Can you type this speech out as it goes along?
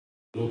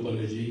group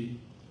energy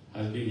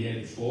has been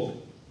here before,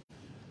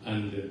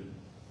 and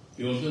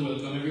we also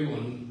welcome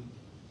everyone.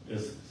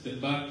 Just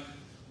sit back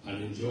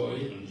and enjoy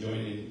and join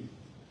in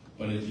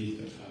Panaji's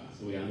Katha.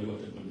 So we hand over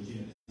to Panaji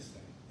at this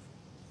time.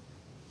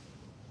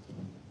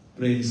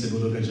 प्रेम से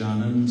बोलो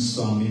गजानन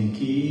स्वामी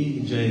की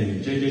जय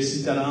जय जय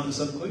सीताराम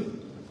सब कोई.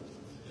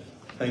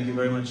 Thank you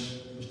very much,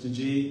 Mr.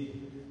 Ji,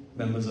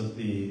 members of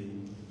the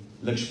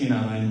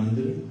LakshmiNaarayan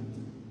Mandir.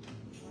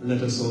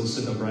 Let us all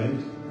sit upright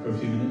for a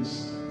few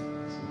minutes.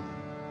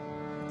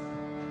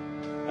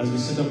 As we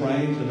sit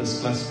upright, let us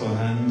clasp our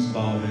hands,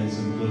 bow our heads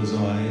and close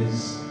our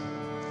eyes.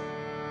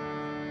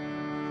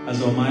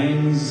 As our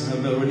minds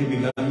have already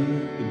begun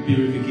with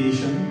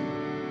purification,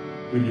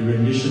 with the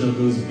rendition of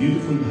those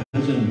beautiful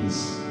bhajans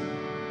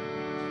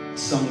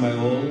sung by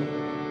all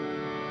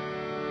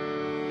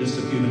just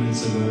a few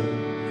minutes ago,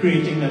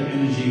 creating that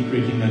energy,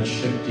 creating that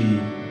Shakti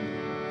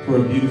for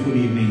a beautiful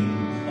evening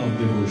of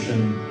devotion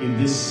in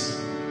this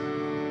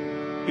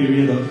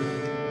period of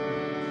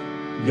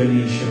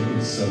Ganesha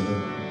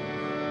Principle.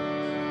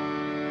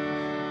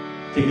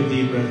 Take a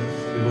deep breath,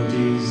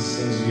 devotees,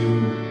 as you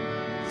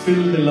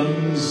fill the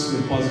lungs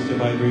with positive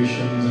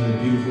vibrations and a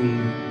beautiful,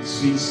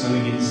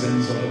 sweet-smelling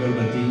incense or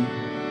agarbatti.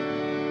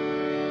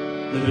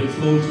 Let it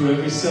flow through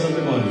every cell of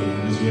the body,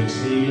 and as you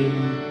exhale,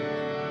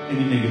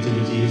 any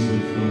negativities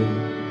will flow.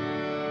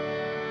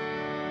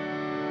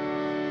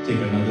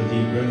 Take another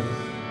deep breath.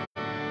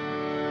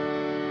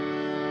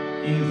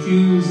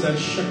 Infuse that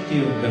Shakti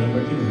of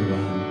Ganpati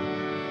Bhagavan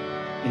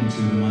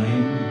into the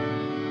mind.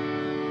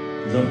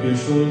 Drop your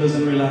shoulders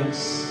and relax,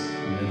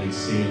 and then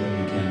exhale when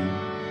you can.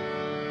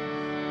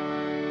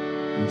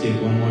 And take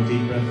one more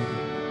deep breath.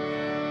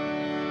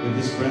 With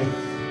this breath,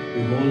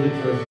 we hold it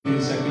for a few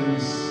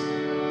seconds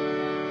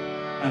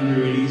and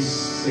release,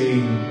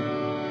 saying,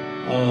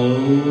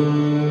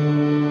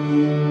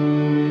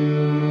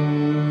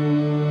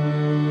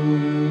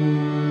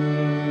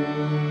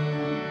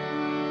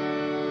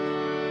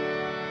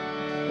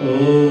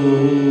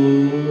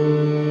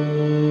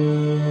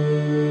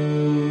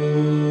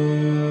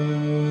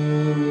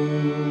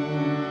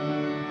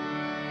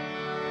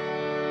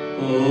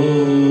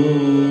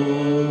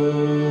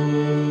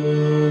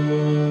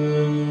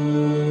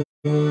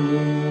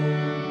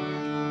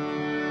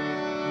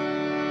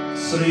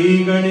 Shri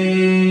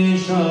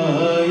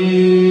Ganeshaya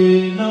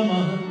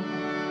Namah,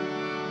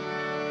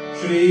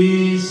 Shri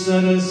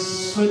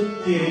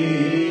Saraswati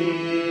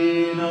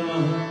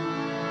Namah,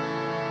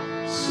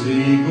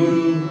 Shri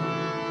Guru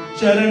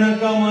Charana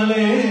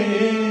Kamale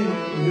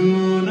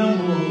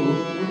Namo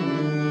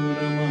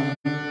Namah,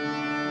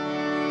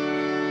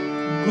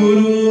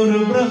 Gurur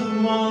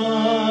Brahma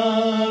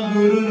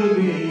Gurur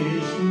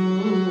Vishnu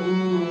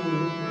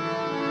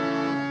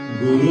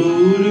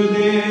Gurur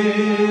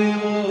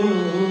Deva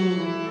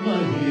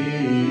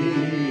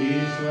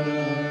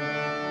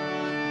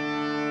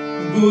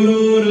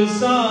Gurur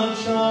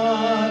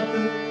Sakshat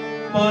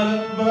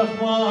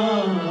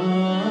Parabrahma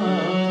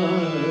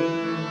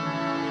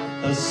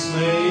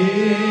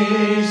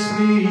Tasmai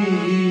Shri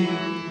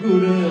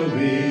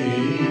Gurave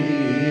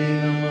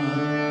Namah.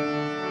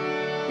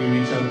 We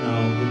reach out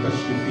now to touch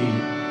the feet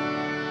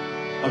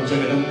of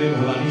Jagadambe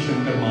Bhavani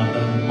Shankar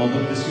Mata, Mother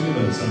of this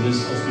universe. On this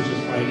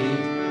auspicious Friday,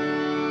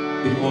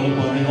 we call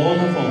upon in all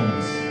her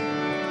forms.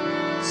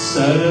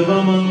 Sarva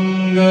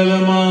Mangala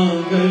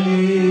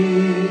Mangali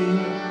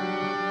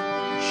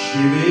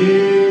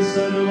Shive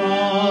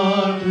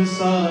Sarvartha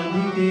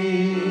Sadhike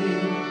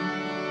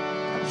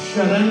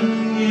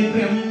Sharanye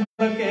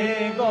Triambake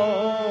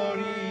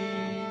Gauri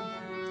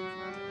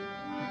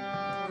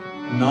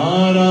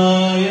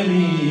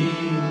Narayani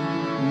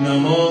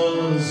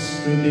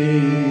Namostute.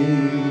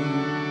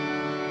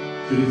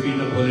 To the feet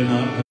of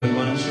Bholenath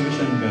Bhagwan Shiva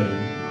Shankar,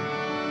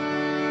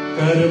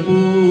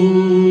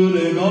 Karpur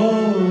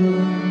Gaur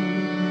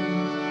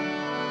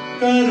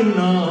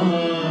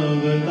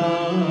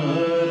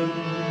Karunavatar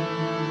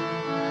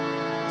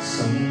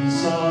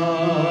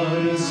Samsar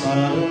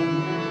Saram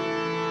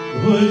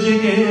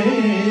Bhujge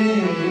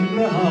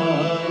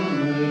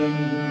Praharam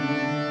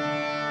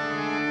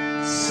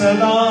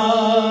Sada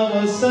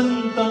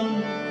Vasantam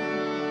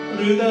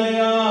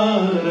Hridaya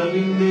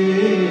Ravinde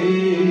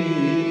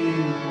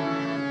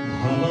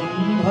Bhavam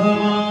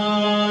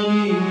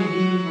Bhavani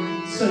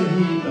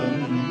Sahitam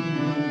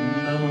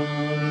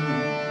Namami.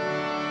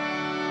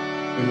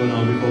 We go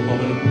now before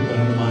Pavanaputra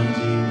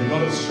Hanumanji, the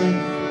God of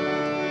strength.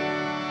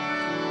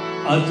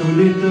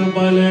 Atulit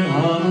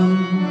Baladhanam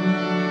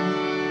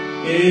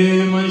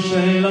Ema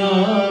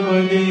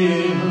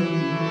Shailabadeham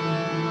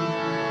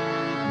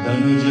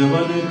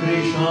Dhanujavan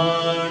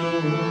Krishanu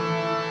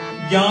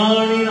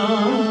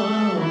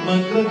Jnaninam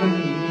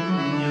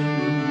Agraganyam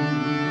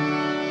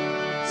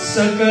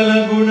Sakala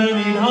Guna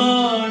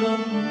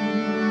Nidhanam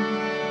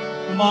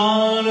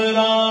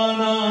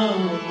Vanaranam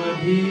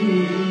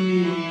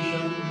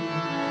Adhisham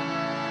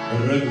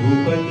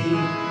Raghupati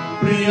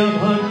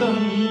Priyabhatam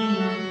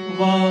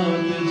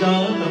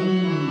Vajatam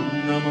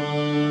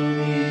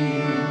Namami.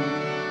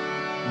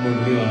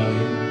 Murli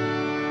Wale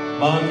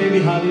Baake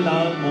Bihari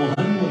Lal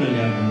Mohan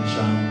Muraliya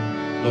Ghanshyam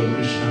Lord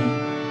Krishna,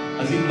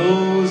 as He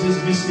blows His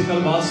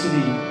mystical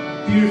basuri,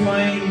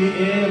 purifying the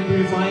air,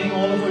 purifying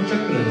all of our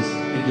chakras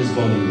in this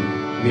body,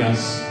 we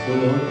ask, O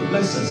Lord, to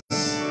bless us.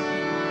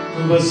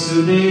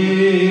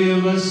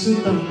 Vasudeva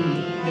Sutam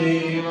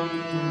Devam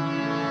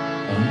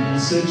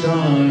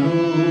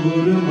Kamsachanur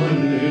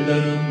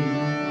Mardanam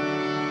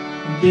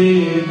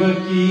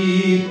Devaki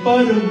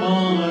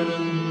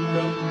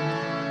Paramanandam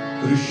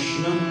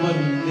Krishnam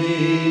Vande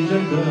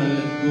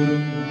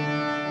Jagadgurum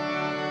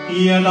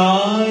Yada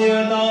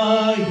Yada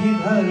Hi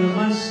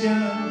Dharmasya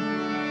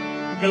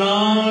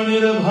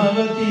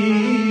Glanirabhavati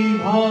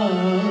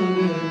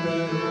Bharata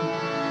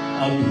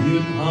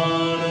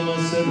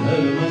Abhyuthanamasa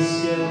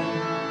Dharmasya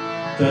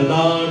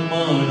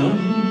Tadatmanam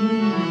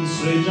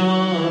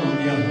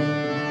Srijamyaham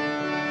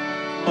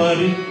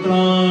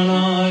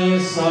Paripranaya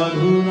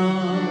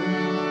Sadhunam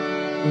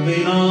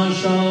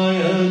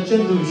Vinashaya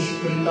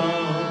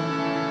Chadushkritam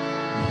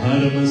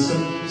Dharma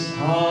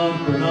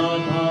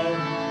Samsthapanatha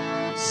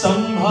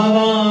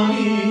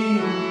Sambhavami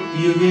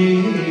Yuge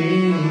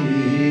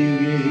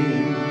Yuge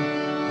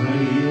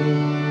Hari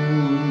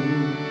Om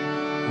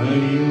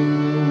Hari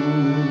Om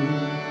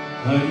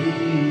Hari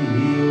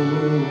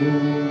Om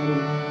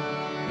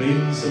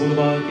Prem se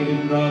bolwa ke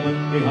Vrindavan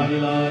Bihari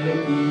Lal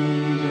ki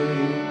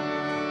jai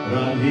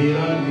Radhe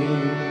Radhe.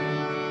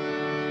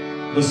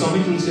 Goswami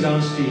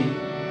Tulsidas Ji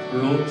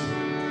wrote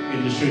in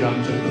the Sri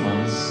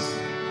Ramcharitamas,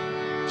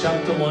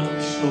 chapter 1,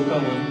 shloka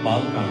 1,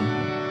 Balkan,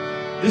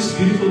 this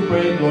beautiful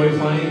prayer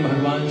glorifying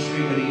Bhagavan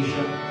Shri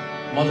Ganesha,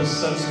 Mother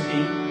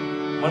Saraswati,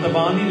 Mother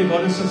Vani, the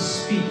goddess of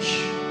speech,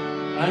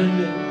 and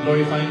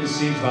glorifying the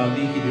sage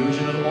Valmiki, the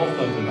original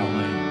author of the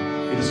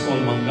Ramayana. It is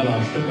called Mangala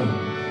Ashtakam.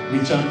 We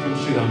chant from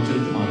Sri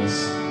Ramcharitamas.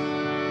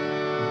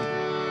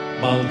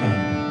 Balkan.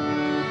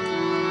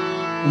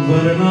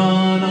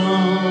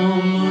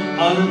 Varnanam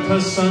Artha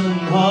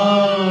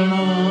Sandhanam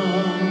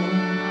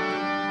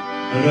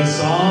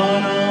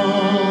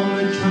Rasanam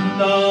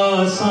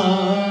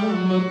Chandasam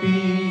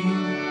Api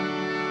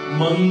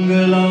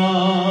Mangalanam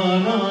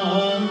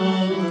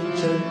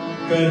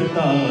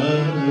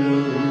Chakartaro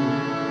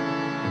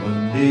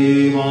Vande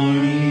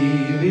Vani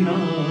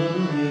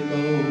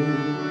Vinayako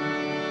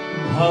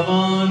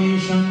Bhavani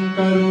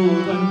Shankaro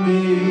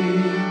Vande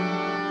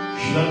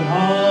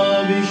Shraddha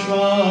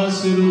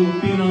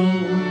Vishwasarupino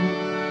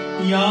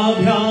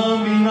Yabhyam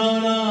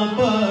Vinana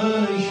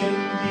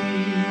Pashanti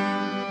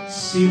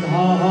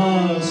Siddha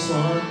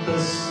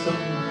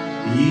Swantastam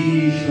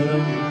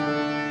Ishwaram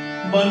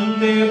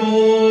Vande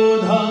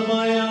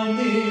Bodhamayam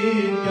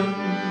Nityam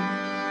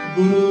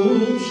Guru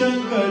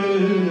Shankar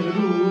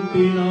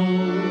Rupino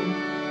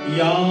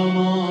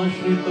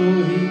Yamashrito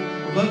Hi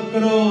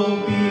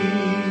Vakropi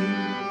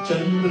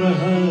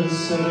Chandraha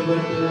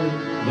Sarvat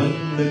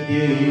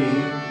Vandakye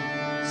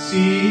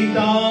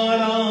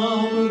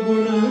Sitaram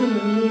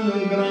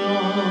Gunagram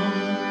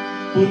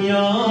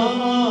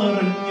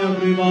Punyaranya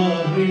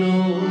Vrivahrino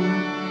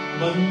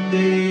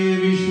Vande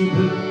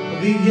Vishuddha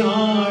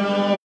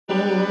Vijnana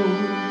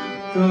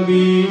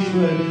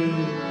Kavishwar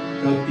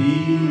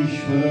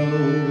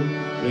Kapishwaro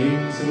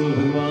Prem se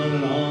Bhagwan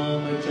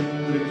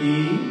Ramachandra ki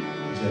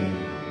Jai.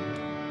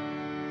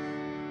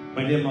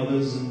 My dear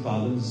mothers and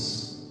fathers,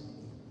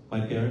 my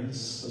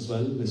parents as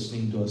well,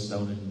 listening to us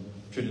down in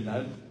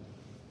Trinidad,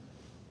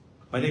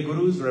 my dear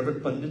gurus,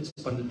 reverend pandits,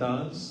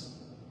 panditas,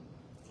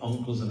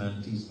 uncles and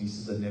aunties,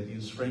 nieces and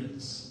nephews,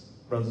 friends,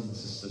 brothers and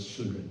sisters,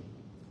 children.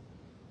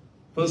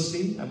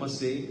 Firstly, I must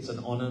say it's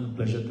an honor and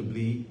pleasure to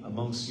be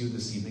amongst you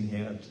this evening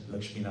here at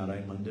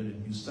LakshmiNaarayan Mandir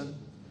in Houston,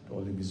 to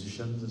all the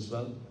musicians as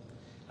well.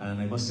 And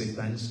I must say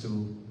thanks to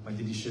my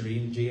Didi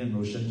Shireen Ji and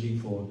Roshan Ji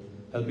for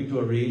helping to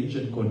arrange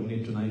and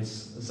coordinate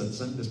tonight's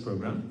Satsangh, this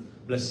program.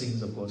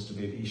 Blessings, of course, to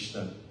baby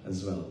Ishta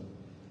as well.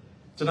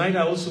 Tonight,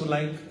 I also would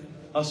like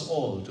us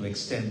all to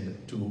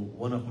extend to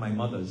one of my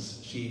mothers.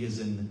 She is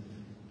in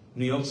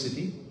New York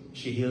City.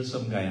 She hails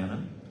from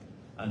Guyana,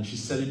 and she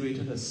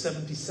celebrated her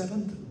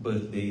 77th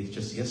birthday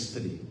just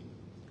yesterday.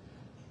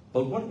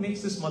 But what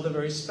makes this mother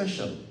very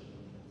special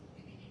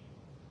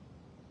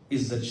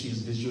is that she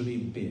is visually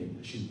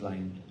impaired. She's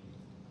blind.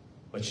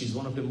 But she's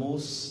one of the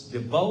most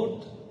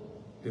devout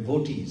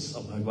devotees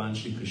of Bhagavan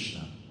Shri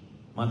Krishna.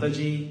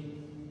 Mataji,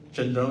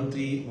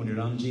 Chandravati,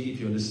 Muniramji, if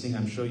you're listening,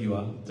 I'm sure you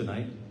are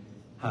tonight.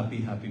 Happy,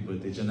 happy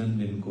birthday. Janan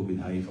Din Ko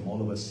Bidhai from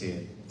all of us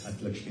here at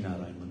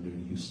LakshmiNaarayan Mandir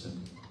in Houston.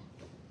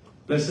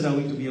 Blessed are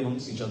we to be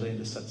amongst each other in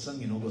the Satsang.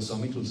 You know,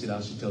 Goswami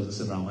Tulsidas tells us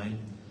in Ramayana,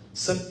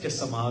 Satya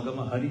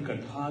Samagama Hari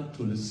Katha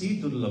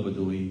Tulsi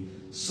Durlabadoi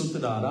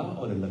Sutadara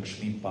or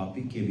Lakshmi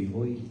Papi Kevi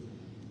Hoi.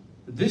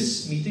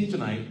 This meeting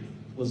tonight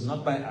was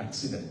not by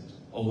accident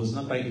or was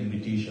not by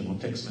invitation or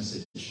text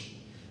message.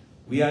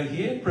 We are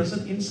here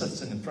present in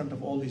Satsang in front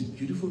of all these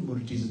beautiful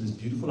muritis in this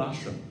beautiful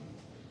ashram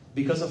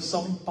because of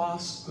some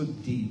past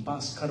good deed,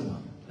 past karma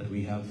that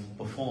we have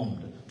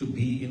performed to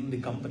be in the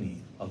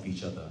company of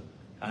each other.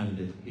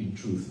 And in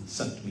truth,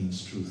 Sat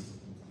means truth.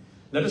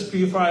 Let us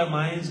purify our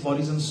minds,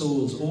 bodies and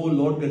souls. Oh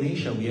Lord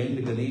Ganesha, we are in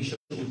the Ganesha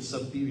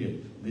Utsav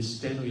period. This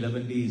 10 or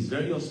 11 days,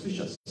 very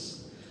auspicious.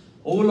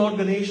 O Lord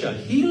Ganesha,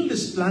 heal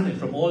this planet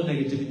from all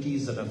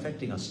negativities that are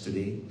affecting us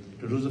today.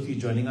 To those of you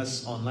joining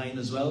us online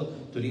as well,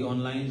 to the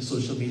online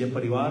social media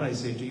parivar, I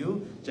say to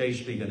you, Jai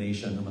Shri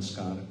Ganesha,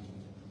 Namaskar.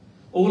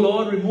 O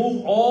Lord,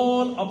 remove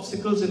all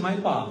obstacles in my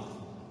path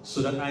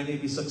so that I may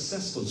be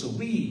successful, so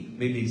we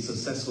may be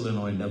successful in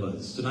our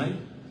endeavors. Tonight,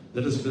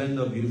 let us blend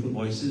our beautiful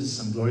voices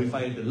and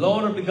glorify the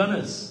Lord of the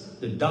Ganas,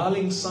 the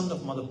darling son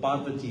of Mother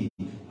Parvati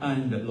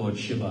and Lord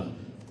Shiva,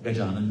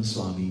 Gajanan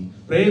Swami.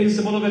 Prem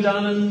se bolo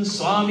Gajanan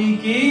Swami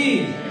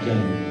ki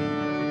Jai.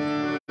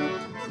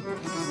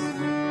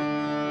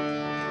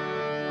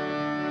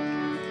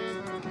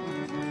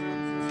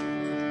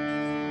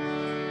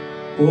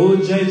 O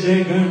Jai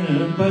Jai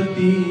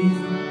Ganapati,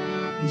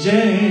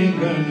 Jai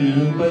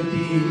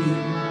Ganapati,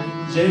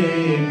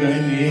 Jai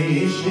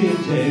Ganesh,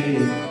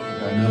 Jai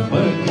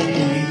Ganapati,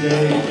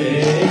 Jai Jai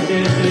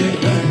Jai Jai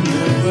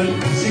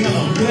Ganapati. Sing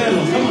along, play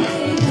along, come on.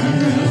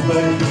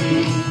 Ganapati,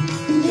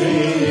 Jai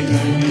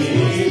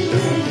Ganesh,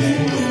 Jai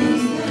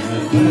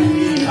Ganapati.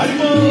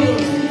 Haribol!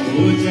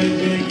 O Jai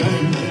Jai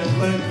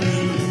Ganapati,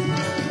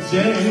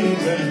 Jai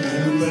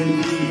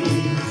Ganapati,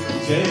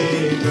 Jai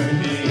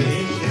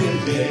Ganesh,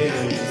 Jai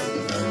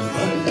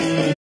Ganapati,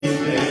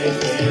 Jai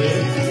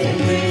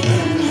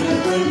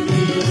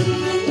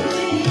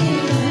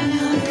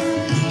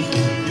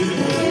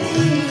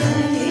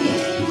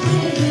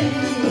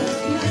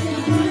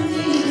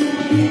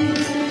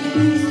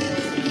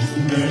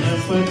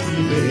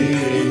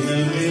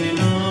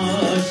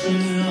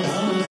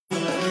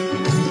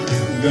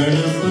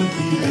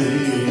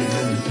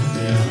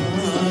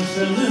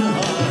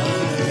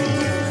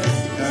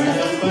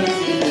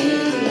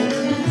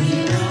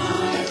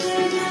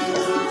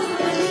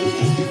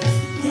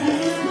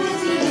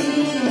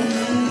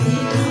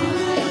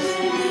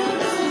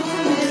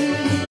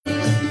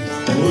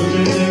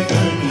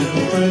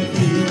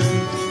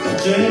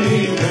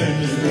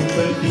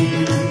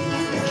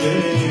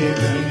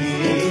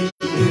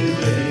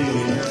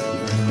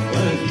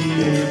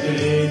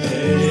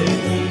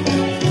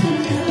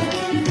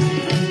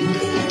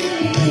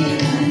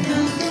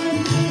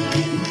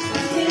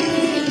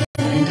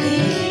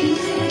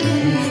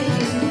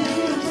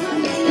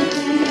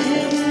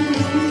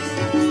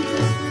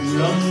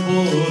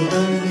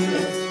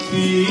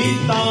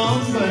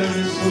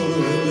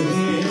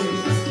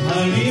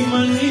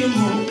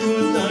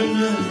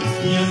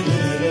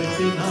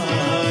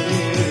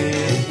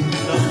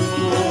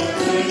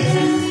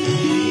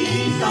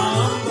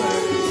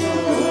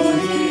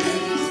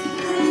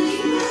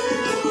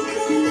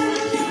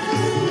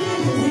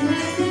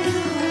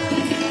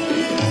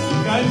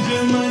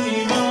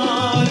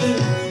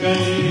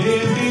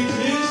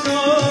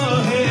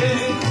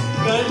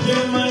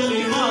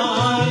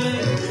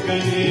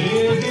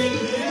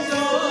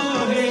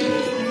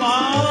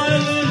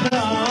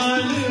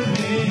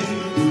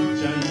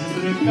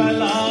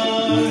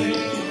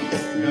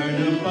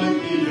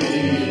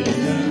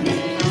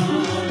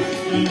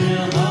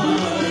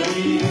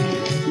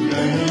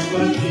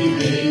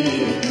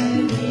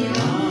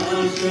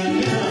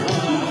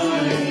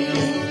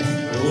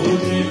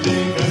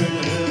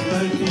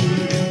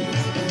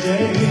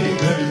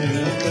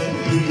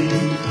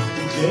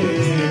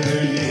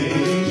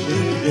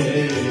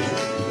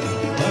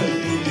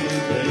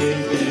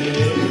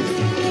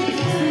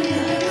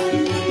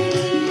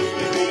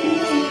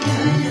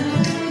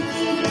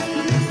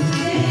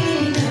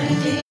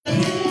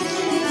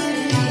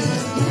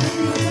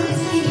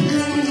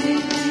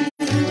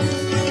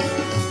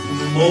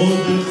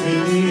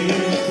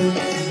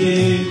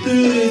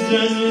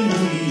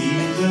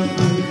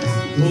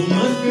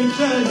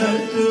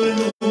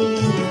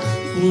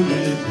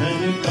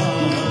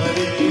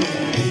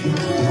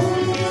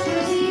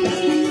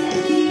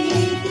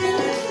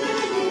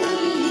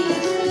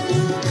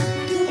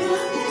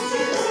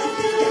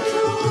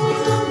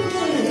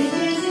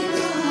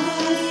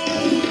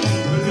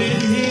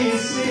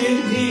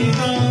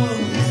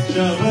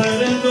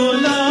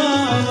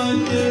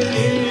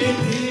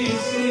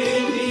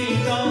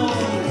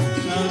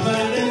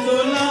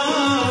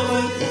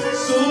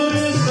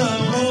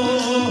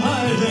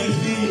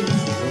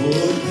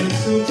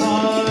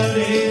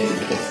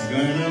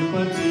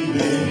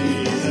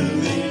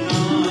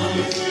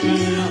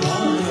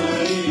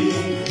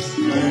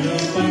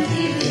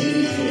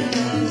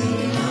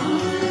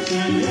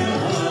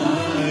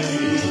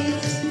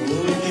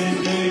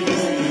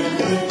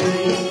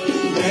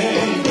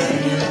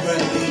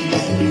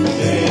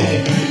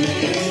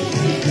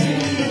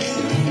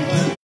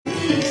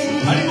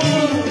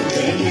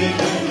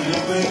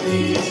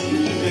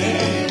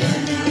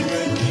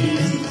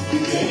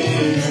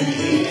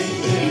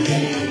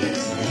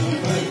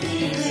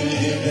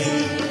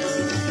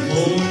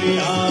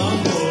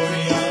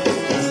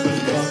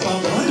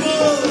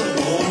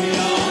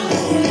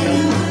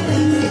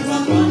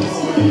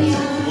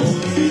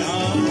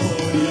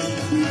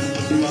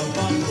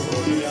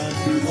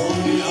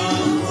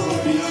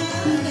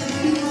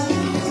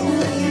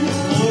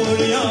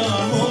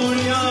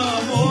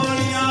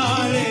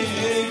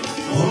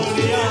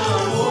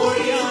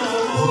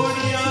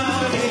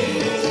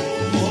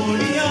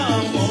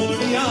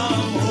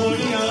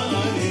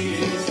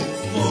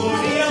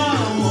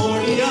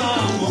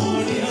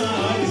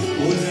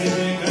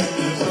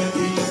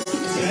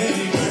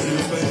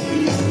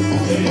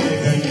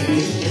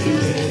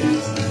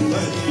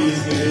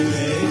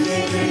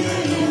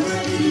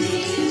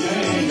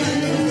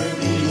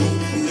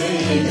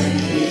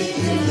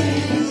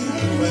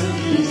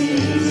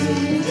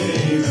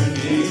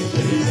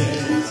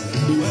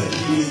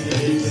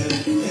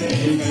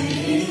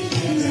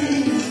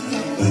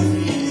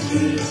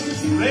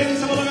प्रेम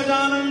से बोलो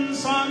गजानन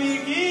स्वामी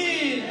की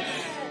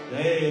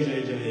जय जय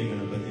जय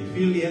Ganpati.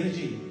 Feel the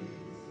energy.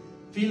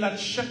 Feel that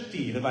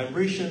Shakti, the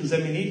vibrations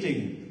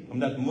emanating from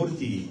that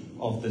Murti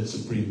of the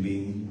Supreme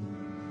Being.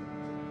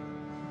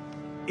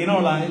 In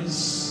our lives,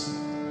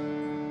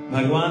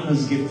 Bhagwan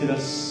has gifted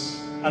us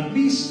at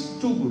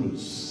least 2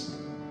 gurus.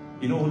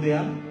 You know who they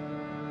are?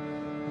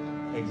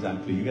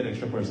 Exactly, you get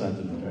extra Persad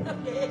tonight,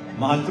 right?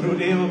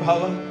 Matrudeva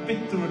Bhava,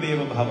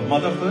 Pitrudeva Bhava.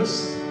 Mother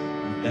first,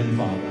 then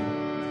father.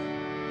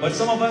 But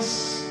some of us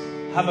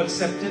have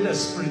accepted a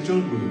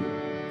spiritual guru.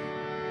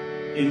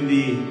 In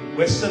the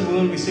Western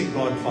world, we say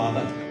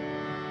Godfather.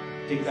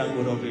 Take that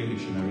word out of your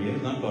dictionary.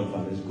 It's not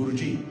Godfather, it's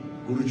Guruji.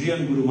 Guruji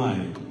and Gurumai,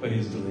 but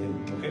he's still there,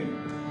 okay?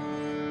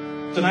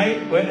 Tonight,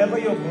 wherever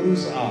your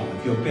gurus are,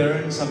 if your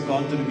parents have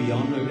gone to the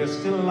beyond, or if they're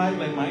still alive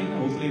like mine,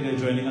 hopefully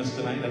they're joining us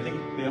tonight. I think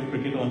they have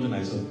cricket on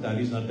tonight, so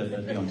Daddy's not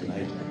definitely on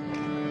tonight.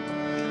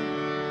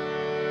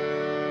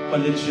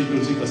 Pandit Shri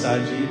Tulsi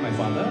Prasadji, my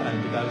father,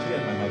 and Pitaji,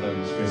 and my mother,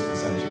 Grace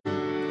Prasadji.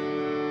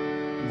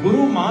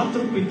 Guru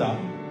Matru Pita,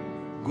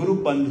 Guru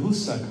Bandhu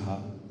Sakha,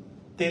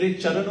 Tere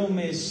Charanon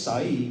mein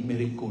Sai,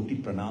 mere koti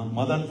pranam.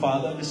 Mother and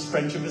father, this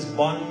friendship is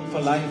bond for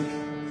life.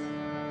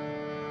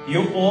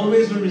 You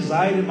always will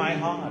reside in my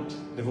heart,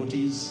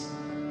 devotees.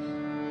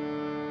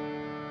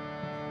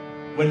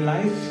 When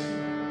life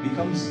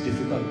becomes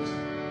difficult,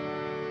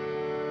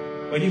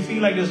 when you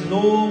feel like there's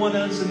no one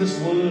else in this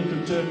world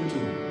to turn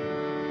to,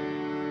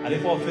 and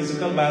if our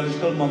physical,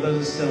 biological mothers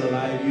are still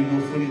alive, you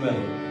know fully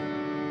well,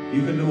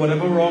 you can do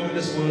whatever wrong in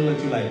this world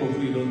that you like.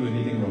 Hopefully you don't do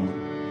anything wrong.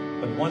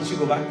 But once you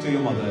go back to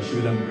your mother, she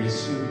will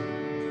embrace you.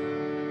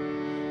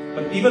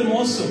 But even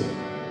more so,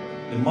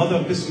 the mother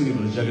of this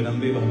universe,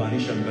 Jagadambe Bhavani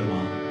Shankar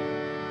Ma,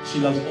 she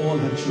loves all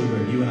her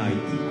children, you and I,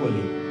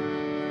 equally.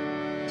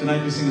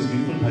 Tonight we sing this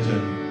beautiful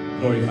bhajan,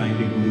 glorifying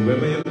the Guru.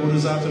 Wherever your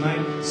Gurus are tonight,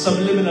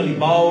 subliminally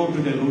bow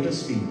to their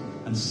lotus feet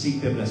and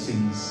seek their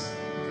blessings.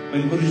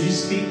 When Guruji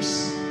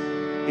speaks,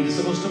 it is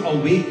supposed to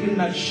awaken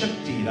that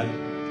Shakti, that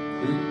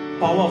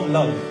power of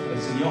love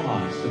that's in your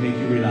heart to make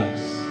you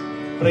relax.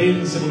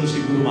 Prem se bolo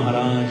Shri Guru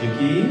Maharaj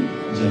ki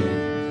jai.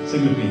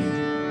 Sing with me.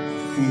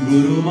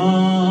 Guru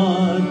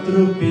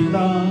Matru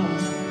Pita,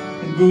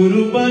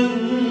 Guru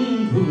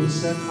Bandhu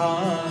Sakha,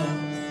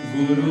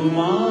 Guru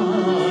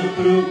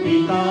Matru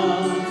Pita,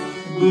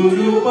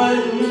 Guru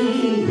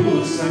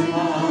Bandhu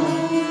Sakha,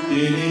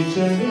 Tere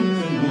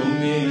Charanon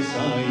mein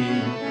Sai,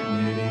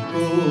 mere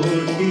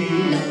koti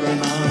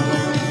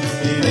pranam.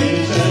 Tere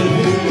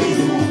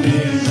Charanon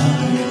mein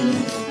Sai,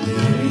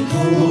 mere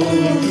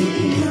koti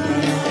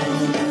pranam.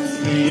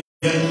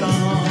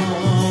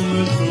 Priyatam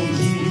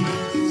tumhi,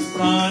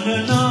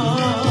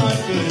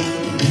 prananath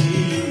tumhi,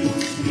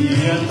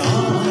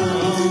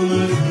 Priyatam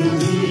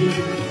tumhi,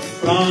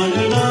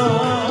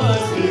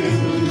 prananath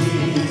tumhi,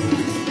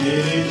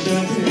 Tere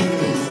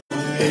Charanon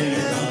mein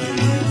Sai,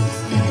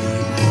 mere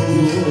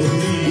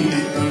koti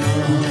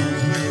pranam.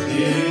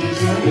 Tere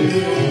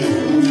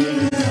Charanon mein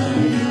Sai,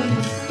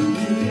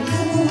 mere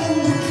koti pranam.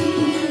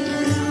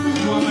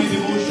 You are my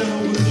devotion, O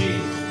Guruji.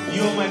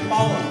 You are my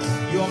power.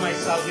 You are my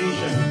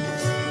salvation.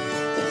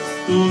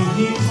 तुम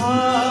ही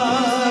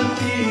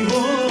आती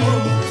हो,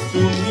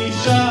 तुम ही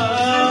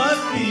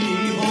शाती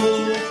हो,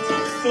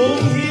 तुम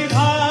ही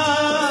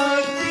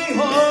भाती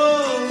हो,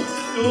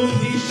 तुम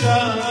ही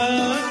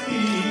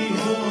शाती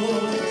हो,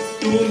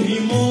 तुम ही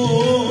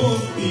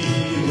मोती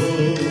हो,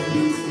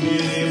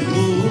 मेरे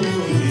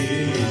भोले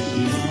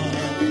शिवा.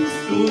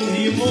 तुम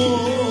ही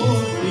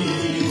मोती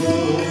हो,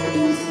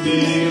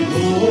 मेरे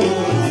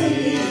भोले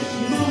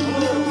शिवा.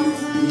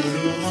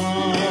 गुरु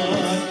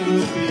मातृ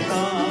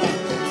पिता,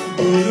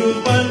 Guru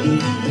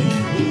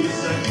Bandhu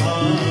Sakha,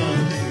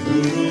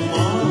 Guru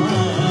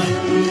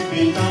Matru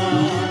Pita,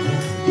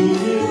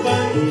 Guru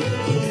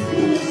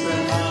Bandhu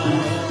Sakha,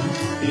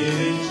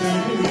 Tere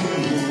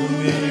Charanon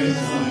mein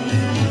Sai,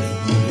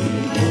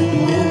 mere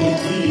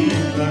koti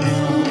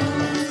pranam.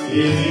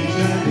 Tere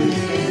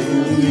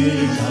Charanon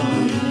mein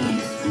Sai,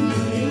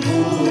 mere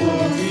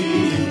koti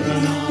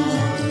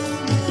pranam.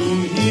 Tum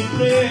hi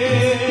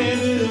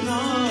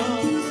prerna,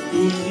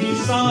 tum hi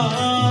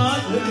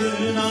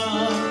sadhana,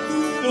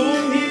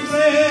 तुम ही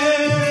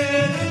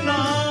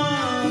प्रेरणा,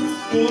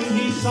 तुम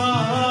ही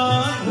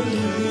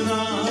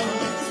साधना,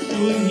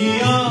 तुम ही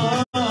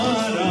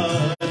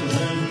आराधन,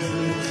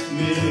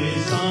 मेरे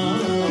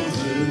सांब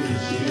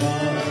शिवा.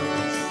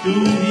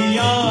 तुम ही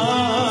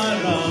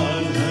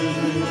आराधन,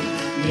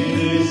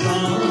 मेरे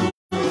सांब.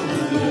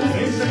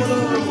 ऐसे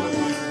बोलो.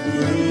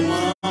 गुरु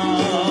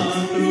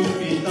मातृ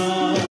पिता,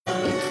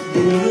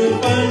 गुरु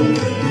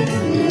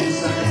बंधु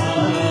सखा,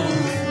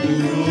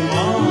 गुरु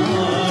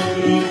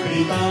मातृ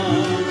पिता,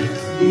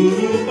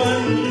 Guru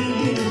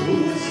Bandhu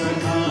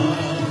Sakha,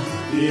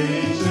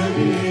 Tere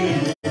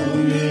Charanon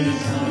mein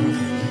Sai,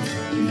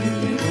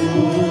 mere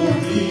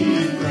koti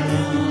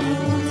pranam.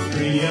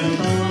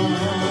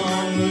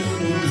 Priyatam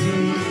tumhi,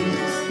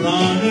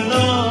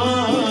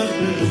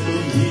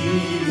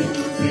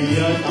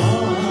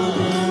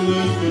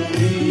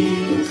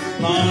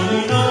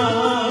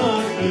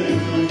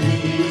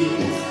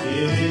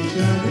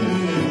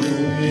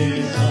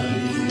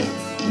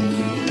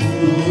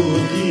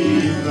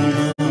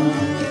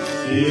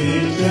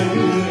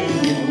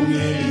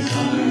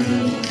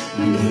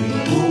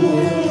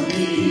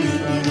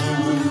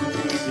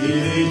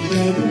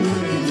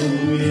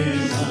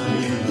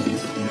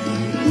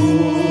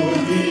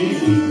 कोटि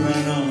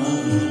प्रणाम।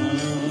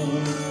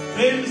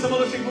 प्रेम से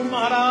बोलो श्री गुरु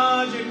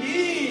महाराज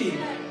की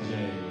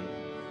जय।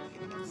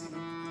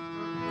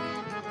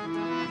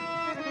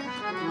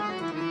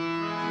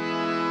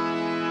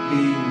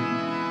 Being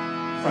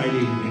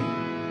Friday evening,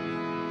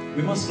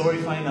 we must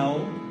glorify now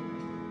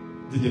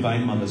the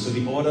Divine Mother. So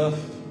the order of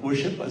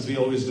worship, as we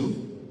always do,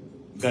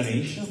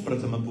 Ganesha,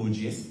 Prathama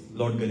Pujya,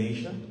 Lord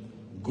Ganesha,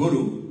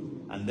 Guru,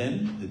 and then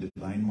the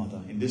Divine Mother.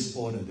 In this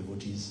order,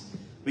 devotees,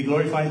 we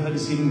glorify her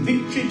this evening.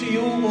 Victory to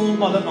you, O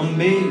Mother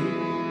Ambe,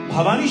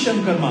 Bhavani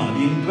Shankarma,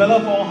 the indweller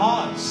of our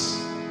hearts,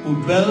 who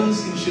dwells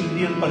in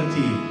Shirdi and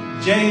Parthi.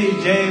 Jai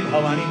Jai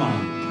Bhavani Ma.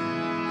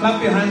 Clap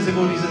your hands,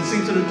 devotees, and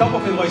sing to the top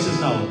of your voices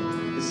now.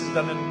 This is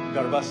done in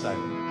Garba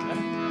style.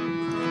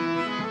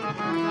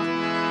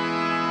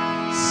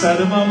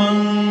 Sarva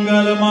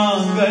Mangal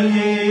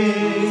Mangalye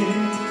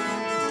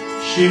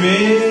Shive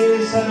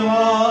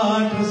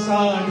Sarvatra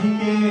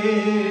Sadhike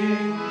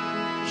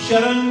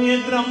Sharanya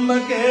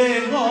Trambake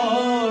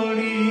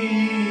Gauri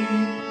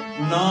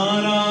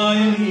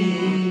Narayani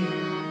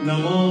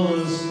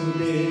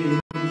Namaste.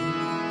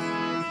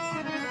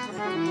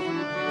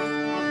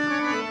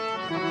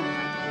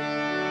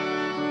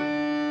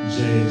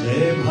 Jai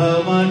Jai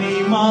Bhavani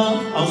Ma,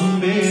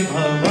 Ambe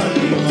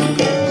Bhavani Ma,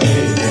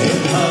 Jai Jai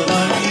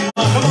Bhavani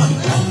Ma, come on,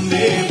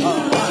 Ambe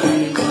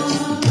Bhavani Ma,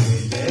 Jai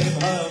Jai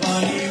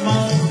Bhavani Ma,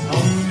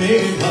 Ambe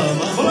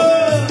Bhavani Ma,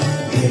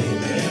 Jai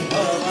Jai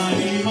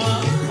Bhavani Ma,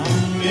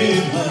 Ambe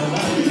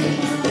Bhavani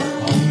Ma,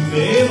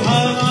 Ambe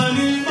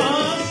Bhavani Ma,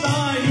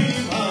 Sai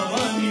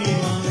Bhavani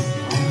Ma,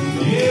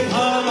 Ambe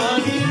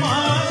Bhavani Ma,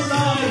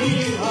 Sai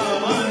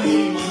Bhavani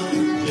Ma,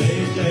 Jai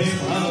Jai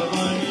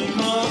Bhavani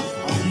Ma,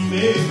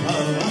 Ambe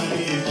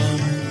Bhavani Ma,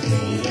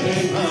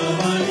 Jai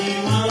Bhavani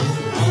Ma,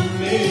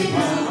 Ambe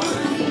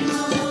Bhavani Ma,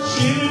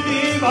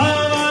 Shirdi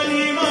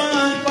Bhavani Ma,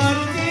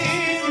 Parthi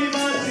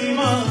Nivasi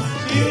Ma,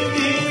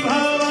 Shirdi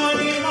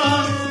Bhavani Ma,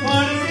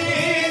 Parthi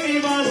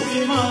Nivasi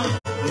Ma,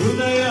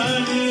 Hrudaya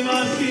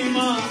Nivasi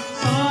Ma,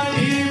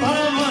 Sai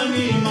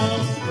Bhavani Ma,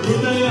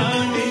 Hrudaya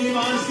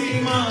Nivasi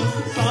Ma,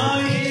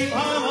 Sai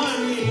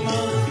Bhavani Ma,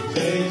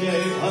 Jai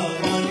Jai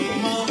Bhavani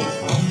Ma,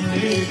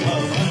 Ambe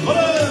Bhavani Ma.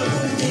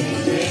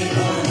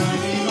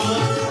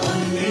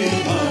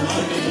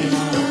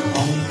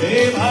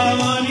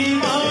 Bhavani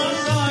Ma,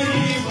 Sai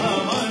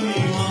Bhavani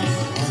Ma,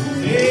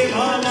 Ambe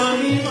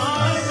Bhavani Ma,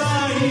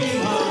 Sai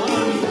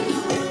Bhavani,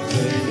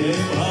 Jai Jai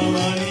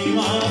Bhavani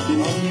Ma,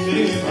 Ambe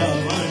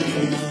Bhavani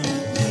Ma,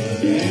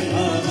 Jai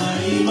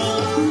Bhavani Ma,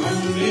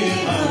 Ambe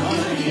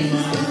Bhavani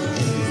Ma,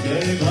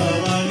 Jai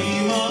Bhavani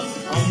Ma,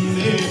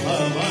 Ambe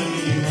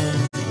Bhavani Ma,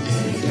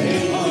 Jai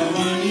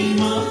Bhavani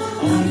Ma,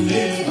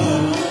 Ambe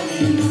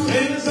Bhavani.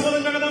 Jai Sabal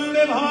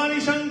Jagadambe Bhavani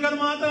Shankar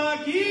Mata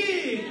ki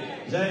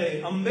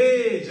Jai Ambe,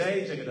 Jai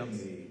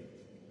Jagadambe.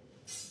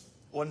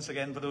 Once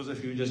again, for those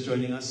of you just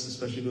joining us,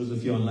 especially those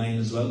of you online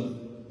as well,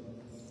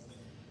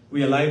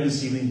 we are live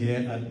this evening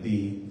here at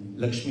the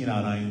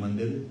LakshmiNaarayan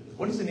Mandir.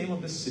 What is the name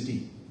of this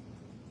city?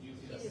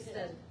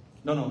 Houston.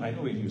 No, I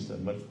know in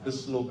Houston, but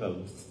this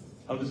local.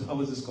 How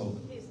is this called?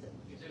 Houston.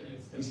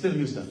 It's still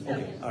Houston.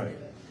 Okay, all right.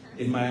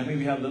 In Miami,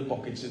 we have little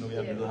pockets, we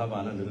have little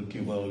Havana, little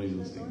Cuba, all these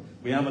things.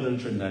 We have a little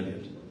Trinidad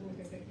yet.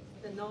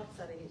 The north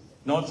side of Houston.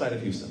 North side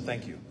of Houston.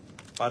 Thank you.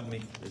 Pardon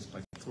me,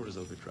 my throat is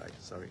a bit dry,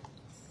 sorry.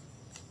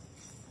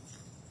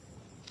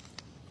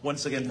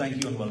 Once again,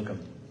 thank you and welcome.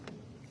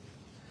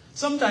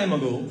 Some time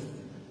ago,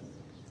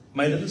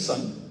 my little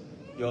son,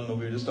 you all know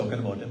we were just talking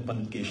about him,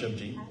 Pandit Keshav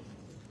ji,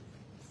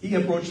 he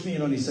approached me,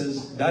 and he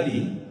says,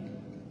 Daddy,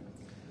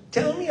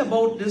 tell me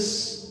about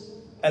this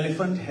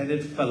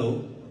elephant-headed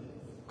fellow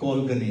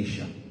called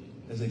Ganesha.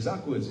 That's the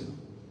exact words,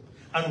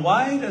 And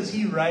why does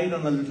he ride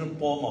on a little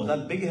poor mouse,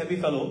 that big heavy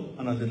fellow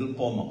on a little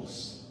poor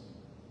mouse?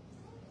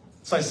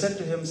 So I said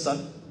to him,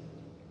 son,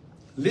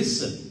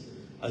 listen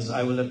as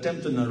I will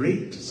attempt to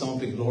narrate some of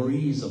the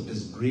glories of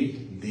this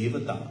great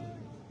Devata,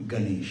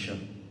 Ganesha.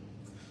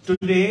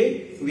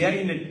 Today, we are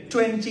in the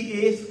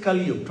 28th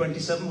Kali Yuga,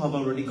 27 have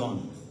already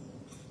gone.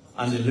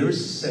 And the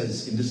lyricist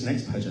says in this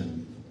next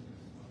bhajan,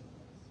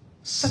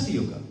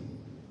 Satyuga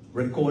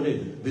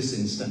recorded this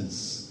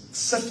instance.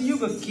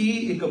 Satyuga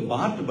ki ek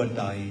baat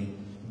batai,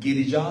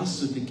 Girija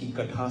Suti ki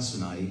katha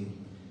sunai.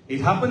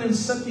 It happened in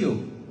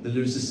Satyuga. The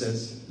lyricist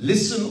says,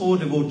 listen, O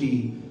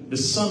devotee, the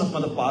son of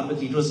Mother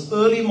Parvati. It was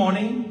early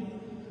morning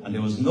and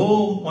there was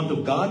no one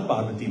to guard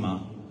Parvati Ma.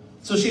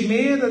 So she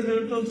made a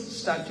little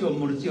statue of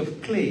murti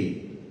of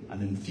clay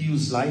and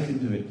infused life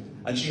into it.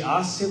 And she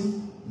asked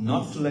him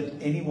not to let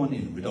anyone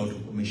in without her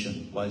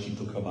permission while she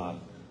took her bath.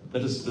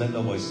 Let us blend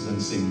our voices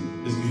and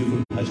sing this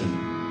beautiful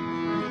bhajan.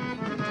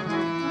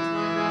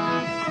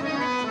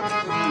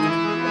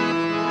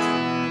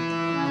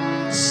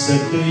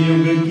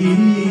 सतयुग की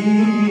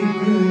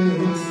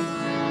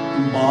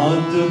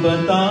बात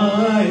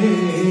बताए,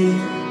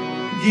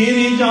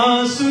 गिरिजा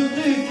सुत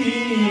की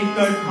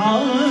कथा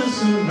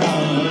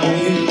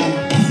सुनाए।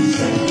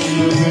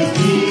 सतयुग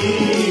की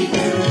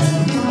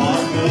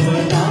बात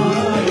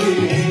बताए,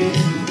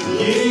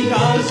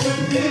 गिरिजा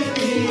सुत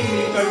की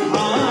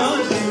कथा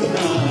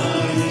सुनाए।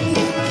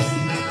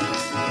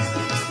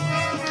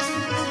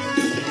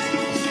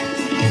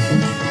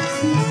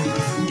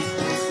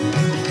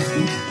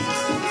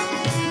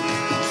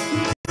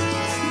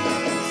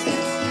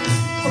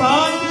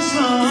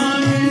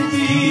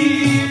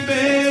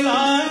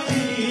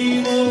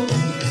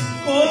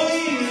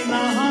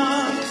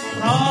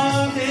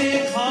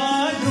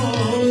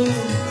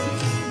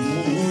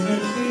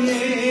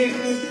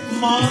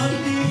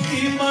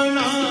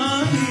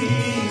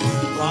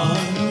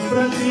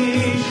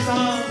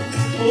 प्रतिष्ठा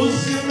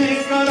उसमें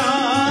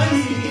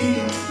कराई,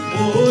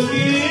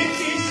 बोली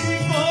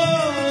किसको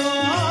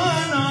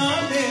आना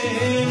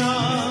देना,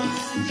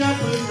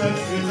 जब तक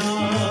ना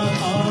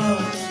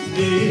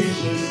आदेश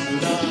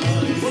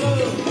सुनाए।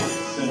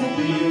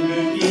 सतयुग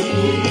की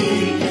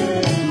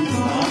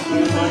बात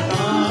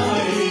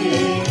बताए,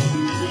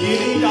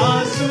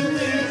 लीलासुत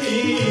की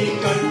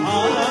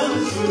कथा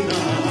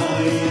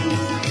सुनाए।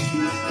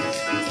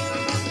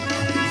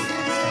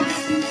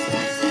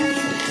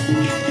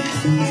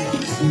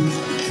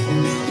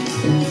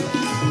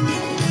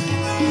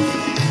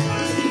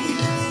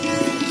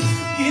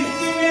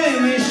 कितने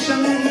में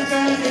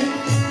शंकर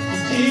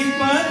जी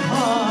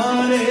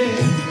पधारे,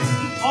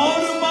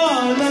 और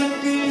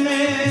बालक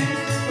ने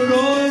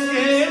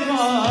रोके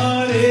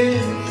मारे।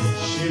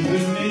 शिव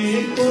ने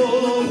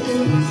कोप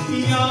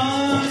किया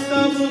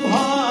तब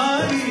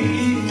भारी,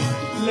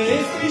 ले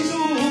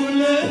त्रिशूल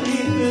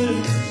नित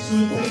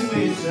सुत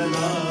में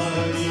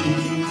चलाई।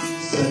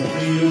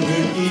 सतयुग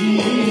की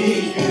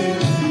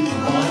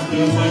बात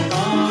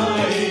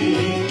बताए,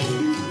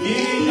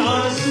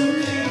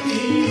 लीलासुत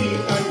की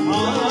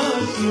कथा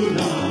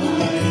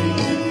सुनाए।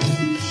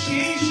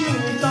 शीश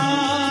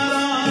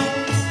उतारा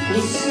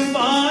उस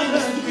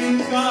बालक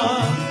का,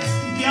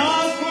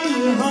 व्याकुल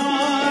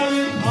हाल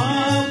था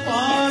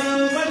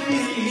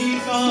पार्वती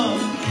का।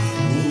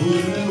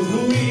 भूल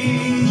हुई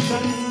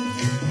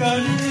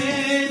शंकर ने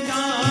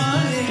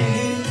जाने,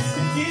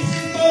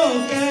 किसको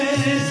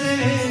कैसे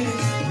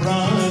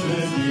प्राण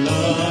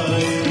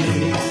दिलाए।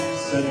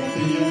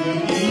 सतयुग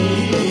की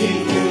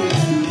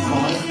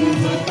बात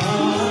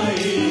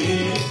बताए,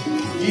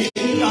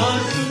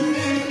 लीलासुत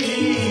की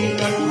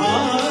कथा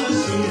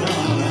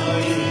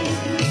सुनाए।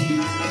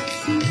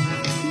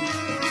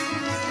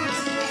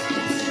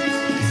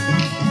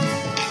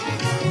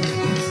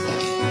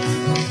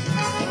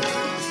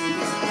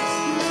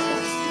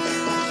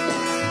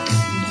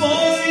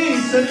 कोई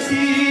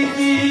सती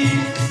की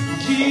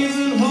जीव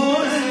हो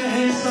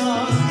ऐसा,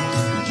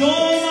 जो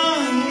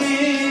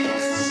मांगे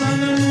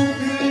सन्मुख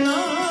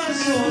ना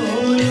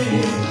सोए।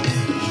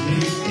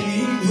 दृष्टि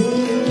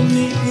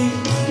भूमि की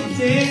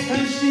देख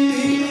श्री,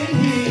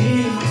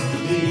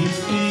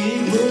 दृष्टि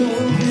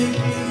भूमि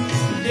की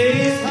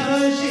देख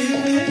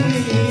श्री,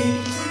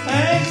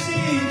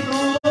 ऐसी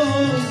तो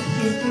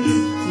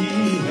जुटी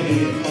है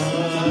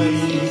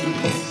पाई।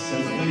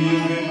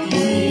 सतयुग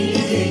की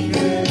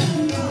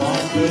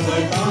बात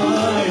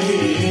बताए,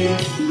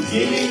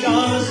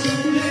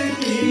 लीलासुत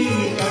की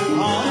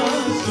कथा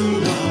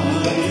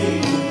सुनाए।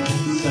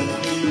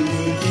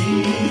 सतयुग की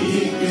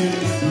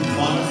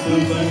बात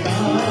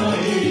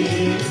बताए,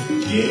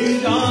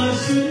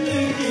 लीलासुत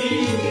की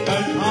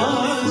कथा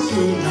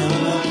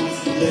सुनाए।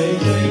 जय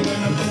जय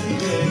गणपति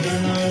जय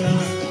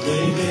गणानाथ,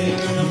 जय जय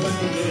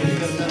गणपति जय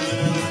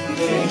गजानन,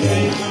 जय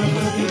जय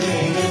गणपति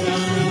जय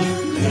गजानन,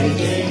 जय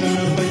जय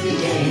गणपति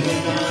जय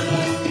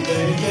गजानन,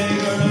 जय जय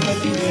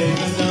गणपति जय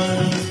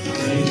गजानन,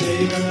 जय जय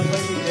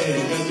गणपति जय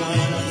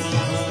गजानन।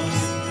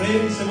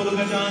 प्रेम से बोलो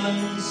गजानन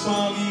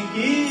स्वामी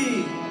की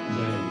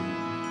जय।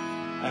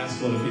 I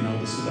ask all of you now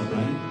to sit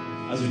upright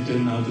as we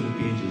turn now to the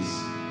pages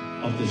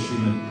of the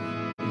Srimad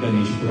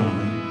Ganesha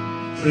Purana.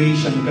 Shri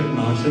Shankar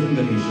Nashan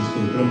Ganesha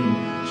Stotram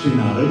Shri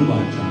Narad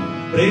Vacha.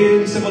 प्रेम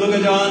से बोलो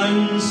गजानन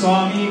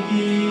स्वामी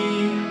की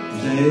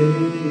जय।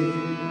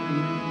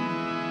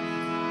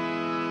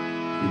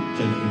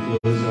 Gently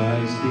close your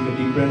eyes, take a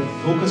deep breath,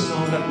 focus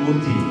on that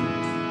murti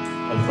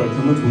of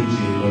Prathama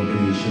Pujya Lord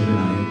Ganesha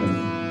Vinayaka.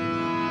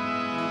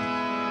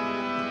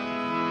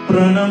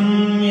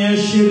 Pranamya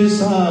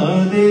Shirsa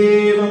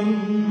Devam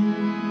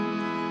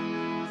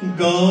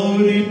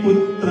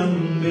Gauriputram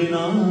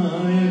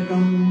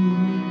Vinayakam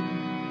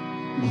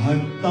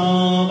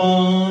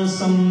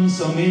Bhaktavasam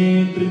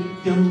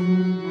Sametrityam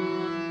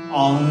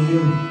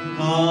Ayu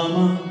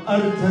Kama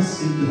Artha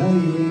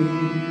Siddhaye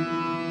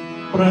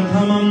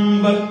Prathamam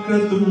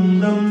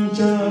Vakratundam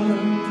Cha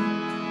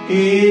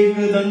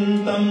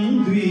Ekdantam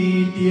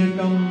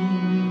Dvitiyakam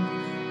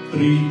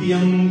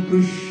Tritiyam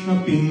Krishna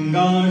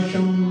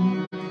Pingasham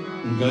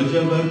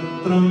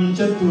Gajavatram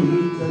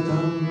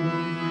Chaturthatam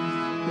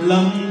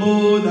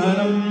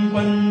Lambodharam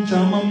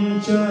Panchamam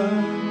Cha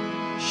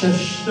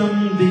Shashtam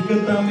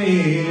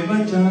Dikatameva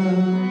Cha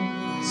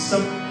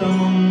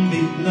Saptamam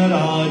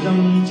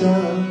Vignarajam Cha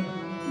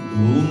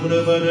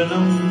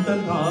Dhumravarnam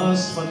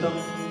Tathasmatam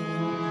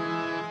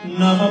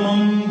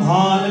Navamam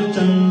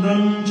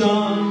Bhalachandram Cha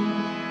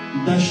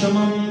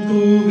Dashamam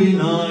Tu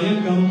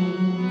Vinayakam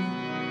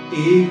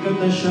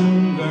Ekadasham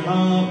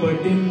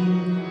Ganapatim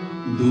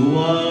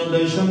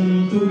Dvadasham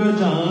Tu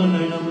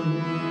Gajananam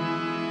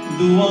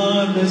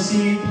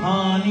Dvadasi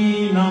Thani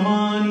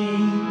Namani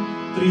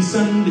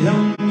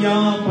Trisandhyam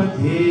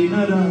Yapathe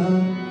Nara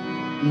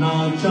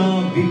Nacha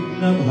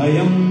Vigna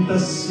Bhayam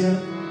Tasya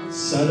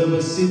Sarva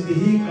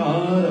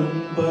Siddhikaram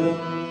Param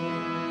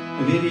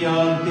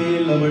Viryate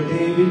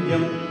Lavate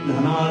Vidyam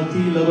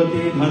Dhanarthi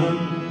Lavate Dhanam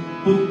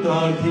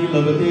Putrarthi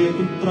Lavate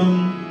Putram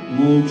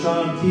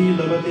Moksharthi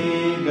Lavate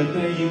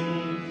Gatayim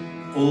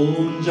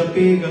Om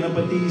Jape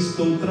Ganapati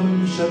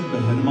Stotram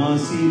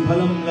Shabdharmasi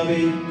Phalam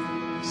Lave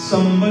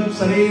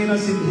Samvatsarena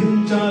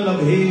Siddhim Cha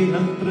Labhe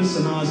Natra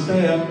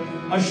Sanastaya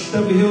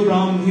Ashtabhyo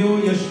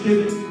Brahmyo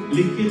Yashtir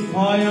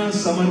Likithvaya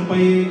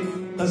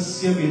Samarpaye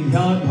Tasya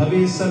Vidhyat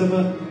Bhave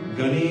Sarva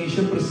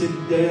Ganesha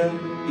Prasiddhaya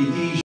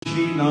Iti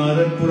Shri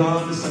Narad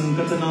Puran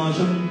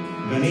Sankatanasham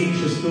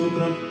Ganesha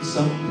Stotram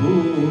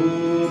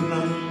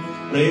Sambhurnam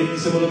Prem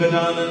Se Bolo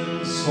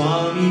Gajanan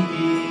Swami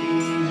Ki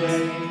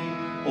Jai.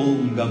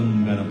 Om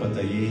Gam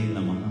Ganapataye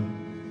Namaha.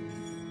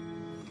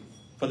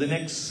 For the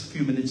next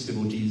few minutes,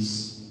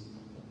 devotees,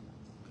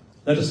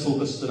 let us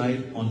focus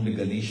tonight on the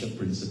Ganesha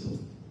Principle.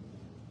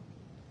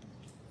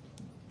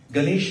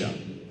 Ganesha,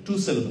 2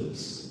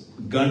 syllables,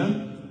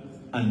 Gana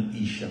and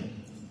Isha.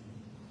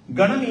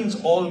 Gana means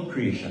all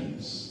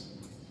creations.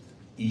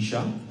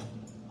 Isha,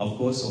 of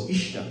course, or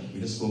Ishta,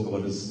 we just spoke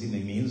about this, it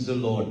means the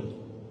Lord.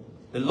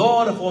 The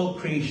Lord of all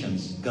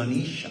creations,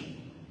 Ganesha.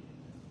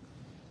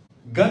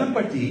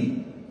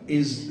 Ganapati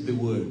is the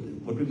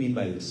word. What do we mean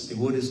by this? The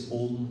word is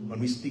Om. When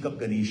we speak of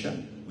Ganesha,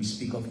 we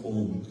speak of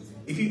Om.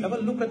 If you ever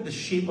look at the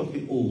shape of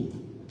the Om,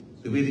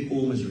 the way the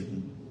Om is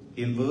written,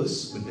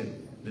 inverse with the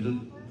little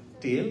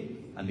tail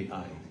and the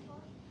eye.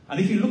 And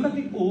if you look at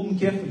the Om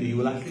carefully, you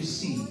will actually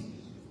see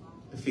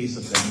the face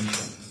of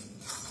Ganesha.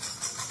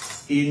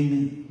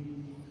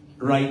 In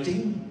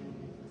writing,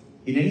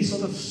 in any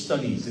sort of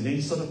studies, in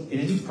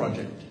any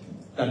project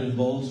that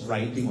involves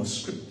writing or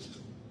script,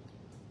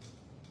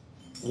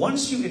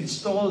 once you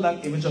install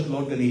that image of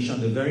Lord Ganesha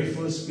on the very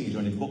first page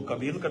on the book,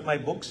 if you look at my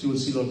books, you will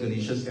see Lord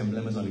Ganesha's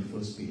emblem is on the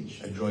first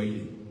page. I draw it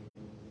in.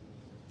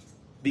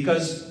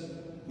 Because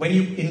when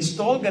you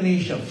install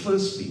Ganesha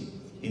firstly,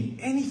 in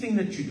anything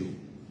that you do,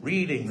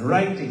 reading,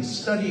 writing,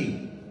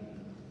 studying,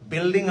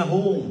 building a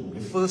home, the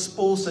first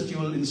post that you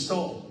will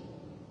install,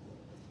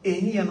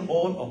 any and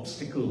all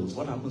obstacles,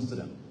 what happens to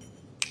them?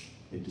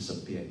 They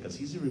disappear, because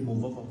He's the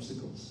remover of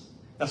obstacles.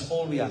 That's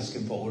all we ask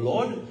Him for. Oh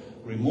Lord,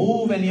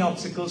 remove any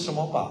obstacles from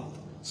our path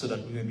so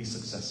that we may be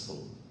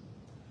successful.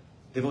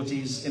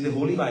 Devotees, in the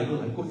Holy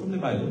Bible, I quote from the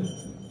Bible,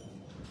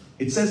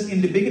 it says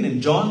in the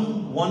beginning,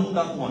 John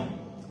 1:1,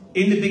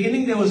 in the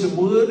beginning there was a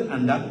word,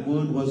 and that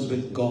word was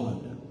with God.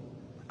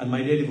 And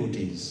my dear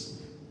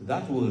devotees,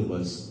 that word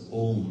was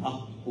Om.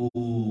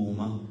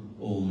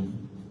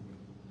 Om.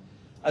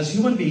 As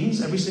human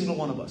beings, every single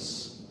one of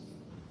us,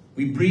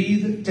 we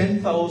breathe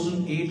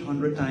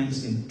 10,800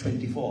 times in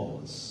 24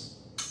 hours.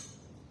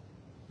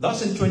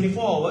 Thus, in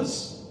 24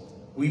 hours,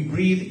 we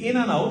breathe in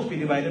and out, we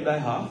divide it by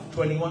half,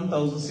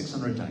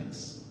 21,600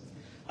 times.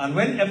 And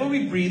whenever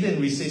we breathe in,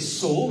 we say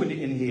so with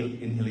the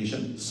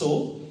inhalation,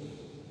 so,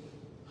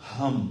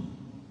 hum.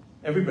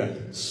 Every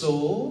breath,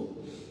 so,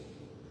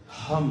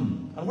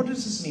 hum. And what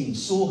does this mean?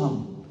 So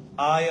hum.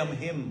 I am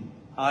Him.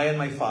 I and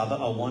my Father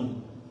are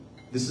one.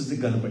 This is the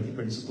Ganapati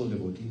Principle,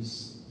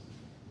 devotees.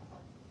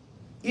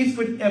 If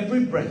with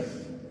every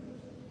breath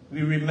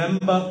we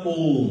remember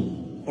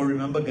Om or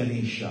remember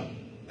Ganesha,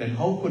 then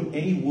how could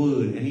any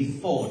word, any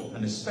thought,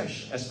 and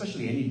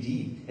especially any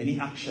deed, any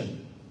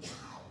action,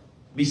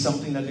 be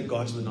something that the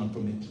gods would not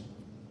permit?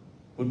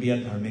 Would be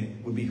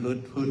adharmic, would be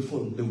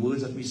hurtful. The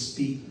words that we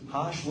speak,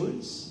 harsh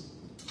words.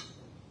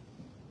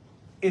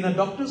 In a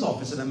doctor's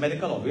office, in a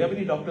medical office, do we have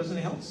any doctors in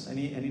the house?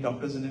 Any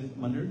doctors in the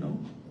Mandir? No?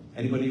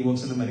 Anybody who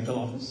works in a medical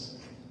office?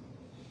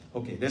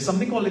 Okay, there's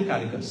something called the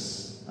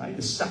caricus, right?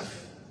 The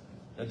staff,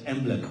 that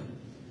emblem,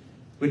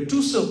 with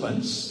 2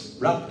 serpents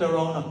wrapped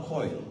around a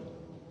coil.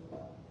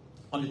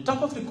 On the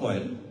top of the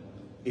coil,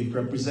 it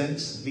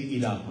represents the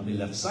Ida on the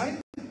left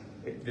side,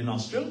 the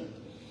nostril.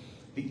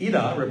 The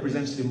Ida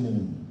represents the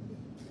moon.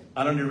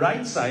 And on the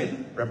right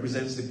side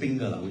represents the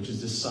Pingala, which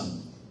is the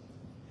sun.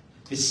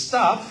 The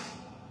staff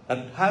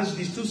that has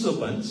these 2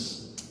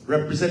 serpents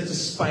represents the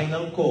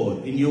spinal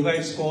cord. In yoga,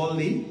 it's called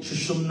the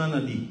Shushumna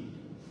Nadi.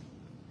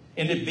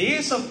 In the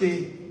base of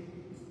the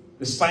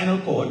spinal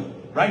cord,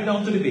 right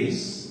down to the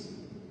base,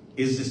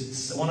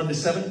 is one of the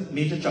 7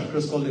 major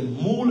chakras called the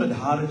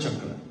Mooladhara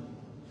chakra.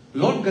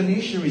 Lord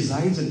Ganesha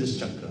resides in this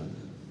chakra.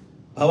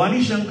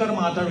 Bhavani Shankar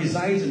Mata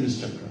resides in this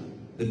chakra,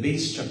 the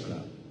base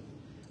chakra.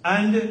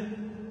 And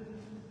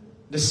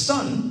the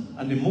sun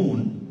and the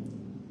moon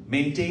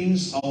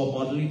maintains our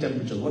bodily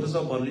temperature. What is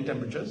our bodily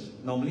temperatures?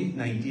 Normally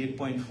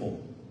 98.4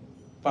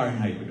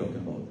 Fahrenheit we're talking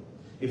about.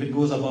 If it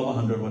goes above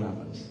 100, what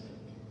happens?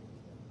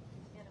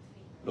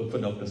 Look for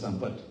Dr.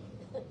 Sampath.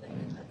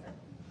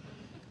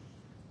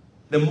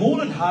 The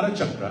Mooladhara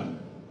chakra,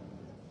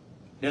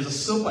 there's a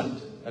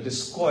serpent that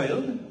is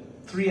coiled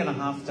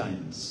 3.5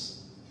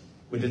 times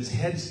with its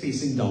head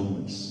facing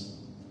downwards.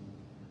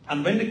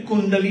 And when the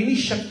Kundalini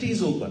Shakti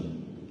is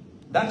open,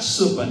 that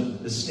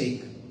serpent, the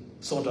snake,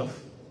 sort of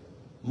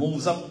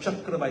moves up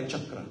chakra by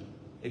chakra.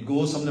 It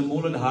goes from the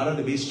Mooladhara,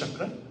 the base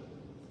chakra,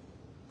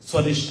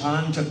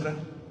 Swadhisthana chakra,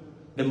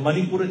 the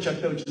Manipura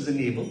chakra, which is the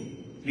navel,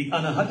 the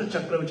Anahata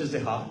chakra, which is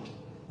the heart,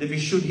 the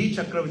Vishuddhi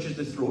chakra, which is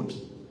the throat,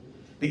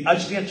 the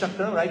Ajna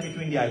chakra, right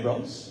between the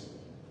eyebrows,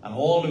 and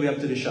all the way up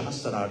to the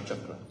Sahasrara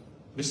chakra.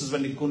 This is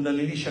when the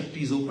Kundalini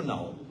Shakti is open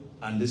now,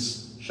 and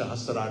this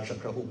Sahasrara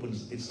chakra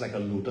opens. It's like a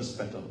lotus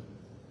petal.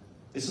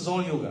 This is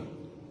all yoga.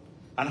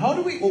 And how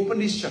do we open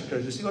these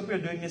chakras? You see what we are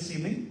doing this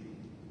evening?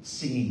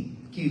 Singing,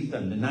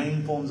 kirtan, the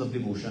 9 forms of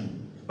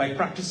devotion. By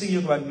practicing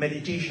yoga, by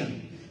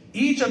meditation.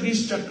 Each of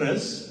these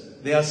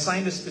chakras, they are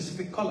assigned a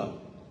specific color.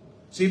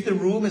 So if the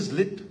room is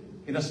lit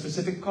in a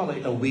specific color,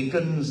 it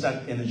awakens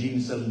that energy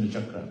inside in the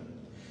chakra.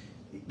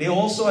 They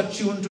also are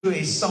tuned to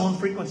a sound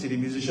frequency. The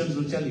musicians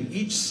will tell you.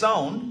 Each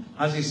sound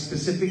has a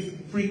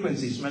specific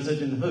frequency. It's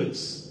measured in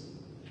hertz.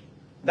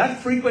 That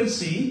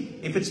frequency,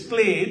 if it's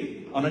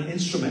played on an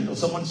instrument or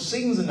someone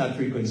sings in that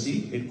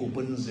frequency, it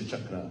opens the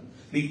chakra.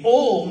 The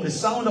Om, the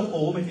sound of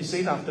Om, if you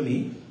say it after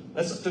me,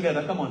 let's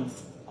together, come on.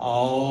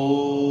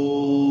 Om.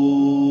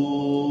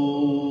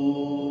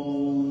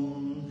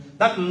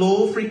 That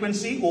low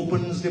frequency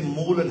opens the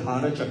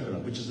Muladhara chakra,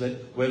 which is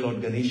where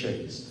Lord Ganesha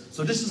is.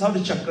 So this is how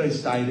the chakra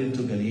is tied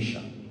into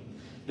Ganesha.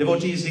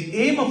 Devotees, the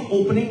aim of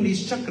opening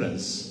these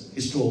chakras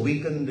is to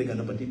awaken the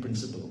Ganapati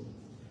principle.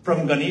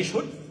 From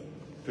Ganeshhood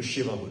to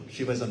Shivahood.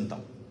 Shiva is on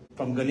top.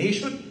 From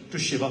Ganeshhood to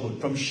Shivahood.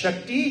 From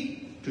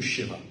Shakti to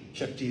Shiva.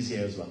 Shakti is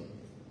here as well.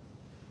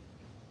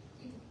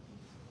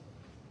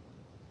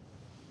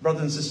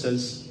 Brothers and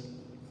sisters,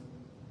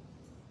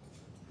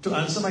 to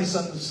answer my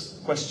son's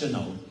question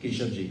now,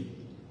 Keshavji,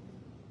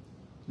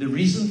 the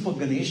reason for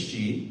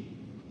Ganeshji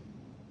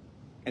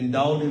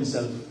endowing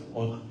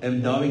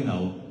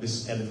now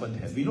this elephant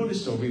head. We know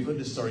this story, we've heard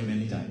this story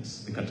many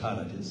times, the Katha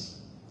that is.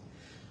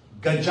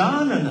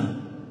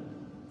 Gajanana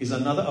is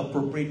another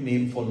appropriate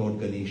name for Lord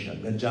Ganesha,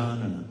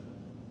 Gajanana.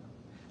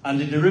 And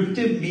the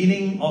derivative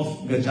meaning of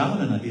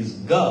Gajanana is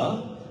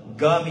Ga.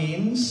 Ga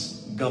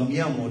means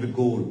Gamyam or the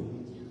goal.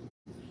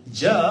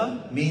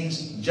 Ja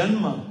means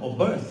Janma or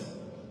birth.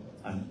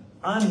 And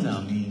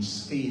Anna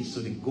means face.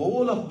 So the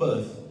goal of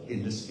birth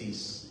in this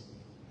face.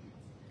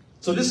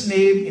 So this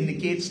name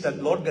indicates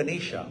that Lord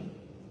Ganesha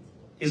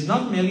is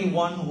not merely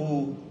one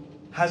who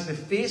has the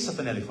face of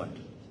an elephant,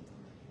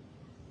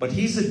 but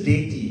he's a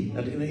deity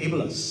that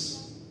enables us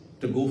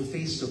to go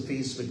face to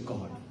face with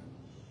God.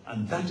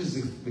 And that is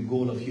the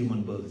goal of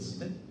human birth,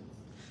 isn't it?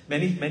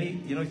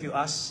 Many, if you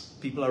ask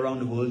people around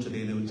the world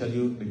today, they will tell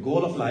you the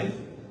goal of life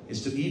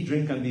is to eat,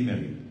 drink, and be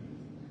merry.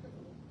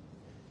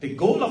 The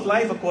goal of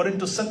life, according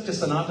to Satya,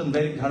 Sanatan,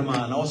 Vedic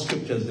Dharma, and our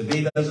scriptures, the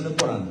Vedas and the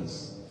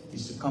Puranas,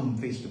 is to come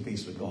face to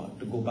face with God,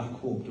 to go back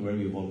home to where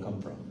we've all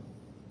come from.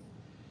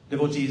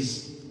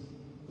 Devotees,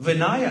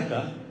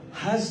 Vinayaka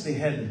has the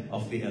head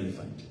of the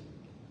elephant.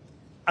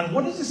 And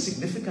what is the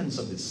significance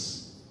of this?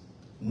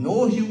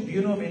 Do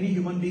you know of any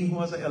human being who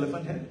has an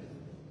elephant head?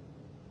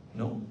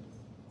 No.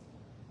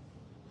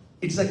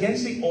 It's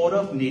against the order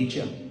of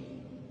nature.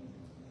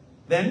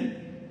 Then,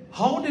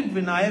 how did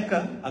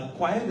Vinayaka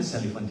acquire this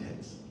elephant head?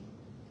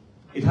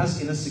 It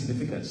has inner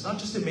significance, not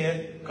just a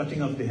mere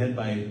cutting off the head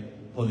by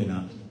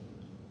Bholenath.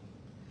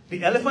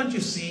 The elephant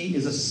you see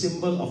is a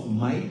symbol of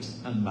might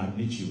and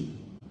magnitude.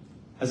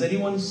 Has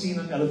anyone seen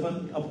an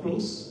elephant up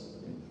close?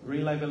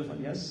 Real life elephant,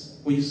 yes?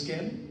 Were you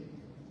scared?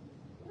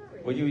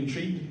 Were you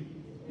intrigued?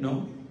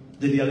 No?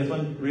 Did the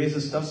elephant raise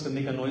his tusk and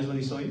make a noise when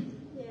he saw you?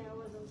 Yeah, I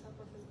was on top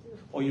of it too.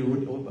 Oh, you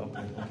would? Oh,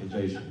 okay,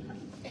 Jaish.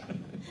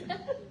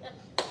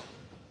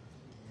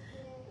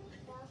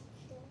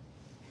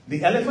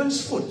 The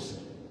elephant's foot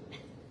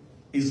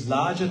is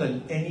larger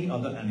than any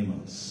other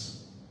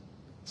animal's.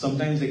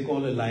 Sometimes they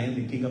call a lion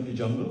the king of the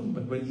jungle,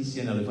 but when he sees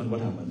an elephant,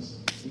 what happens?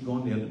 He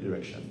goes in the other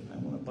direction. I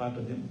want a part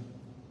of him.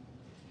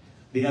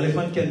 The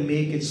elephant can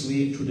make its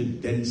way through the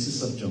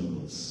densest of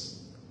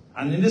jungles.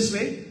 And in this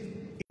way,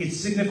 it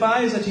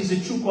signifies that he's a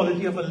true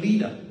quality of a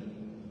leader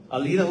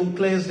who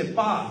clears the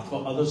path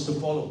for others to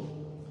follow,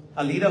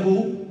 a leader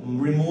who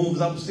removes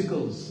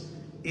obstacles.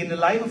 In the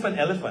life of an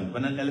elephant,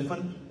 when an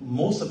elephant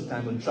most of the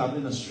time will travel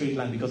in a straight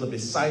line because of the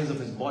size of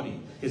his body,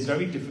 it's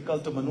very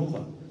difficult to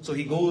maneuver. So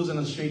he goes in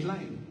a straight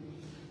line.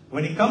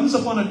 When he comes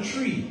upon a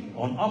tree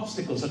or an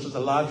obstacle such as a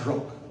large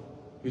rock,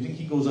 you think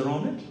he goes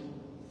around it?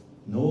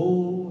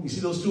 No. You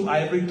see those 2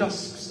 ivory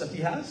tusks that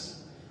he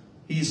has?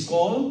 He is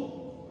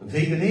called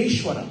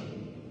Veganeshwara.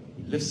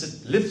 He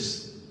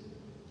lifts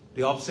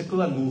the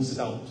obstacle and moves it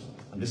out.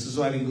 And this is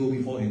why we go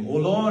before him. Oh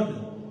Lord,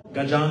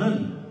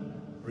 Gajanan,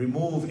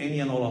 remove any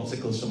and all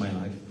obstacles to my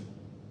life.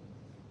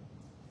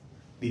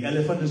 The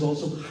elephant is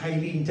also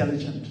highly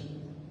intelligent.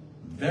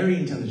 Very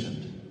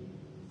intelligent.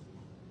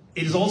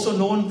 It is also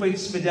known for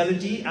its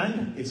fidelity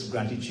and its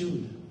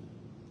gratitude.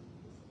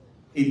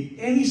 In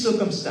any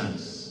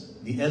circumstance,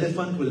 the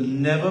elephant will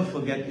never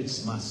forget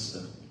its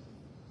master.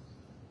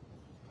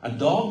 A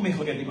dog may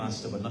forget the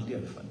master, but not the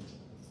elephant.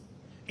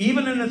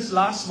 Even in its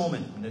last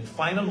moment, in its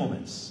final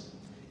moments,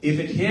 if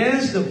it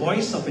hears the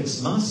voice of its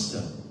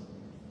master,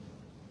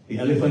 the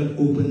elephant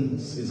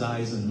opens his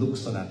eyes and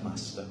looks for that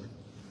master.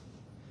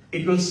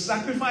 It will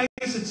sacrifice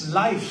its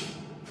life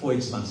for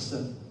its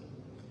master.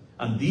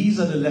 And these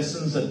are the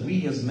lessons that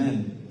we as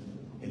men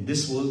in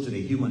this world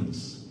today,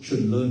 humans, should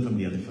learn from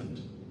the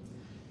elephant.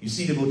 You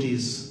see,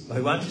 devotees,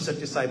 Bhagavan Sri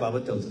Satya Sai Baba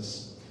tells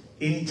us,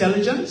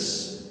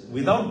 intelligence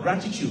without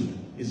gratitude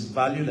is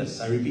valueless.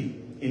 I repeat,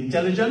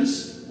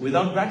 Intelligence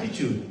without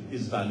gratitude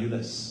is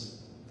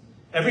valueless.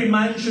 Every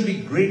man should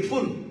be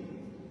grateful,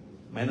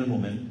 men and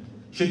women,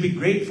 should be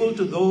grateful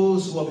to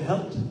those who have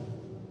helped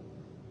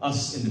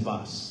us in the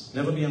past.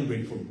 Never be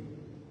ungrateful.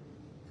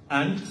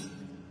 And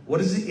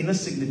what is the inner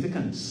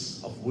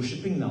significance of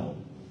worshipping now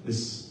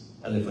this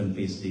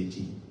elephant-faced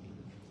deity?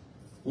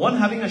 One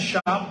having a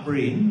sharp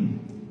brain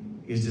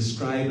is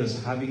described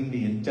as having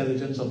the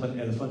intelligence of an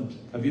elephant.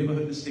 Have you ever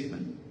heard this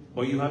statement?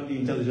 Or you have the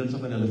intelligence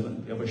of an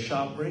elephant. You have a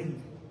sharp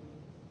brain.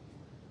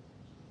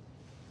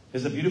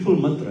 There's a beautiful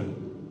mantra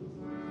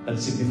that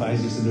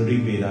signifies this in the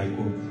Rig Veda, I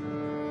quote.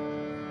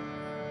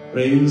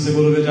 Prem se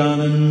bol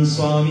Gajanan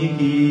Swami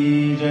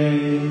ki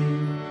jai.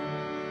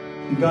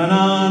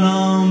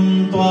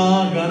 Gananam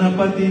tva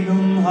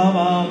ganapatigam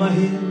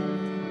havamahi.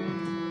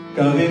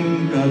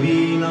 Kavim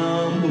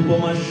kavinam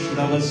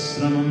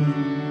upamashravasramam.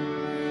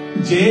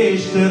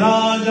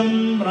 Jeshtarajam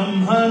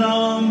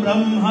brahmanam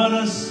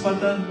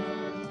brahmanaspata.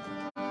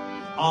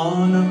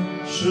 Ana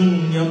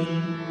shrunyam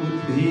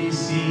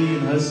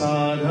udhisirha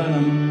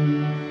sadhanam.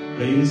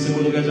 Prem se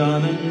bol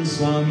Gajanan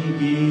Swami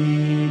ki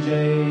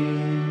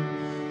jai.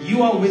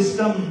 You are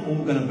wisdom,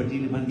 O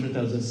Ganapati, the mantra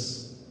tells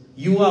us.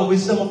 You are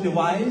wisdom of the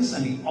wise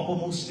and the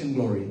uppermost in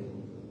glory.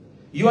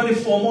 You are the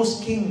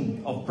foremost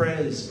king of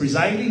prayers,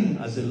 presiding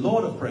as the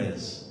Lord of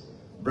prayers,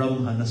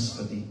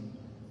 Brahmanaspati.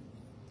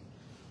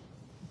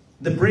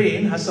 The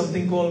brain has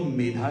something called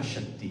Medha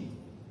Shakti.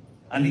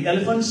 And the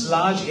elephant's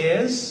large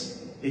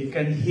ears, it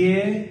can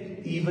hear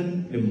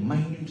even the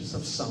minutest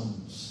of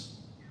sounds.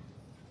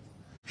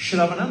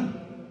 Shravana,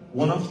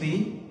 one of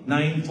the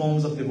 9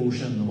 forms of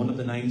devotion, one of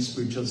the 9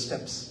 spiritual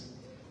steps.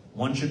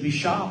 One should be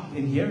sharp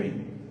in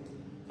hearing.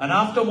 And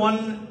after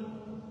one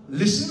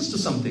listens to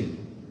something,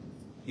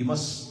 you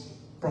must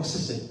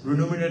process it,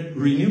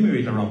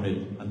 remunerate around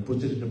it, and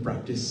put it into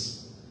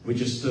practice,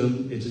 which is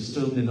termed, it is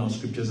termed in our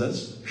scriptures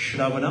as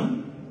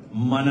Shravanam,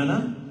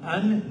 Manana,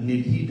 and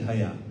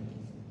Nidhidhaya.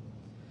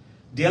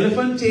 The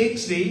elephant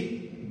takes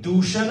the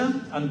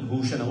Dushana and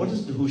Bhushana. What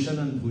is Dushana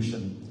and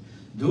Bhushan?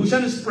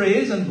 Dushan is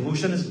praise and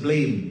Bhushan is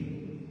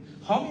blame.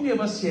 How many of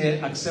us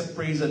here accept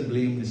praise and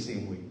blame the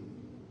same way?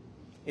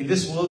 In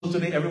this world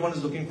today, everyone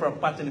is looking for a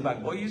pat in the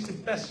back. Boy, you're the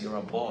best, you're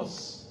a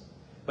boss.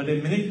 But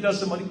the minute you tell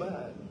somebody,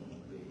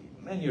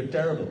 man, you're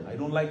terrible. I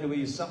don't like the way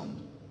you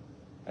sound.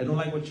 I don't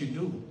like what you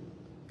do.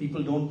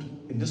 People don't,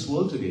 in this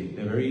world today,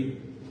 they're very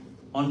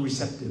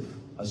unreceptive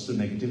as to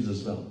negatives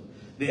as well.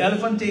 The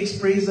elephant takes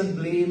praise and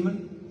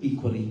blame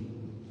equally.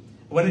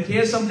 When it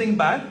hears something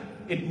bad,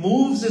 it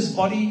moves its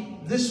body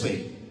this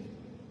way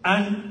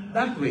and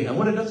that way. And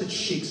what it does, it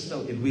shakes it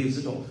out, it waves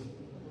it off.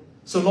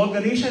 So Lord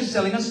Ganesha is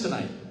telling us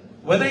tonight,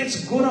 whether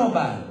it's good or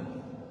bad,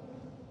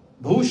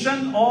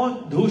 Bhushan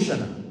or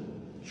Dushana,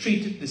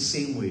 treat it the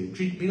same way.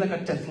 Be like a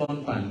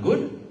Teflon pan.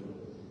 Good?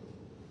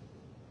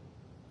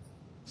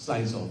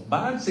 Slides off.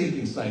 Bad, same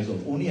thing, slides off.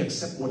 Only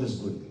accept what is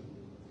good.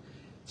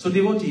 So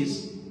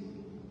devotees,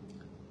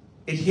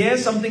 it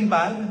hears something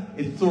bad,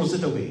 it throws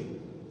it away.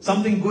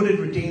 Something good, it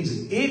retains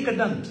it.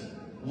 Ekadant,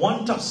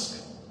 one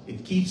tusk.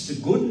 It keeps the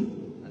good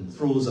and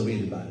throws away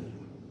the bad.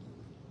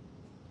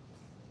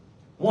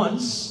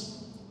 Once,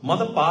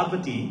 Mother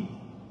Parvati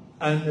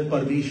and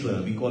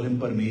Parmeshwara, we call him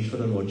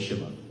Parmeshwara, Lord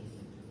Shiva,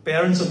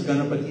 parents of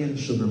Ganapati and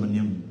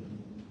Subramanyam,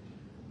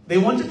 they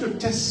wanted to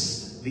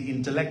test the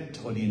intellect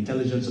or the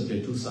intelligence of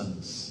their 2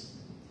 sons.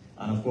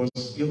 And of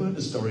course, you've heard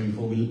the story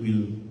before,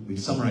 we'll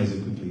summarize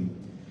it quickly.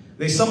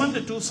 They summoned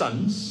the 2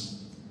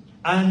 sons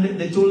and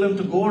they told them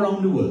to go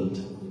around the world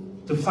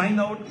to find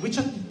out which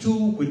of the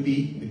 2 would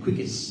be the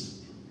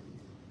quickest.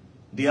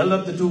 The elder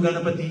of the 2,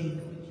 Ganapati,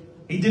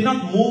 he did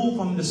not move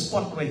from the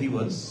spot where he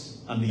was.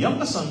 And the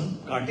younger son,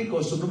 Kartik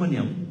or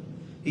Subramanyam,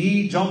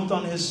 he jumped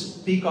on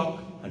his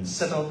peacock and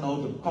set out now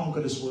to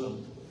conquer this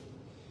world.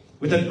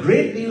 With a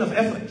great deal of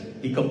effort,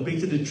 he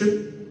completed the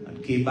trip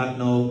and came back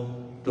now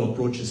to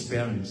approach his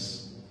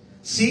parents.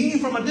 Seeing him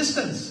from a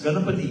distance,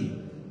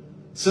 Ganapati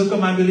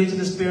circumambulated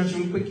his parents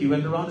real quick. He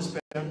went around his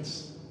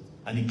parents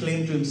and he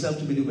claimed to himself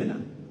to be the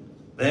winner.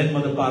 Then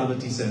Mother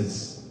Parvati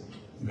says,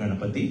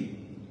 Ganapati,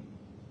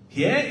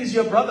 here is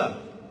your brother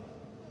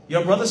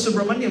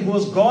Subramanyam, who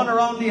has gone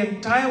around the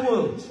entire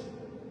world.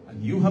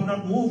 And you have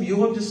not moved,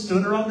 you have just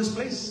stood around this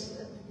place.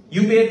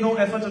 You made no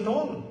effort at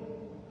all.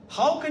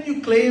 How can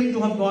you claim to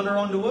have gone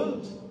around the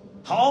world?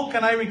 How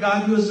can I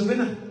regard you as the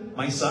winner,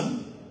 my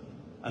son?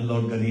 And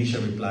Lord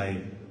Ganesha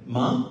replied,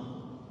 Ma,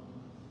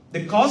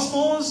 the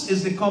cosmos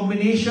is the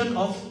combination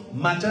of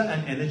matter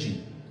and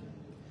energy.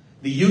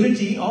 The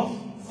unity of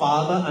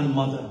father and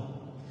mother.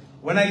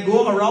 When I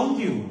go around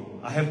you,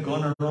 I have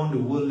gone around the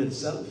world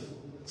itself.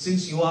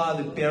 Since you are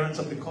the parents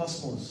of the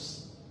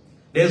cosmos,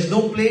 there's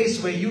no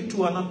place where you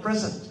 2 are not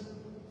present.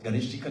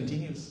 Ganesh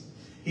continues.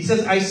 He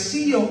says, I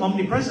see your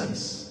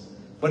omnipresence,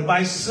 but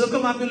by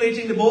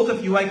circumambulating the both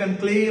of you, I can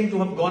claim to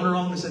have gone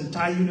around this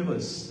entire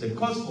universe, the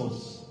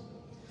cosmos.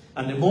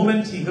 And the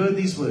moment he heard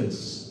these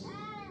words,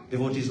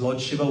 devotees,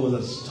 Lord Shiva was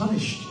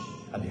astonished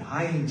at the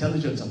high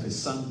intelligence of his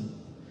son,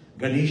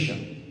 Ganesha.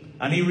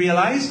 And he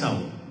realized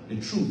now the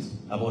truth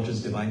about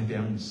his divine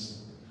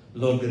parents.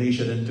 Lord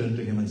Ganesha then turned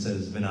to him and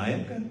says,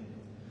 Vinayaka,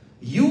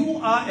 you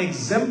are an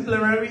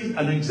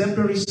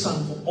exemplary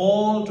son for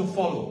all to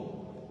follow.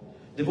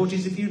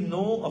 Devotees, if you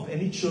know of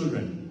any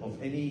children,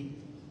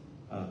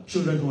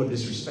 children who are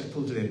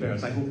disrespectful to their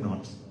parents, I hope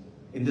not.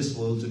 In this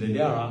world today,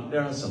 there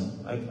are some.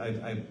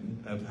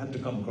 I've had to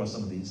come across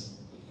some of these.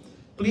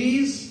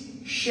 Please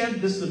share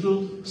this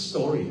little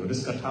story or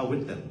this katha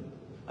with them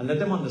and let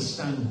them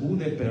understand who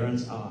their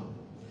parents are.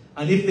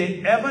 And if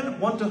they ever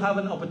want to have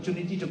an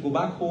opportunity to go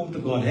back home to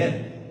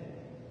Godhead,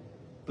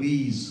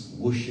 please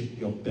worship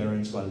your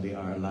parents while they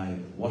are alive.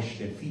 Wash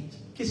their feet,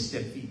 kiss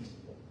their feet.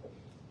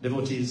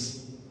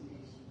 Devotees,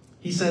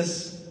 he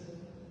says,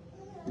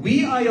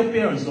 we are your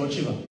parents, Lord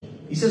Shiva.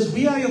 He says,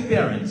 we are your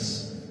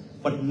parents,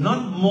 but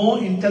not more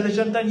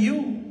intelligent than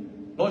you.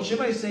 Lord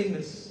Shiva is saying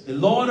this, the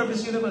Lord of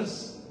this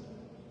universe.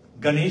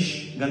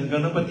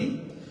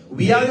 Ganapati,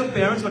 we are your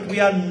parents, but we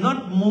are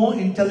not more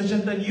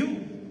intelligent than you.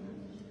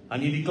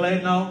 And he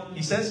declared now,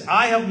 he says,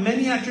 I have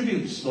many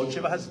attributes. Lord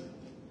Shiva has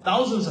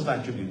thousands of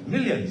attributes,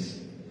 millions,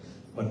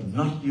 but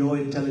not your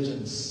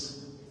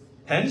intelligence.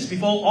 Hence,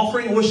 before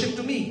offering worship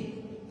to me,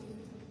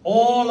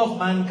 all of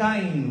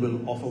mankind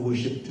will offer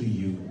worship to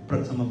you.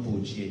 Prathama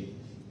Pujye.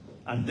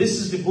 And this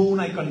is the boon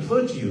I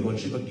confer to you. Lord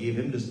Shiva gave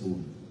him this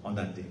boon on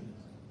that day.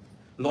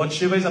 Lord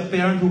Shiva is a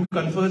parent who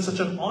conferred such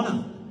an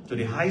honor to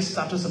the high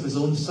status of his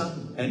own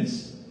son.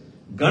 Hence,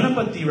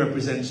 Ganapati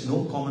represents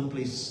no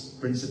commonplace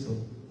principle.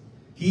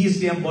 He is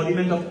the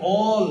embodiment of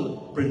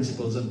all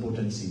principles and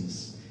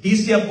potencies. He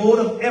is the abode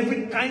of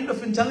every kind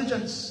of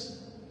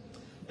intelligence.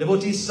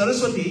 Devotees,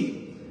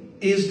 Saraswati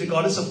is the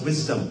goddess of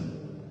wisdom.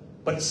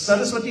 But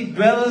Saraswati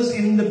dwells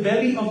in the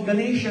belly of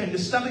Ganesha, in the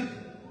stomach.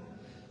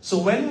 So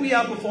when we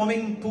are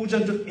performing puja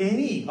to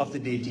any of the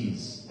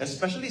deities,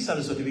 especially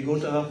Saraswati, we go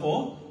to her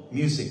for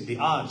music, the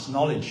arts,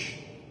 knowledge.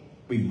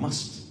 We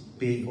must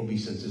pay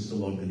obeisances to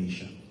Lord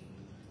Ganesha.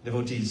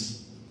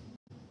 Devotees,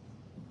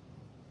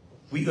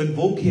 we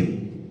invoke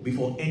him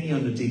before any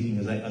undertaking,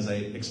 as I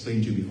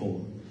explained to you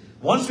before.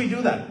 Once we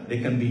do that,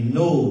 there can be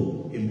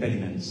no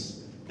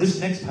impediments. This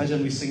next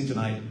bhajan we sing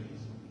tonight,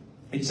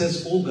 it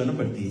says, O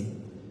Ganapati,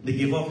 the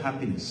giver of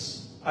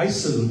happiness, I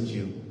salute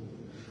you.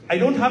 I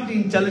don't have the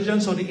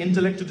intelligence or the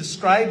intellect to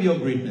describe your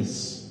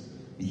greatness.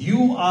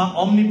 You are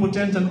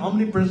omnipotent and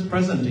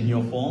omnipresent in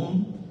your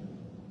form.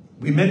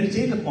 We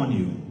meditate upon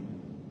you,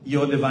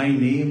 your divine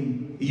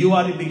name. You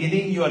are the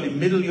beginning, you are the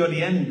middle, you are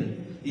the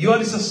end. You are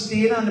the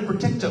sustainer and the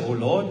protector, O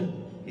Lord.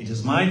 It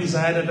is my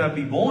desire that I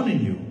be born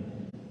in you.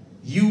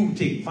 You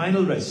take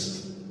final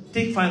rest.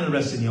 Take final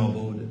rest in your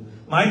abode.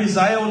 My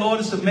desire, O Lord,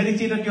 is to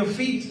meditate at your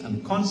feet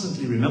and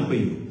constantly remember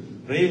you.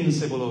 Prem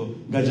se bolo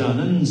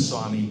Gajanan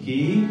Swami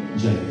ki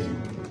jai.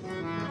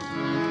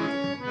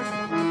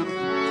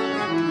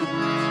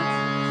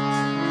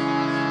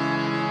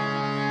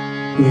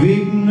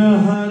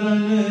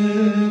 Vignaharan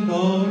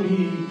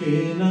Gauri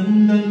ke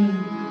Nandan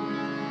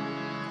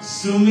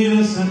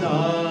Sumir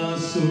Sada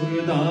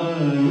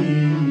Sukhdai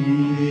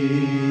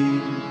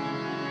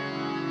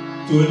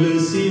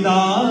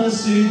Tulsidas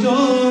jo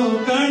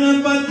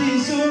Ganapati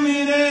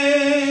sumire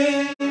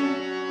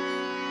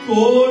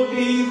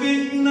Koti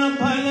Vigna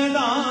Phaladai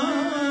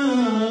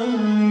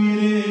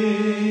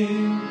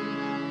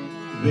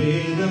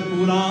Ved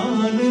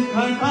Puran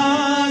Khatha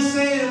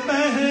se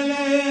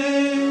pehle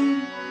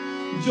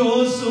Jo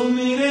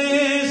sumire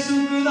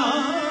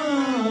Sukhdai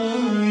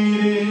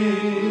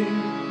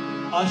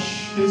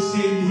Asht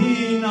Siddhi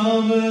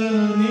Nav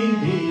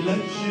Nidhi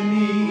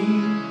Lakshmi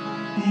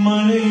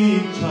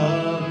Manicha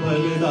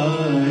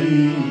Phaladai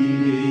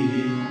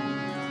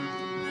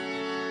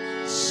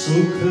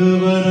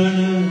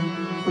Sukhvaran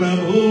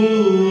Prabhu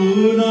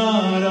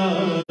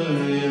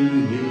Narayan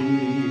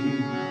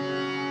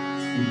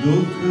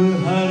Dukh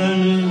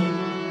Haran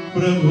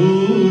Prabhu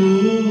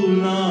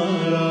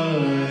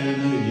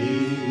Narayan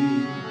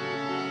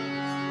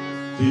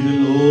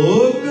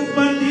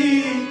Trilokpati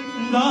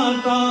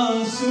Data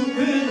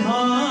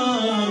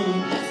Sukhdham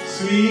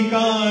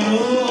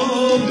Svikaro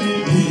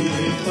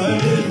Mere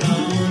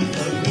Parnam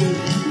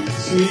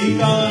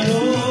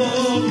Svikaro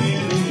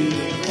Mere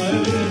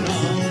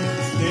Parnam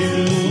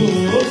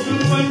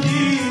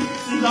Trilokpati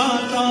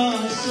Data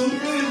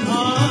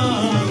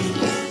Sukhdham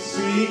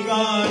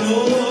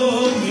Svikaro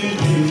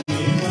Mere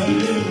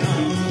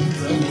Parnam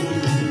Prabhu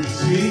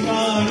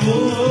Svikaro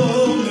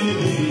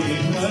Mere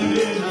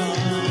Parnam.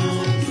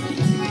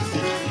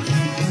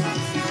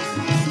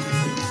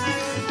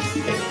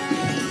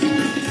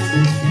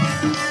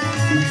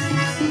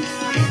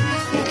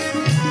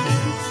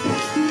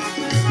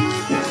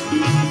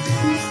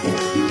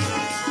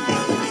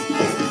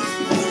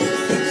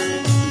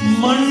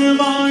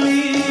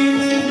 मनवाणी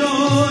में जो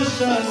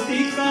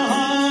शक्ति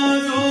कहा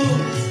जो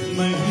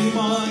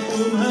महिमा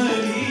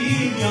तुम्हारी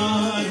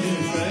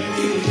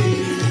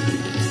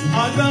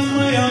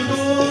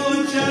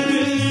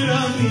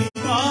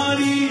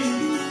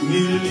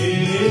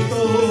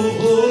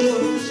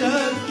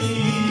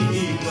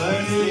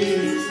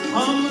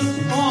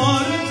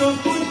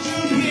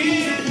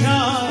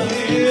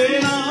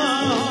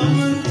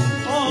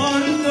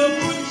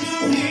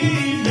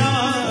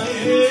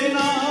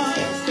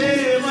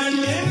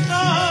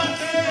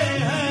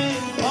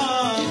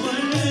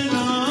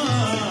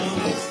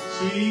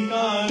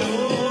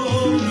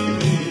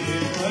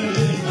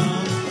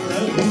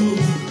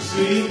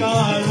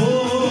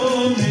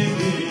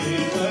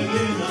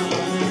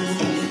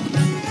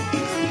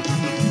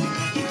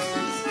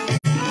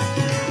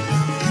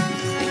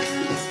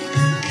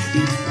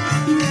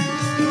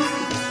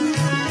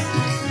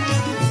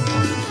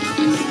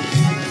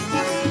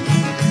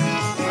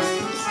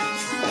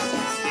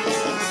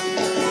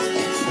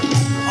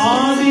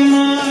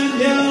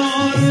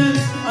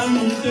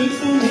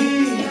ही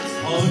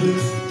और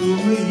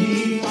तुम ही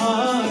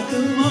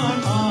आत्मा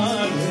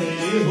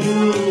रहे हो।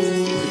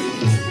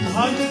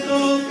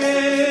 भक्तों के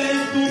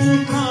तुम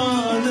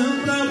प्राण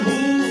प्रभु,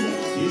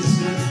 इस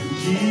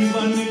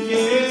जीवन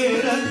के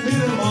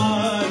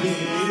रखवाले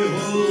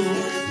हो।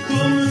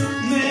 तुम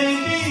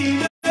मेरी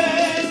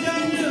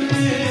जन्म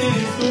में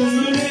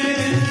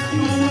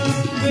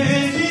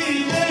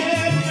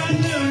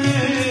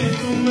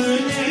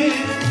तुमने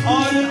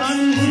और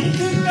अंत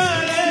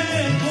करे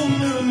तुम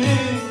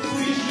में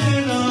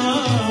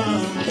विश्राम।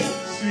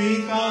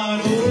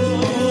 स्वीकारो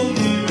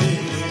मेरे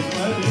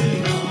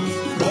परिणाम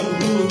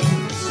प्रभु,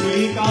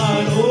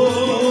 स्वीकारो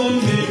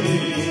मेरे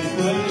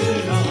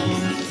परिणाम।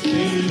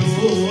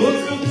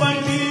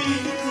 त्रिलोकपति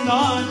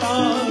दाता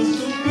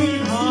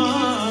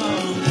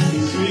सुखधाम,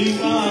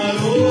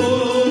 स्वीकारो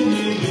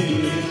मेरे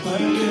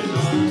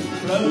परिणाम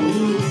प्रभु,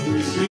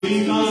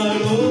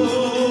 स्वीकारो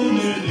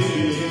मेरे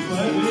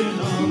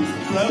परिणाम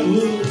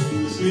प्रभु,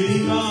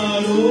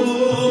 स्वीकारो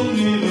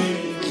मेरे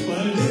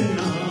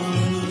परिणाम।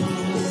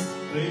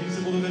 प्रेम से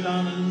बोलो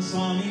गजानन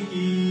स्वामी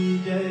की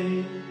जय।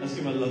 Let's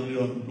give a lovely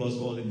round of applause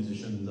for all the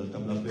musicians that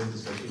come up with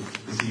this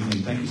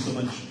evening. Thank you so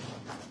much.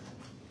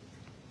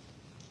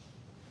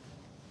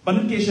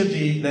 Pandit Keshav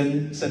ji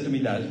then said to me,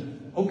 Dad,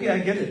 okay, I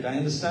get it, I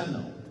understand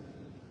now.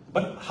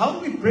 But how do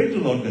we pray to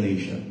Lord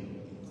Ganesha?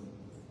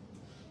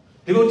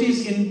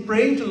 Devotees, in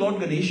praying to Lord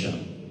Ganesha,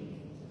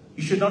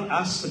 you should not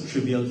ask for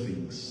trivial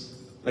things,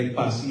 like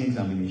passing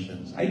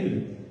examinations. I did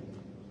it.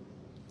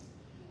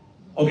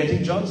 Or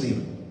getting jobs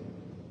even.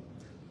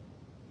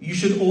 You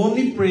should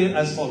only pray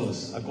as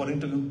follows,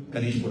 according to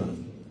Ganesh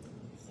Puran.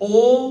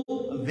 O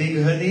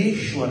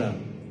Vighaneshwara.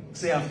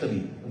 Say after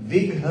me.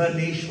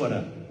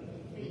 Vighaneshwara.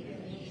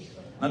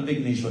 Not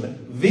Vigneshwara.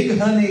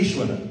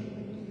 Vighaneshwara.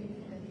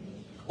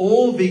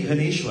 O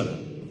Vighaneshwara.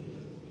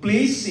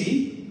 Please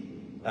see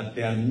that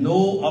there are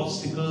no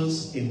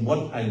obstacles in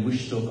what I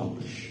wish to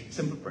accomplish.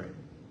 Simple prayer.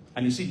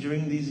 And you see,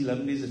 during these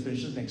 11 days, it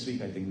finishes next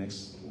week, I think,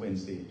 next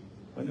Wednesday.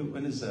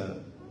 When is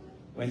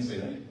Wednesday,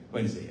 right?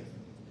 Wednesday, yeah.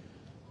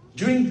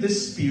 During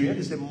this period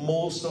is the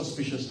most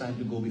auspicious time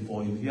to go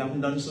before Him. If you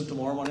haven't done so,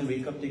 tomorrow morning,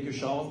 wake up, take your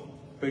shower,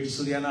 pray to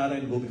LakshmiNaarayan,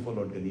 and go before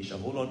Lord Ganesha.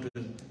 Hold on to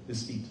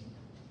His feet.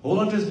 Hold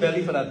on to His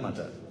belly for that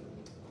matter.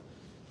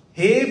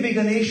 Hey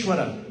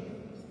Vighaneshwara,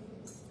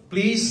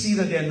 please see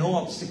that there are no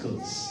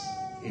obstacles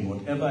in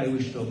whatever I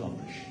wish to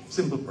accomplish.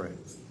 Simple prayer.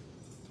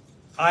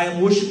 I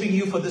am worshipping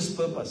you for this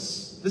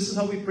purpose. This is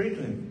how we pray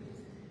to Him.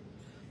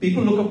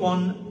 People look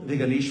upon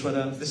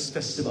Vighaneshwara, this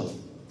festival,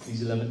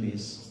 these 11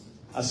 days,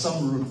 as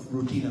some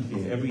routine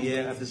affair. Every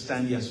year at this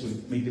time, yes, we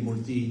make the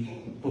murti,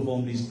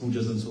 perform these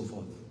pujas and so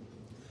forth.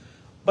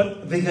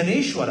 But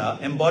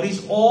Vighaneshwara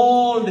embodies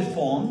all the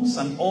forms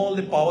and all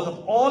the powers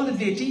of all the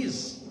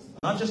deities,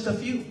 not just a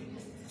few.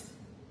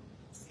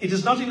 It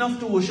is not enough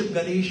to worship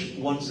Ganesh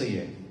once a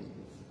year.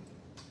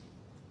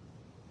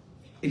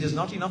 It is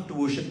not enough to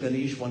worship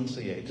Ganesh once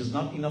a year. It is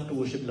not enough to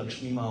worship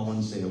Lakshmi Ma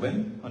once a year.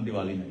 When? On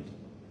Diwali night.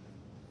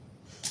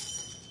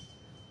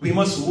 We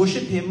must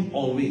worship Him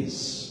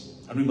always.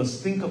 And we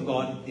must think of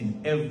God in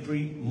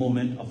every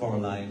moment of our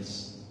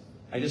lives.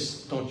 I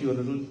just taught you a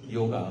little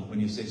yoga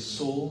when you say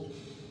so,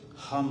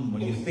 hum,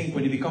 when you think,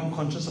 when you become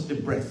conscious of the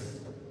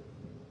breath.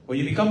 When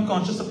you become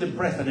conscious of the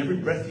breath, and every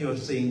breath you are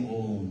saying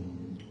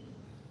Om.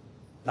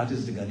 That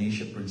is the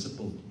Ganesha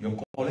principle. You're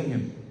calling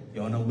Him.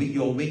 You're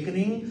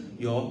awakening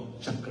your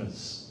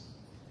chakras.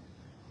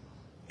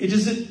 It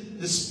is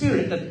the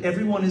spirit that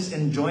everyone is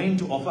enjoying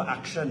to offer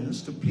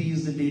actions to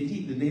please the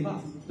deity, the deva.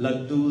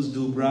 Laddus,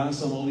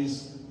 dubras, and all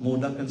these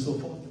modak and so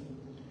forth.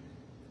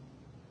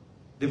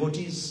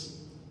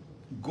 Devotees,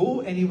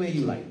 go anywhere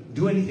you like.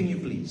 Do anything you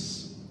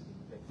please.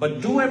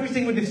 But do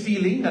everything with the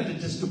feeling that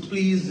it is to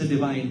please the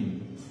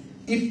divine.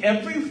 If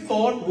every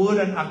thought, word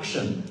and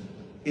action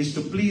is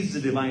to please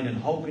the divine, then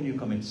how can you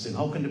commit sin?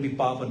 How can there be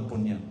papa and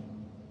punya?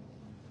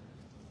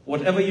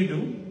 Whatever you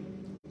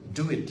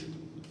do it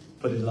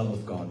for the love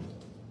of God.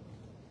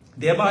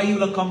 Thereby you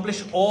will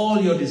accomplish all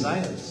your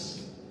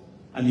desires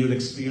and you will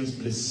experience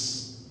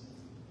bliss.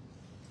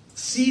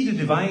 See the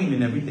divine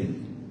in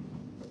everything.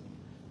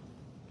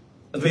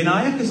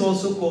 Vinayak is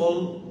also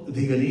called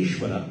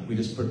Vighaneshwara. We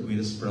just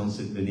pronounce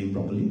it the name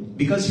properly,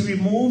 because he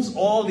removes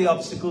all the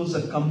obstacles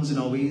that comes in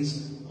the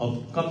ways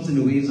of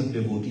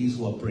devotees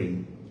who are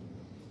praying.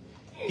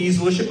 He is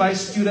worshipped by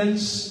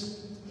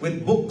students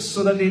with books,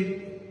 so that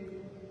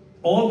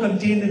all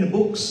contained in the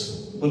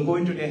books will go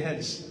into their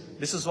heads.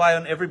 This is why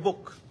on every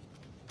book,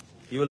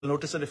 you will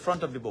notice at the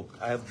front of the book,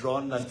 I have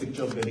drawn that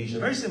picture of Ganesha.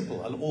 Very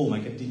simple. Om, I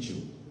can teach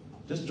you.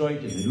 Just draw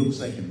it in. It looks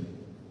like him.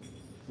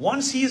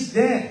 Once he is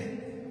there,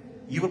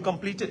 you will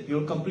complete it. You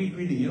will complete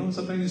reading. You know,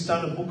 sometimes you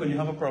start a book and you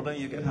have a problem,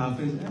 you get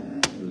halfway,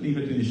 leave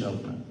it in the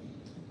shelf now.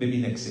 Maybe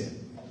next year.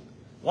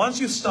 Once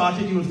you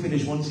start it, you will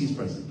finish once he's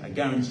present. I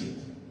guarantee it.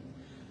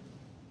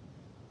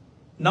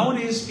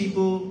 Nowadays,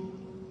 people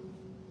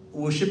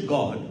worship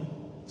God,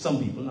 some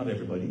people, not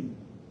everybody,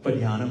 for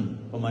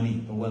dhyanam, for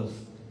money, for wealth.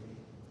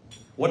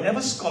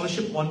 Whatever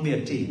scholarship one may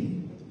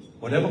attain,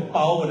 whatever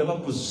power, whatever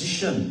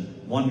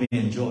position one may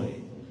enjoy,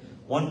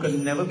 one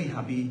can never be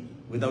happy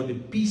without the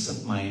peace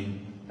of mind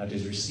that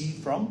is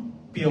received from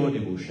pure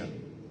devotion.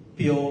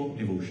 Pure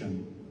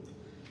devotion.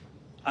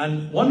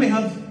 And one may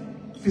have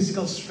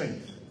physical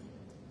strength.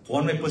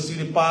 One may pursue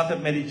the path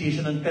of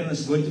meditation and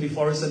penance, go into the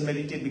forest and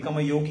meditate, become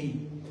a yogi.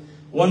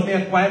 One may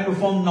acquire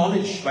profound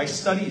knowledge by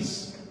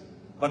studies.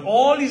 But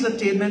all these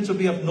attainments will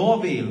be of no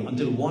avail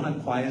until one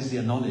acquires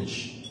their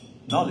knowledge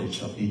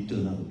of the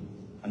eternal.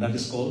 And that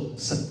is called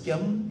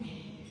Satyam,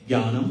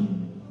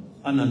 Jnanam,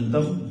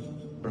 Anantam,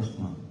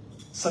 Brahma.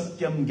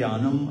 Satyam,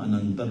 Jnanam,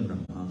 Anantam,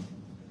 Brahma.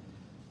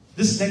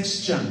 This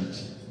next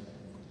chant,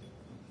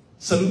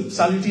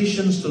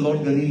 salutations to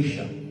Lord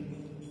Ganesha,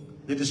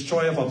 the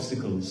destroyer of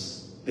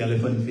obstacles, the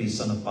elephant-faced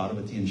son of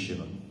Parvati and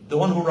Shiva, the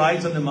one who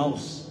rides on the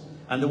mouse,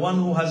 and the one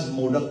who has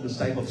modak, this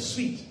type of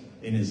sweet,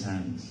 in his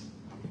hands.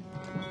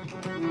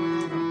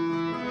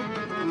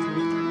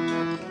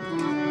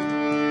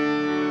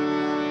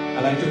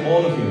 I'd like to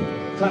all of you,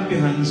 clap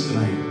your hands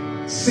tonight.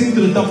 Sing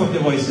to the top of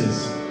your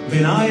voices.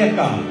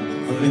 Vinayaka,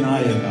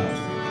 Vinayaka.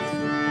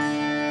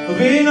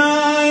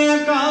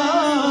 Vinayaka,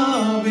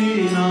 Vinayaka,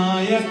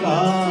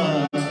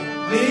 Vinayaka,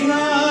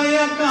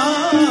 Vinayaka.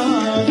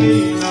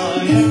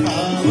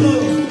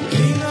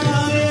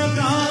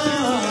 Vinayaka,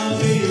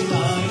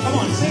 Vinayaka. Come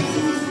on, sing.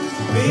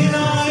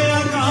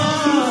 Vinayaka,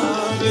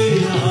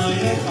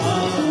 Vinayaka.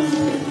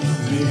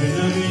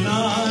 Vigna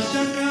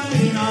Vinashaka,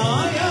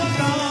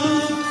 Vinayaka.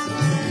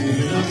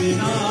 Vigna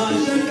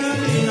Vinashaka,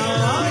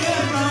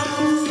 Vinayaka.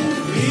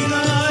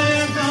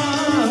 Vinayaka,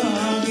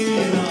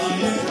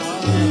 Vinayaka.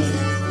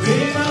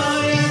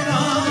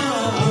 Vinayaka,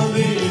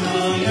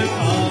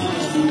 Vinayaka.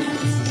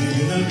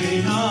 Vigna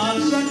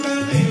Vinashaka,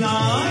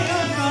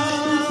 Vinayaka.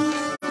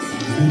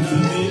 Vigna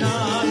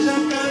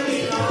Vinashaka,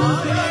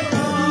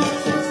 Vinayaka.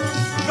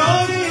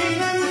 Gauri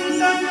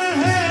Nandan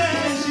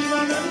hai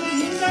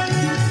Shivanandan.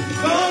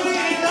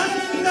 Gauri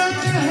Nandan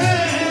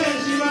hai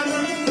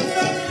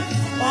Shivanandan.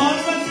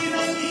 Parvati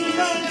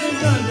Nandan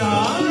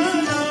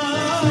Gajanana.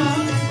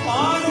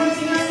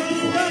 Parvati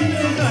Nandan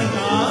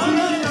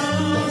Gajanana.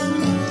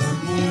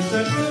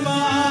 Musak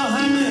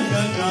Vahan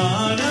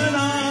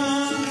Gajanana.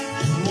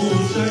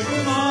 Musak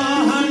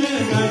Vahan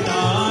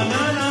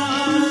Gajanana.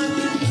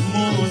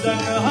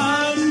 Modak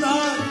Hasta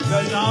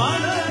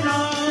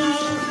Gajanana.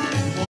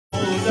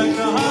 Modak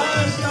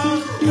Hasta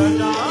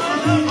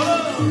Gajanana.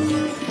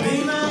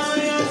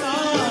 Vinayaka,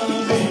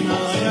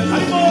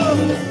 Vinayaka.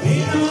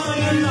 Vinayaka,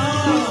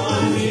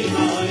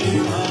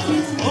 Vinayaka.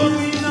 Oh,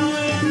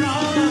 Vinayaka,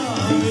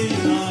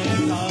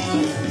 Vinayaka.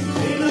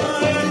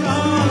 Vinayaka,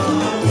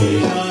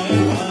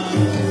 Vinayaka.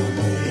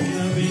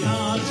 Vina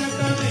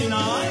Vinashaka,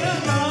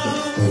 Vinayaka.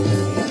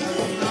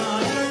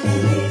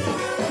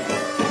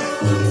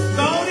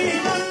 Gauri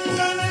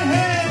Nandan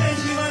hai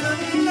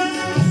Shivanandan.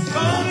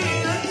 Gauri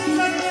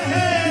Nandan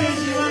hai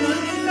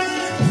Shivanandan.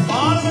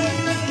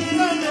 Parvati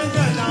Nandan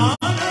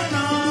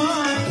Gajanana.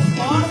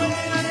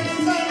 Parvati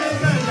Nandan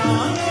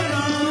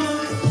Gajanana.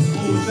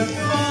 Musak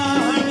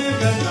Vahan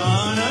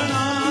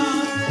Gajanana.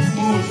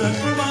 Musak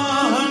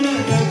Vahan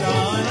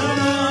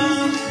Gajanana.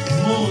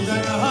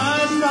 Modak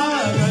Hasta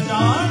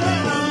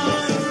Gajanana.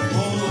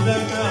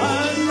 Modak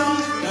Hasta.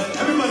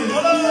 Everybody,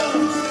 follow.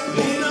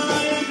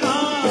 Vinayaka,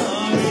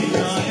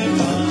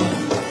 Vinayaka.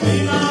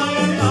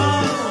 Vinayaka,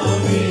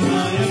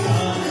 Vinayaka.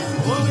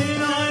 Oh,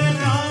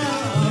 Vinayaka,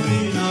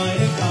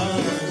 Vinayaka.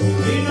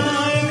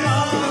 Vinayaka,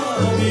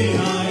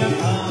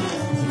 Vinayaka.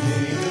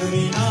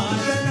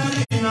 Vinashaka,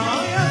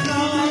 Vinayaka.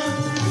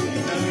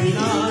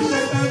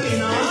 Vinashaka,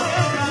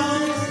 Vinayaka.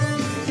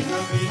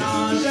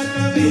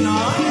 Vinashaka,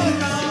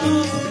 Vinayaka.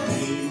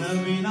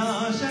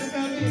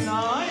 Vinashaka,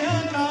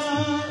 Vinayaka.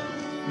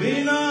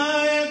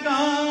 Vinayaka,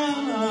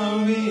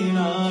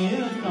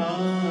 Vinayaka.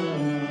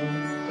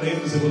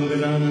 Prem se bolo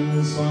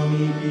Gajanana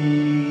Swami ki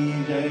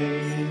jai.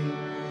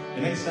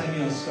 The next time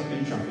you are stuck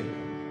in traffic,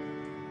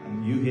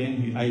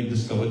 and I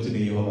discovered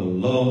today you have a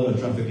lot of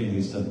traffic in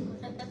Houston.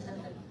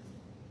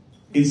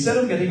 Instead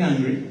of getting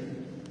angry,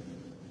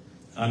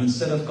 and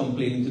instead of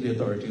complaining to the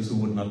authorities who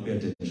would not pay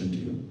attention to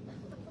you,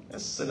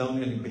 just sit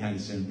down and behind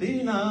the scene.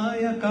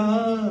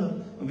 Vinayaka,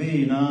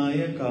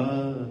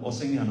 Vinayaka. Or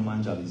sing the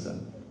Hanuman Chalisa.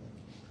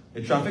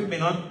 The traffic may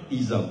not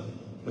ease up,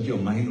 but your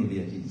mind will be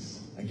at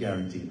ease. I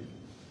guarantee it.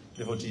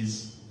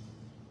 Devotees,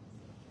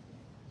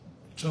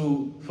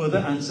 to further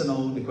answer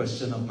now the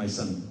question of my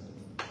son,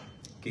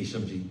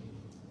 Keshavji,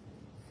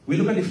 we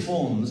look at the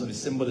forms of the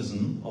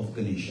symbolism of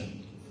Ganesha.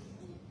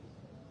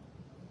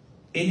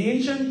 In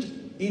ancient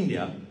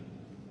India,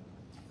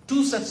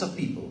 two sets of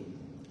people,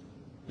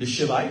 the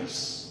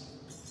Shivites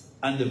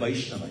and the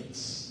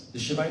Vaishnavites. The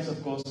Shivites,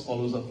 of course,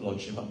 followers of Lord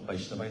Shiva.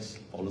 Vaishnavites,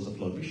 followers of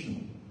Lord Vishnu.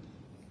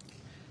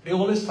 They're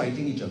always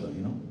fighting each other,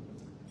 you know.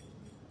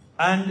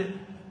 And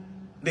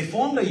they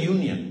formed a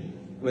union.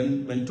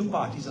 When two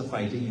parties are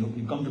fighting,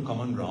 you come to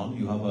common ground,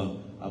 you have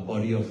a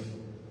body of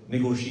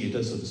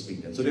negotiators, so to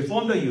speak. So they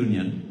formed a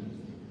union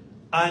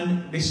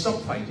and they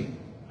stopped fighting.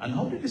 And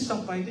how did they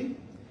stop fighting?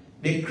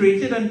 They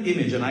created an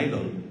image, an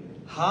idol,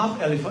 half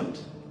elephant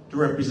to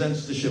represent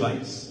the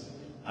Shivites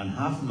and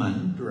half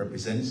man to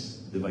represent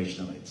the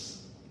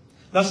Vaishnavites.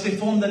 Thus they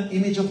formed an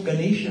image of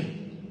Ganesha.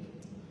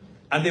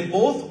 And they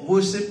both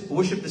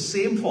worship the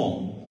same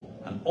form,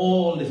 and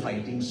all the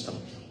fighting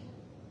stopped.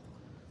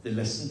 The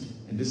lesson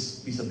in this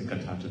piece of the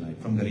Katha tonight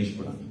from Ganesh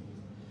Purana.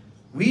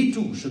 We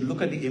too should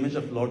look at the image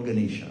of Lord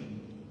Ganesha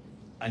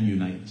and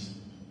unite.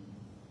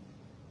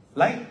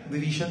 Like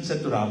Vibhishan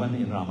said to Ravan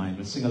in Ramayana,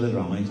 we'll sing a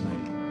little Ramayana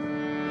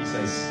tonight. He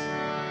says,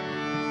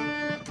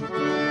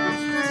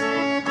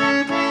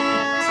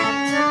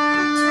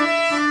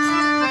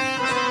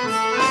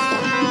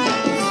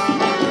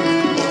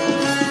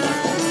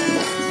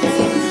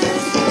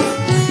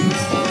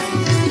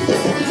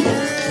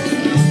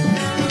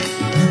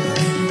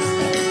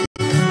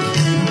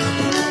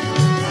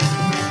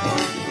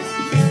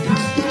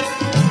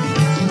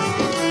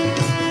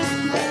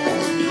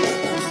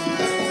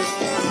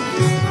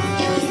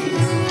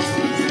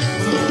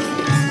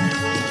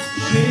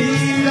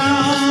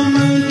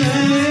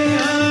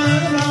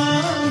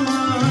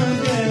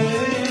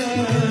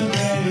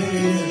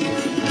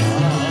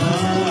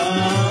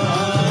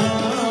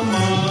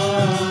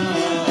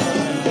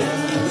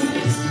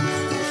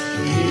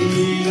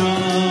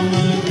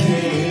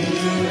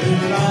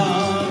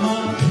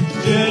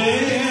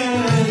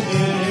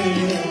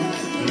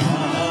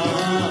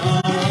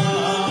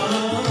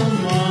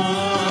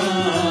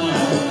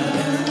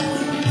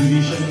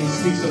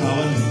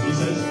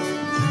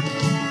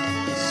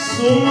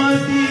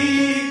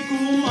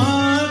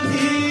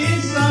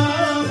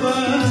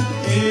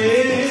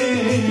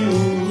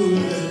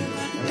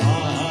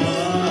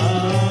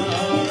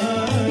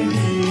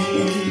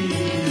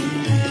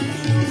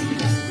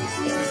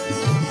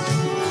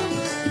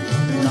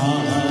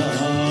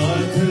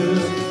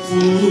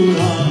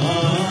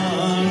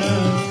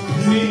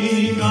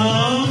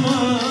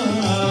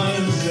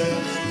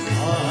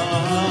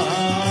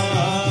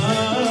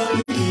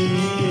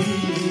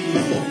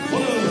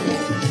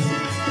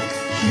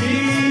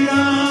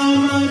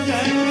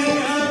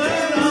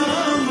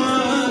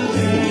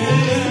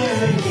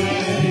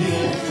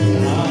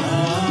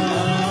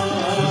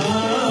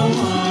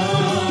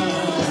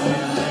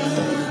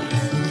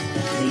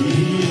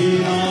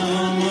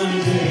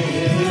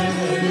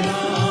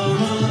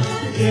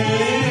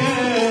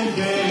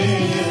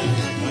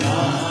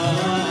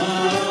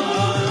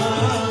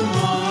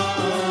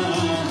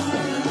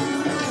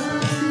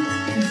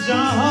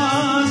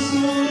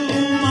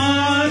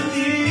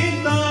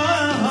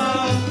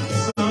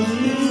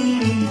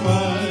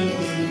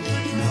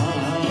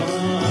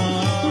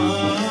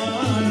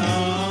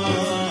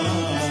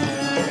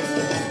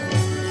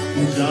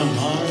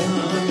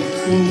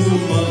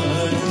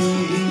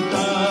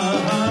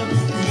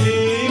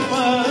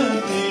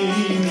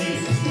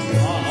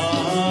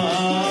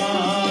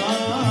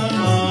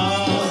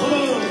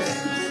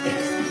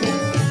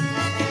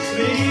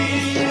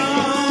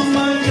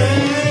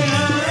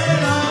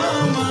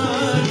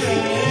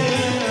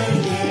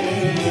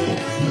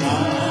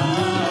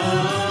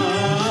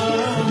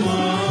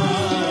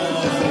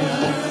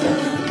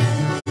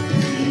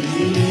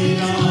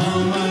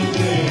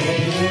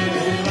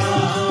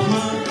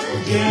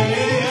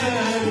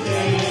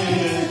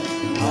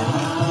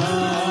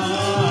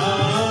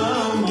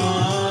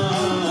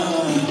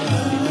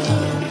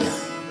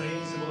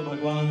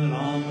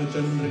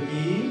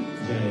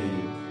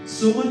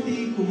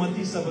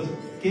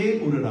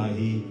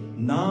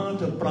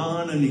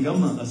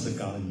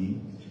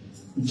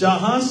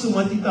 Jaha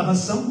sumatitaha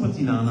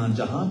sampati nana,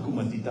 jaha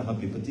kumatitaha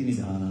vipati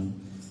nidhana.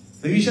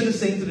 Vibhishan is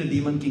saying to the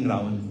demon king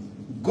Ravan,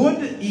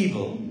 good and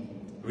evil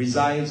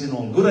resides in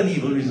all. Good and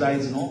evil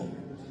resides in all.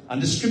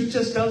 And the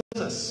scriptures tells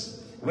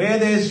us, where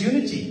there is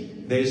unity,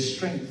 there is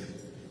strength.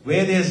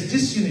 Where there is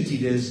disunity,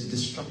 there is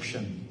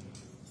destruction.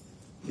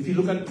 If you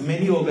look at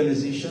many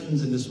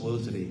organizations in this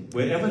world today,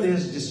 wherever there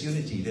is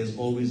disunity, there is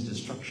always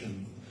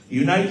destruction.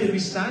 United we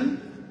stand,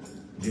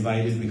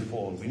 divided we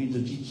fall. We need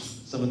to teach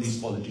some of these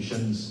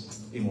politicians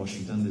in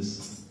Washington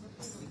this.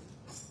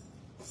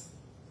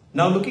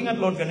 Now looking at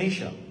Lord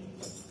Ganesha,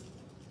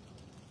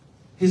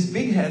 his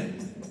big head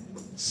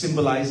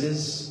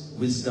symbolizes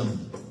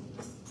wisdom,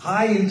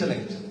 high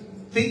intellect.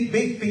 Think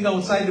big, think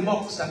outside the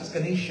box, that's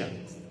Ganesha.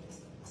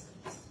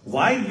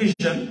 Wide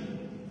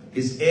vision,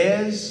 his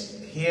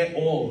ears hear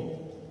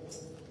all.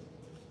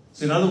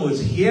 So in other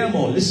words, hear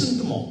more, listen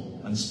to more,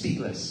 and speak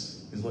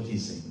less, is what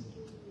he's saying.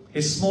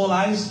 His small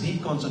eyes,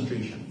 deep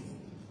concentration.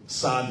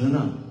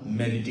 Sadhana,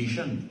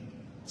 meditation.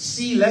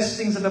 See less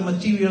things that are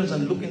materials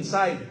and look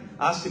inside.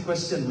 Ask the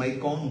question, Mai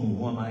kaun hu?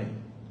 Who am I?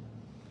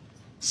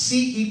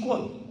 See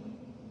equal.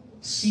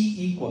 See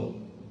equal.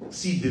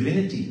 See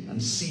divinity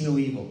and see no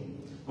evil.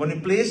 When we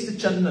place the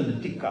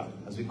chandan, the tikka,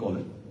 as we call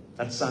it,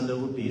 that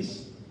sandalwood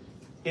paste,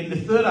 in the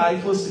third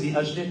eye, first to the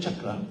Ajna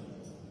chakra,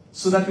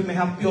 so that we may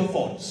have pure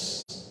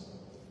thoughts.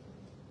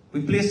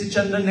 We place the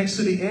chandan next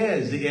to the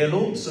ears, the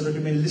earlobe, so that we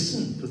may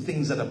listen to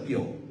things that are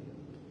pure.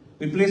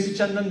 We place the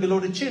chandan below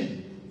the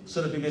chin,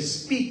 so that we may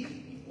speak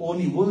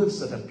only words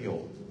that are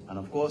pure. And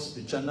of course,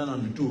 the chandan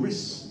on the two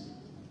wrists,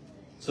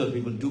 so that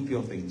we will do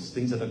pure things,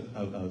 things that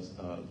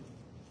are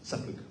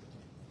sattvic.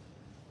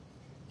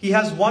 He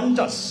has one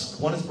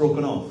tusk, one is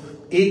broken off.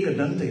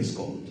 Ekadanta is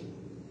called.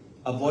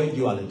 Avoid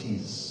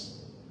dualities.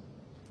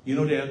 You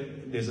know,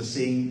 there's a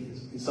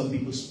saying, some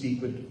people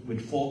speak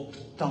with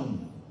forked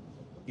tongue.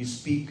 You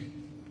speak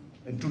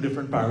in two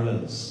different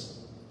parallels.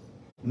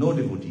 No,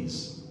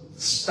 devotees.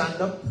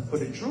 Stand up for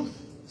the truth.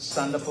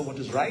 Stand up for what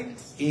is right.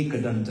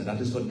 Ekadanta. That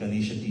is what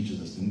Ganesha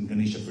teaches us in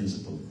Ganesha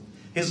Principle.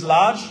 His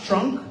large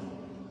trunk,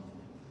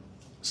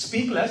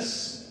 speak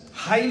less,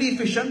 highly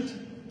efficient,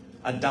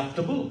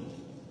 adaptable.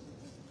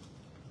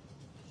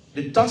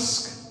 The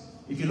tusk,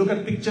 if you look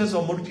at pictures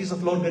or murtis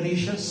of Lord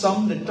Ganesha,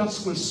 the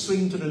tusk will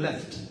swing to the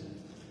left.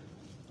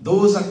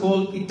 Those are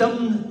called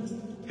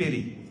itam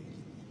peri.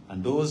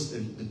 And those,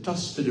 the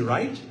tusk to the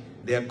right,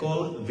 they are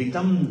called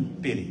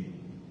vitam peri.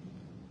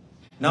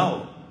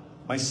 Now,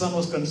 my son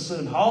was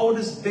concerned, how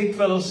this big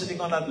fellow sitting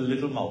on that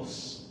little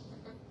mouse?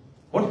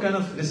 What kind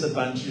of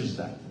disadvantage is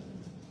that?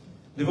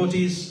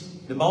 Devotees,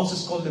 the mouse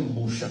is called the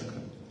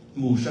Mushaka.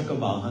 Mushaka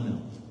Vahana.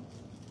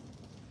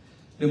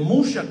 The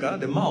Mushaka,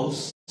 the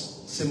mouse,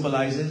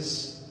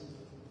 symbolizes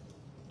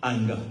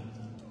anger,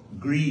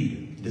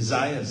 greed,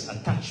 desires,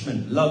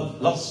 attachment,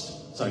 love,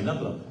 lust. Sorry,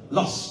 not love.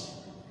 Lust,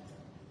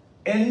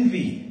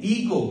 envy,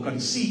 ego,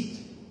 conceit,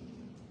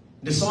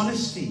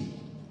 dishonesty,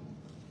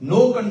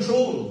 no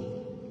control.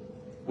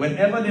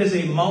 Whenever there's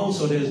a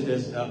mouse or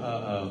there's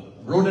a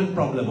rodent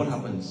problem, what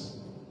happens?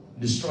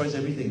 Destroys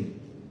everything.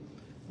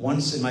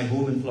 Once in my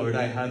home in Florida,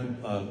 I had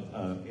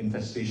an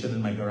infestation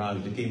in my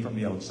garage. It came from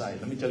the outside.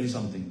 Let me tell you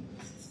something.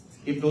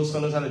 If those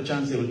fellows had a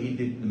chance, they would eat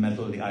the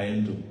metal, the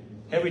iron too.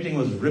 Everything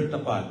was ripped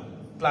apart.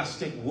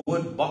 Plastic,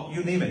 wood, box,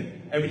 you name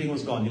it. Everything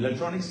was gone.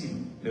 Electronics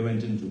even, they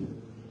went into.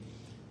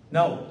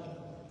 Now,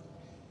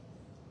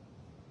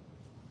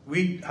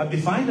 we have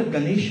defined that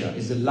Ganesha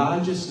is the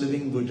largest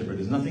living vertebrate.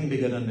 There's nothing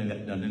bigger than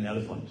an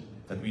elephant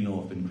that we know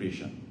of in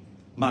creation.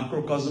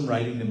 Macrocosm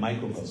riding the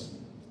microcosm.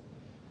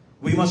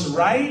 We must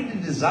ride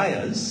the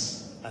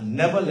desires and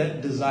never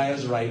let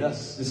desires ride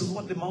us. This is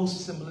what the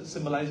mouse is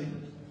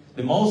symbolizing.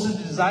 The mouse is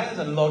the desires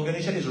and Lord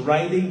Ganesha is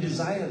riding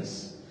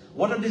desires.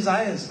 What are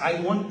desires?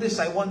 I want this,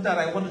 I want that,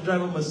 I want to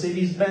drive a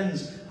Mercedes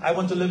Benz, I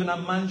want to live in a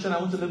mansion, I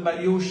want to live by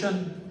the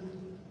ocean.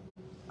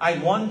 I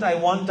want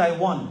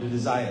the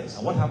desires.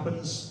 And what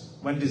happens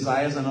when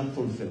desires are not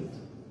fulfilled?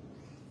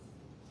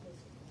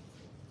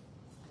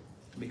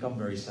 It becomes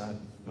very sad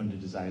when the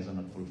desires are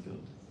not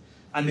fulfilled.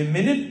 And the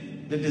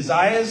minute the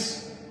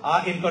desires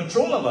are in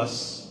control of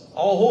us,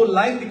 our whole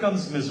life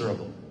becomes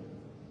miserable.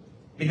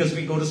 Because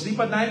we go to sleep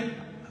at night,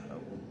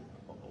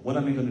 what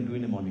am I going to do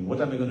in the morning?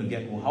 What am I going to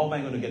get? How am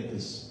I going to get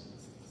this?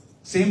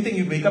 Same thing,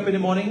 you wake up in the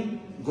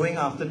morning, going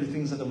after the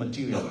things that are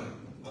material.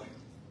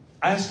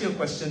 I ask you a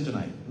question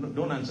tonight. No,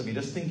 don't answer me,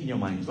 just think in your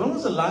mind. When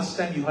was the last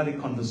time you had a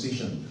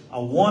conversation,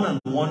 a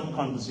one-on-one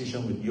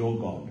conversation with your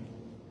God?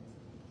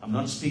 I'm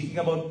not speaking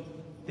about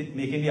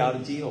making the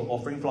arati or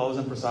offering flowers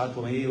and prasad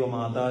for me,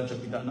 Mata,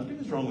 Chakita. Nothing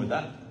is wrong with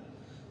that.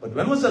 But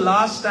when was the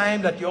last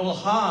time that your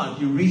heart,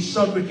 you reached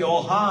out with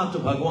your heart to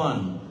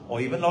Bhagwan or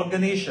even Lord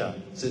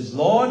Ganesha, says,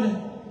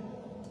 Lord,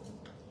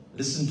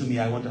 listen to me,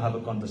 I want to have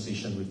a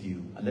conversation with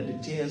you. And let the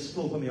tears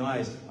flow from your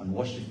eyes and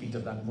wash the feet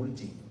of that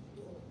murti.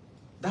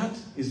 That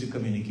is the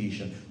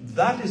communication.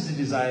 That is the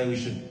desire we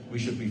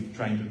should be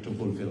trying to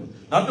fulfill.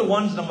 Not the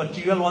ones, the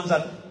material ones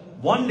that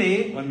one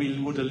day when we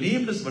were to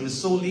leave this, when the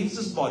soul leaves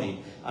this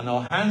body and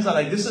our hands are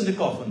like this in the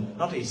coffin,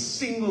 not a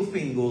single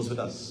thing goes with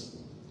us.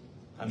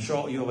 I'm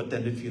sure you have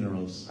attended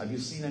funerals. Have you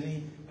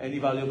seen any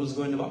valuables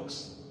go in the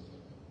box?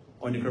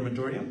 Or in the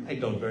crematorium? I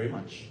doubt very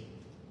much.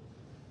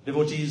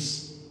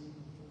 Devotees,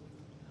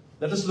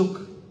 let us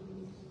look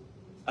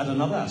at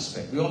another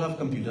aspect. We all have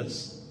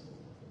computers.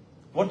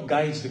 What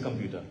guides the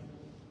computer?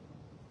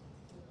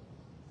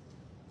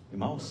 The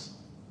mouse.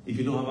 If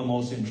you don't have a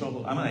mouse, you're in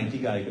trouble. I'm an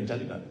IT guy, I can tell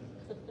you that.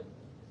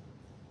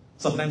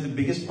 Sometimes the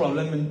biggest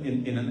problem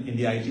in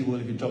the IT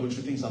world, if you're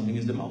troubleshooting something,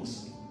 is the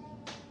mouse.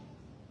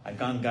 I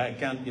can't,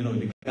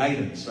 the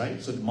guidance,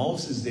 right? So the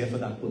mouse is there for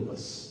that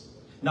purpose.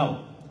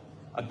 Now,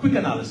 a quick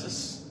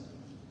analysis.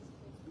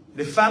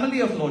 The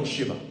family of Lord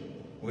Shiva,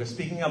 we're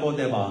speaking about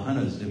their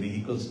vahanas, the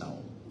vehicles now,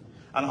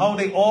 and how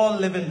they all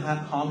live in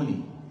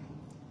harmony.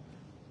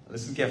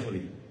 Listen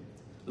carefully.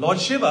 Lord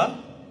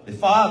Shiva, the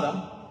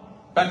father,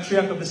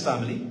 patriarch of this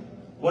family,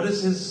 what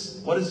is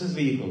his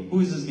vehicle?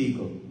 Who is his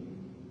vehicle?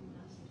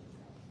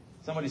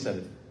 Somebody said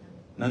it.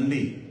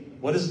 Nandi.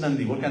 What is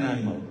Nandi? What kind of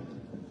animal?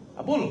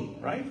 A bull,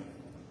 right?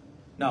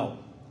 Now,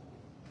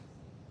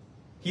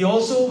 he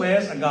also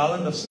wears a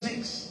garland of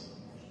snakes.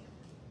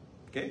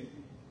 Okay?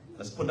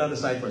 Let's put that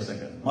aside for a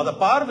second. Mother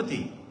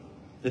Parvati,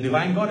 the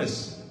divine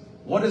goddess,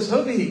 what is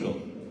her vehicle?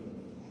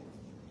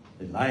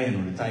 The lion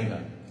or the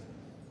tiger.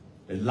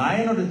 The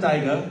lion or the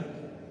tiger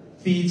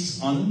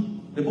feeds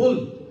on the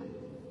bull.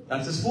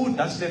 That's his food.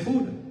 That's their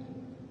food.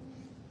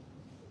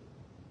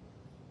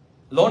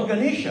 Lord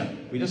Ganesha,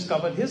 we just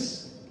covered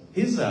his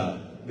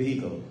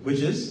vehicle, which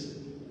is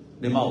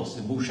the mouse,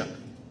 the Bhushak.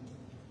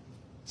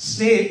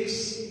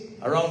 Snakes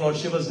around Lord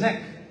Shiva's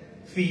neck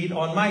feed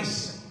on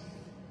mice.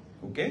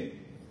 Okay?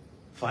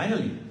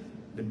 Finally,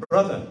 the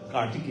brother,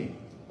 Kartikeya,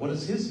 what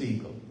is his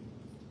vehicle?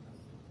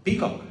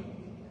 Peacock.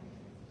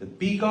 The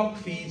peacock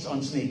feeds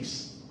on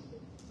snakes.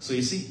 So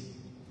you see,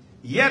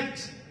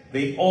 yet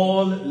they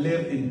all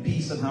live in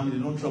peace and harmony.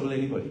 They don't trouble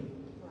anybody.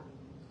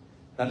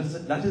 That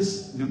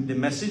is the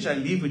message I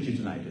leave with you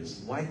tonight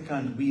is, why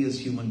can't we as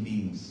human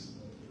beings,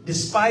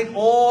 despite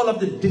all of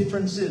the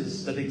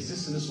differences that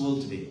exist in this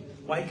world today,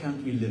 why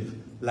can't we live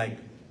like,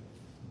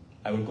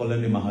 I would call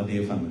them the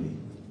Mahadev family,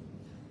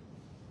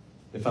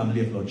 the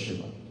family of Lord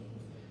Shiva.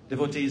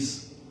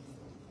 Devotees,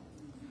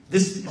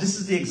 this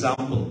is the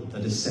example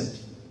that is set.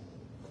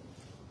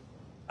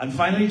 And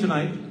finally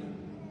tonight,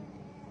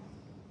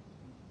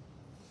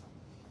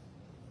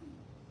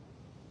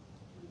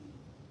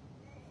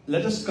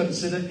 let us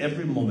consider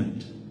every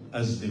moment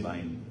as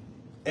divine.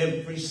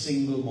 Every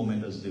single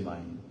moment as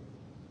divine.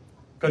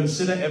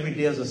 Consider every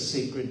day as a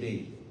sacred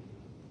day.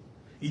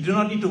 You do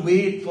not need to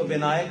wait for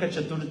Vinayaka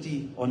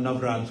Chaturthi or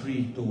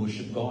Navratri to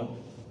worship God.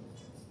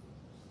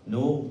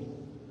 No.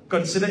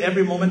 Consider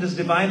every moment as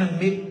divine and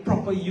make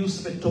proper use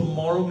of it.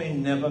 Tomorrow may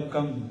never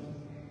come.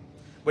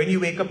 When you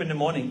wake up in the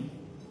morning,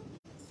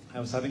 I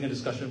was having a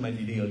discussion with my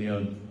DD earlier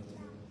on.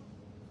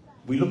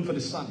 We look for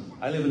the sun.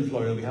 I live in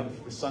Florida.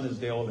 The sun is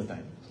there all the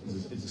time.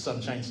 It's a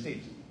sunshine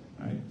state,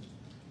 right?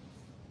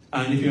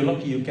 And if you're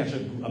lucky, you catch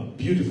a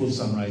beautiful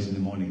sunrise in the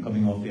morning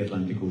coming off the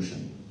Atlantic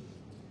Ocean.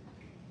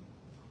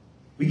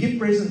 We give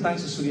praise and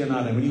thanks to Surya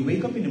Narayan. When you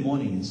wake up in the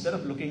morning, instead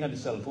of looking at the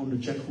cell phone to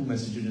check who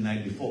messaged you the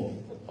night before,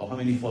 or how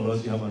many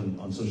followers you have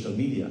on social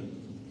media,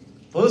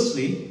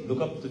 firstly,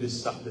 look up to the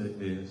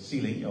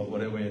ceiling, or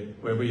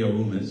wherever your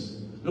room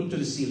is. Look to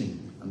the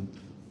ceiling and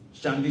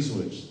chant these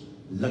words.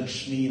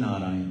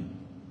 LakshmiNaarayan.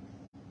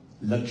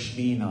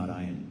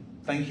 LakshmiNaarayan.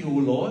 Thank you, O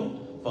Lord,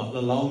 for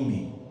allowing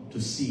me to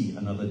see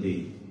another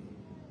day.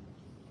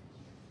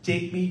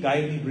 Take me,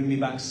 guide me, bring me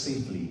back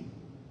safely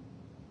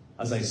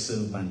as I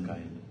serve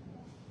mankind.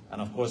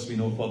 And of course, we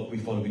know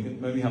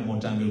when we have more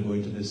time, we'll go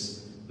into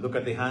this. Look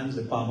at the hands,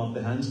 the palm of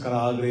the hands.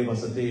 Karagre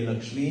vasate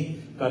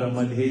Lakshmi,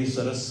 Karamadhe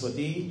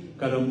Saraswati,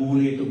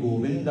 Karamule to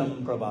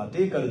Govindam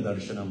Prabhate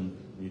Kardarshanam.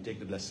 You take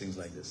the blessings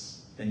like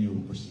this, then you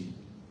will proceed.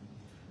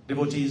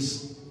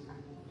 Devotees,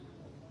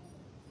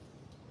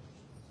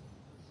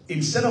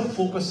 instead of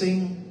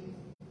focusing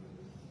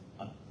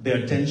their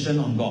attention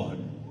on God,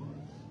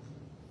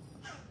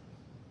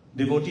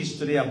 devotees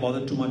today are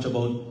bothered too much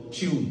about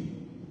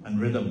tune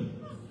and rhythm.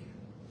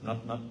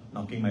 Not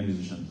knocking my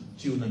musicians.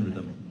 Tune and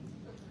rhythm.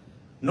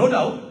 No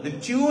doubt, the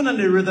tune and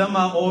the rhythm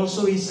are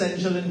also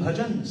essential in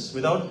bhajans.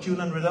 Without tune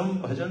and rhythm,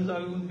 bhajans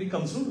wouldn't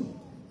become through.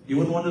 You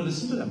wouldn't want to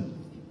listen to them.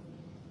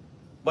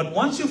 But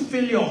once you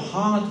fill your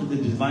heart with the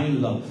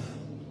divine love,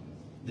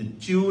 the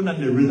tune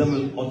and the rhythm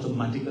will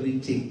automatically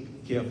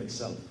take care of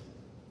itself.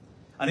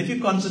 And if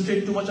you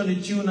concentrate too much on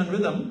the tune and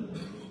rhythm,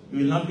 you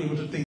will not be able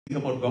to think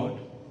about God.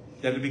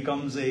 Then it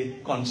becomes a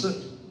concert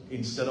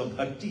instead of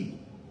bhakti.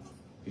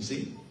 You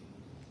see?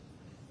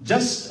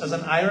 Just as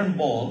an iron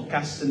ball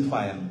cast in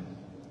fire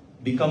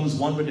becomes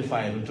one with the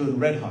fire, to turn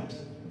red hot,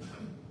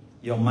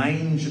 your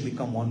mind should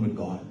become one with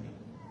God.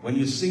 When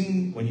you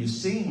sing, when you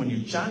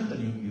chant,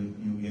 and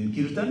you in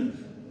kirtan,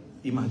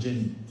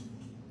 imagine,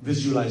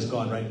 visualize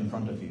God right in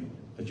front of you,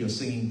 that you're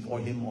singing for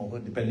Him or her,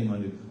 depending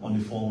on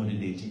the form of the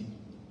deity.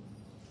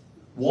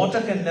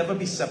 Water can never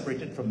be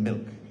separated from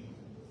milk.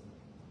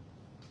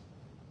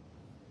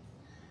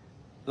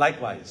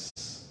 Likewise,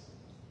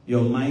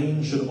 your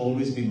mind should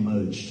always be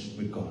merged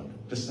with God,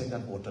 just like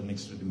that water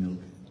mixed with the milk.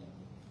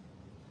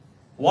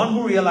 One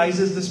who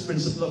realizes this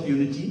principle of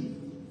unity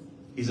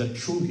is a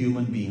true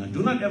human being. And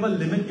do not ever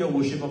limit your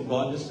worship of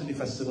God just to the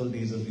festival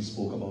days as we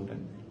spoke about it.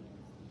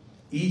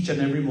 Each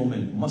and every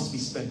moment must be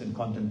spent in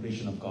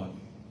contemplation of God.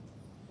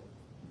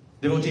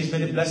 Devotees, may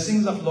the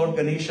blessings of Lord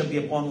Ganesha be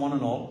upon one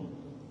and all,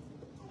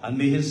 and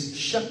may his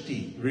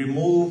Shakti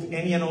remove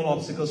any and all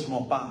obstacles from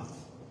our path,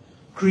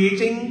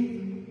 creating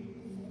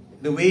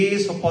the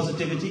ways for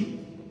positivity,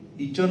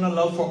 eternal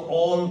love for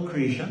all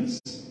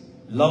creations,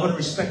 love and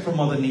respect for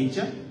Mother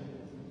Nature,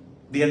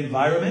 the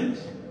environment,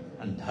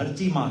 and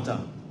Dharti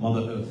Mata,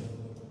 Mother Earth.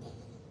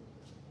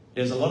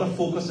 There's a lot of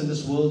focus in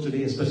this world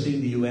today, especially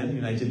in the UN,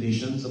 United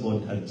Nations,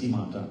 about Dharti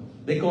Mata.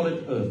 They call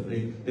it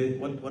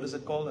Earth. What is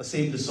it called?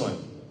 Save the Soil.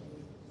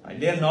 Right?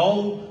 They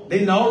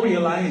now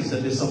realize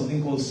that there's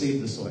something called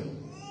Save the Soil.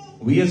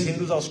 We as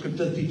Hindus, our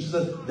scripture teaches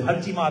that the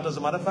Dharti Mata, as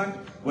a matter of fact,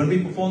 when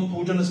we perform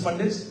puja as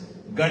Pandits,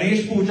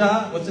 Ganesh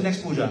Puja, what's the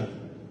next puja?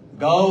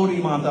 Gauri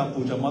Mata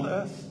Puja, Mother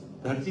Earth,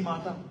 Dharti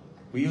Mata.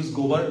 We use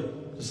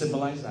Gobar to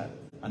symbolize that.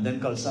 And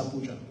then Kalsa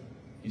Puja.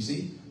 You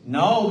see?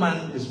 Now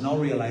man is now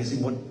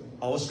realizing what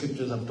our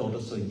scriptures have taught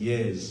us for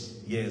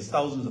years,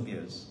 thousands of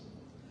years.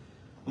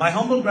 My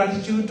humble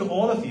gratitude to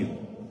all of you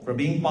for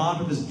being part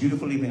of this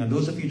beautiful evening. And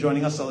those of you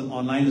joining us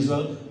online as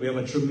well, we have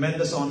a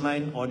tremendous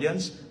online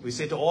audience. We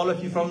say to all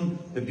of you from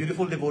the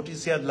beautiful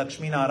devotees here at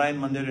LakshmiNaarayan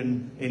Mandir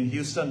in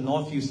Houston,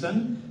 North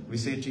Houston, we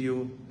say to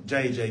you,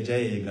 Jai Jai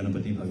Jai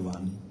Ganapati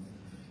Bhagavan.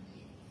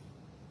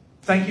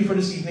 Thank you for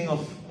this evening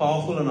of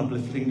powerful and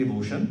uplifting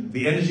devotion.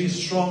 The energy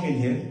is strong in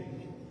here,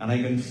 and I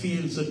can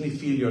certainly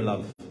feel your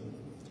love.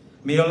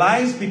 May your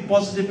lives be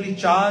positively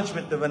charged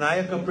with the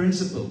Vinayaka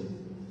Principle,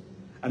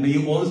 and may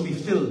you always be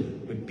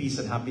filled with peace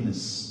and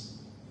happiness.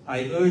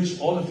 I urge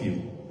all of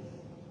you,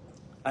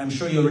 I'm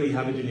sure you already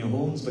have it in your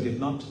homes, but if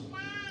not,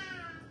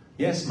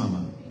 yes,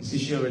 Mama, you see,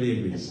 she already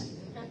agrees.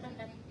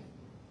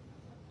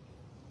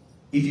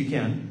 If you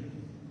can,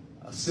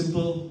 a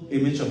simple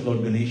image of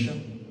Lord Ganesha,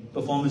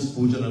 perform his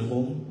puja at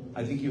home.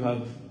 I think you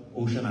have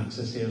ocean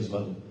access here as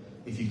well.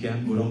 If you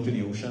can, go down to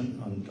the ocean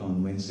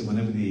on Wednesday,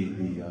 whenever the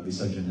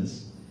Visarjan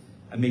is,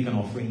 and make an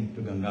offering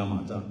to Ganga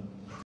Mata.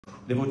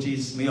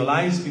 Devotees, may your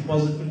lives be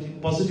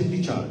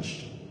positively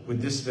charged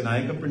with this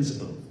Vinayaka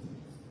Principle,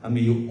 and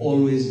may you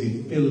always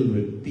be filled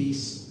with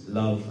peace,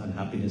 love, and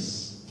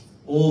happiness.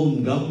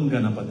 Om Gam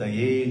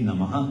Ganapataye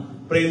Namaha.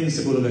 Prem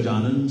se Guru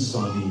Gajanan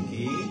Swami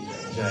ki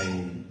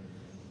Jai.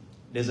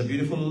 There's a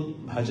beautiful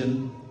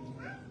bhajan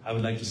I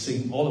would like to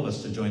sing, all of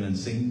us to join and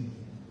sing.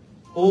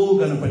 O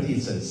Ganapati,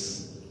 it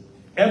says,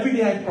 every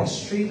day I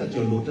prostrate at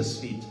your lotus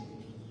feet.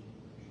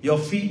 Your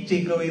feet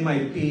take away my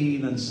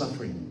pain and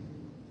suffering.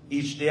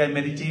 Each day I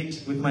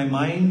meditate with my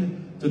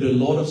mind to the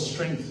Lord of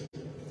strength.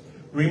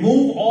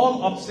 Remove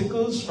all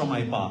obstacles from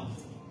my path.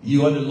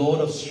 You are the Lord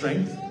of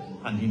strength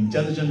and the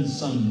intelligent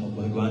son of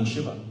Bhagwan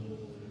Shiva.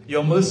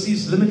 Your mercy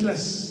is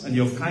limitless and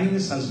your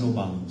kindness has no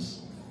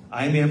bounds.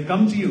 I may have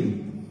come to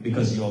you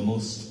because you are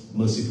most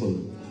merciful.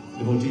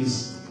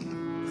 Devotees,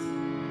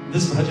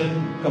 this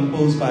bhajan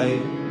composed by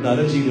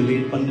Dadaji, the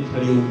late Pandit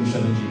Hari Om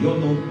Sharanji. You all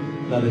know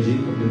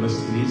Dadaji from the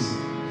West Indies.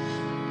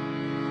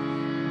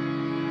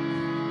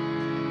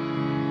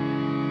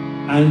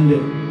 And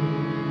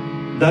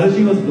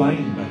Dadaji was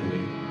blind, by the way.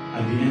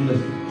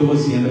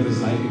 Towards the end of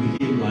his life, he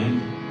became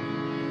blind.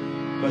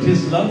 But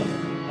his love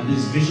and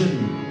his vision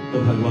for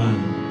Bhagwan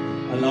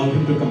allowed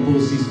him to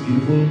compose these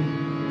beautiful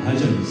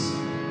bhajans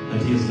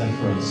that he has left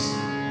for us.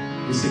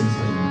 He sings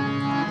for him.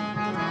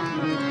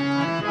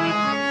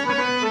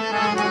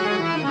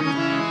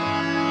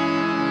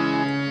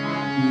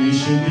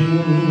 Nishidin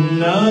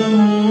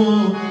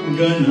Namo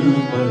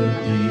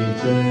Ganapati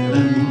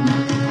Charan.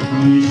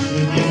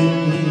 Nishidin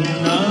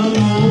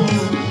Namo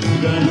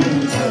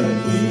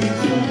Ganapati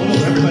Charan. Follow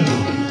everybody.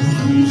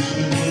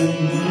 Nishidin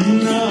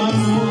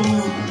Namo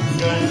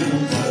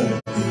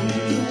Ganapati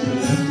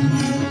Charan.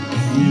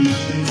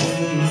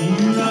 Nishidin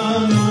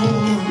Namo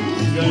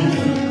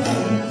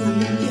Ganapati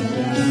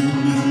Charan.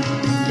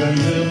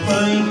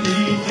 Ganapati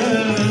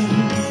Charan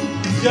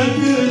Jag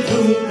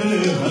Dukh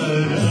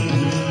Haran.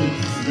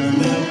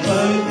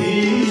 Ganapati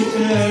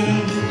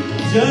Charan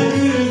Jag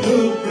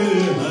Dukh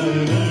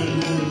Haran.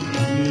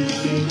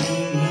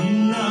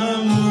 Nishidin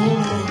Namo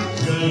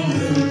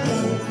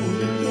Ganapati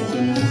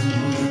Charan.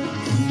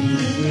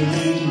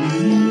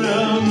 Nishidin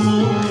Namo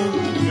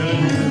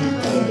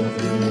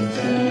Ganapati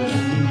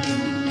Charan.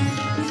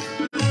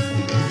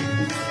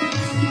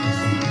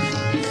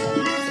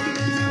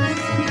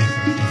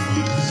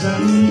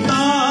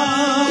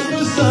 संताप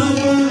सब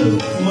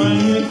मन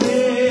के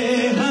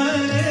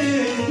हरे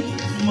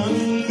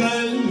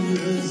मंगल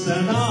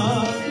सदा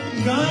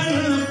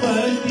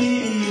गणपति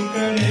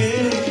करे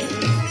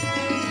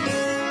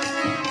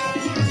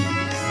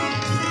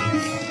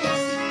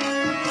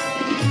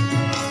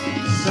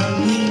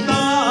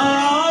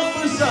संताप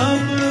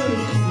सब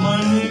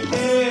मन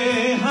के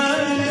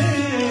हरे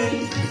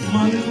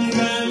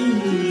मंगल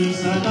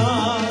सदा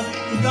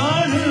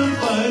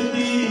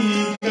गणपति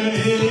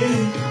करे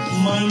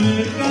मन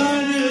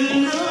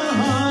करना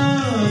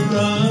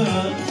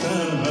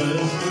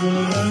सहस्रन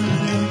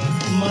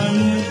मन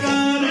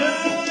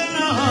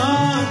करना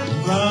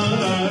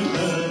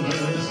सहस्रन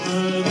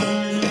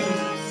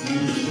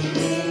निश्चित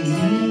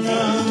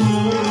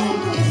नमो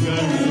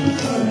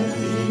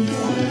गणपति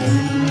निश्चित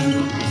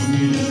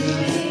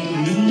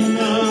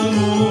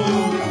नमो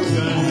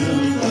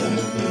गणपति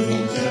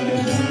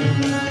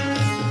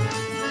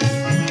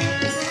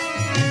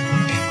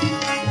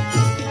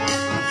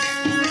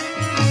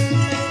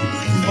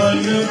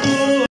बल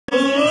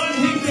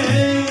बोध के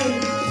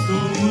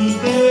तुम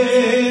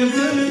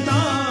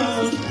देवता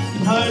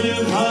भर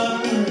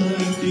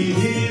भांति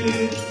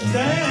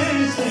हृदय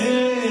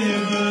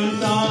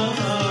सेवता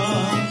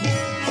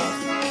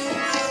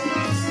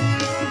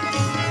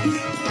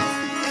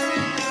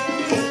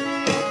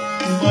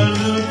बल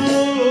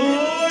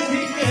बोध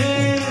के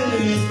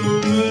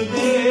तुम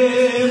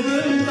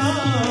देवता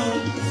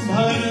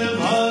भर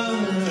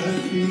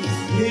भांति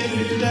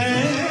हृदय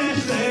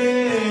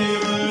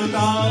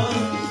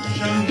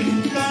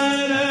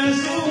शंकर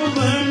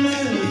सुमन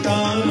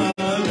तारण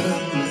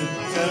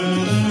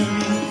करण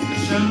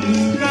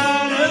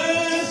शंकर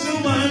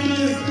सुमन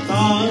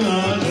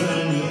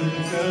तारण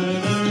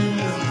करण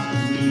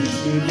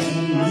निश्चित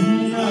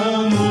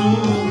नमो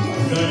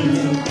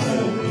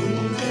गणपति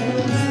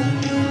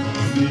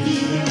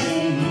निश्चित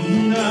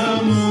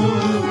नमो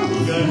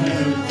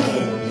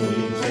Ganpati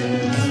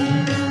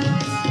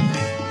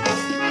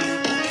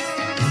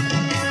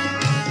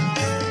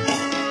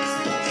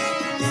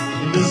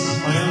this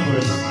final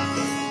verse,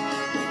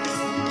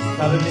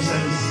 Dadaji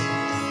says,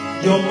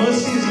 your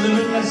mercy is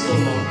limitless, O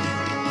Lord.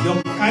 Your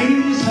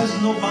kindness has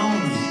no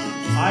bounds.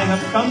 I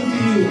have come to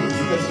you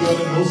because you are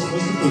the most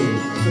merciful.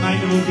 Tonight,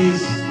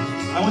 devotees,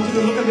 I want you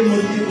to look at the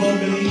Murti of Lord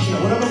Ganesha.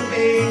 Whatever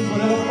pains,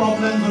 whatever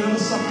problems, whatever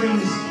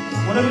sufferings,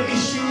 whatever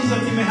issues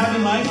that you may have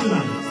in life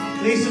tonight,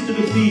 place it to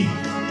the feet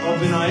of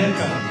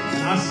Vinayaka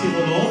and ask him,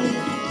 O Lord,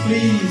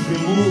 please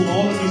remove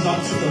all of these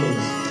obstacles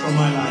from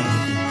my life.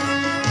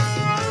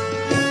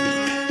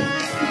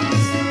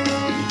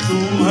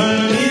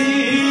 तुम्हारी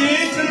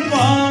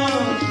कृपा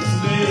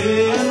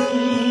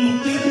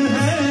बेअंत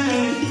है,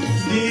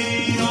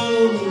 दीनों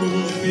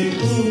पे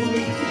तू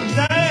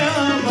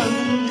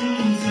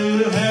दयावंत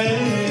है।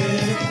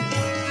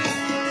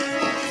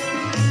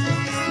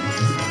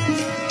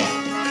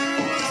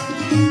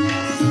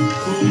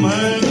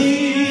 तुम्हारी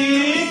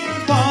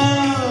कृपा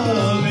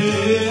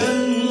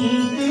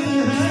बेअंत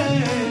है,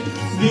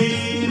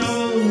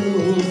 दीनों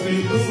पे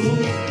तू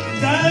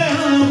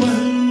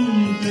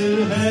दयावंत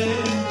है।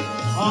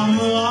 हम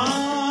आ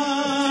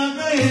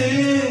गए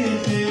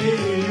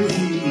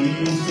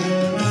तेरी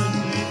शरण,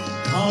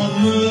 हम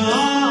आ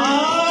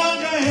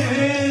गए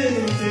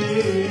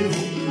तेरी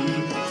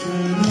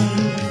शरण,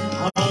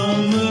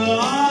 हम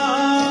आ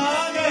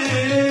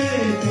गए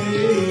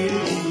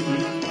तेरी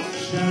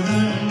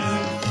शरण,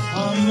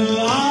 हम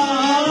आ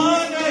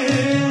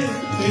गए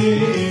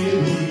तेरी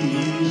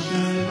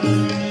शरण।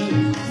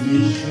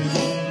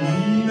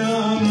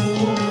 नमो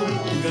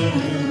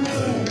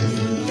गणपति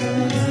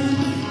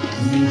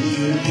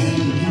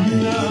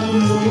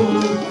नमो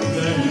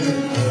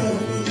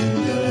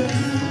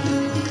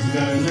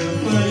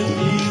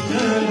गणपति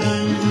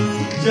चरण,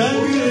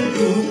 जग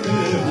दुख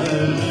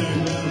हरण,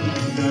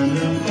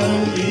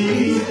 गणपति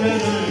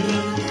चरण,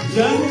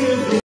 जग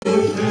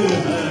दुख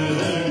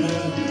हरण।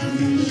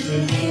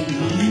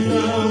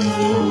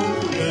 नमो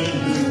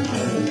गणपति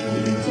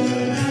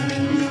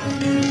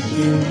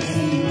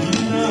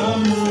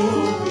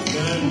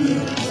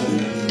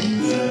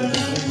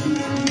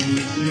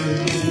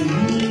चरण,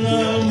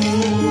 नमो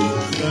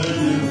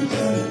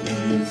गणपति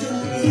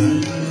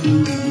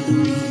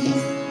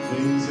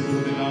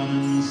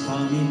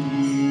स्वामी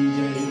की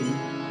जय।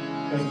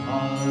 कथा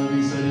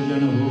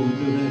विसर्जन होत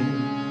है,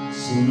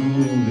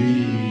 सुनो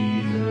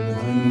वीर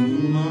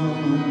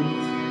हनुमान।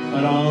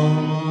 राम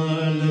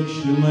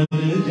लक्ष्मण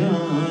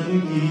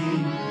जानकी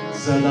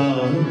सदा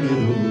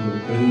करो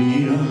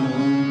कल्याण।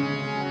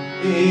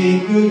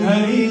 एक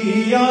घड़ी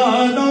या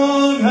दो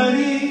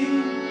घड़ी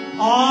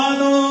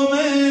आलो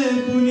में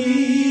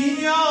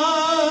दुनिया,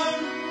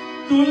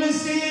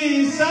 तुलसी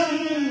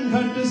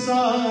संघट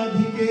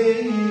साधिके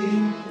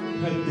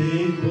घटे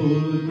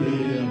खोते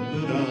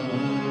अपराध।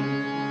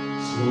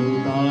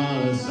 श्रोता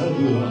सब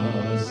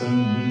आसन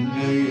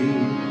गए,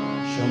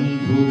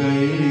 शंभु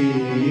गए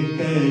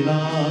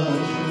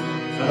कैलाश।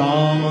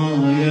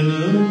 रामायण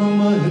मम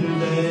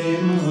हृदय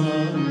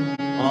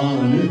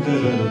आन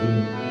करहु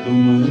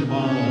तुम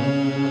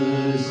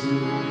पास।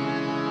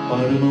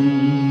 परमं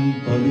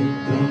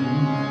पवित्रं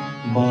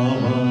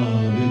बाबा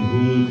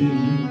विभूतिं,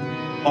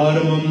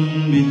 परमं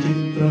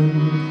विचित्रं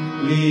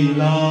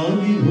लीला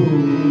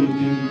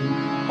विभूतिं।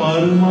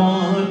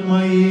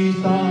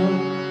 परमात्मैता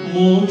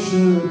मोक्ष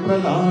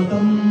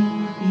प्रदातं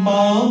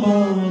बाबा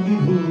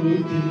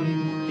विभूतिं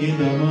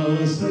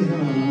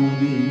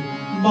इदमाश्रयामि।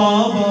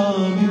 बाबा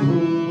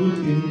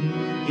विभूतिं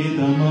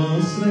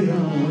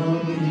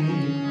इदमाश्रयामि।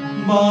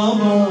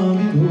 बाबा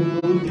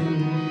विभूतिं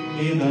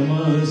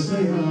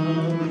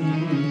इदमाश्रयामि।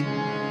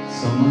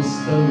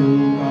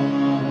 समस्तलोकाः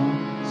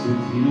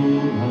सुखिनो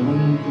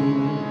भवन्तु,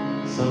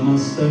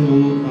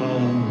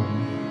 समस्तलोकाः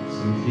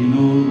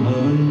सुखिनो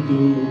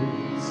भवन्तु,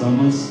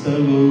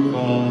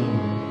 समस्तलोकाः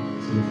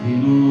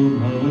सुखिनो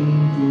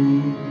भवन्तु।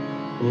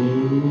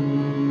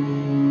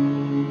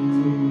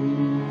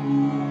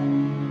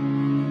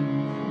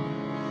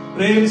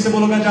 प्रेम से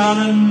बोलो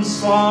गजानन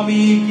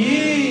स्वामी की,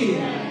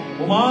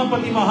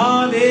 उमापति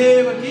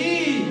महादेव की,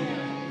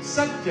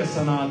 सत्य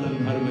सनातन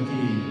धर्म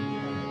की।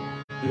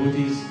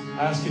 Devotees,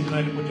 I ask you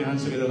tonight to put your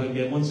hands together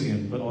again, once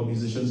again, for all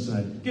musicians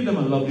tonight. Give them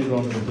a lovely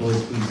round of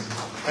applause, please.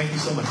 Thank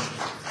you so much.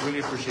 Really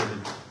appreciate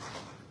it.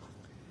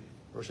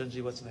 Roshanji,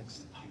 what's next?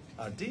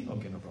 Aarti?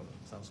 Okay, no problem.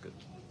 Sounds good.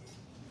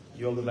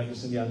 You all would like to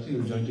sing the Aarti?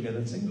 We'll join together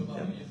and sing?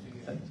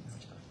 Yeah?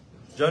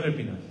 Join with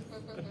me now.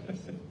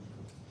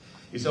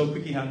 You saw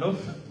quicky handoff?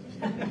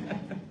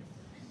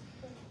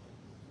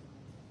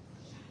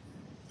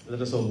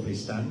 Let us all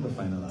please stand for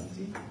final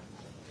Aarti.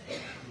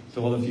 To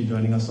all of you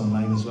joining us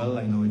online as well,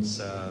 I know it's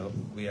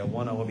we are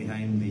 1 hour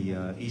behind the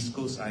East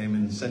Coast. I am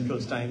in Central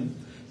Time.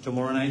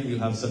 Tomorrow night we'll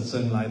have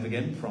Satsangh live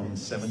again from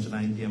 7 to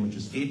 9 p.m., which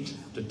is 8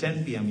 to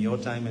 10 p.m. your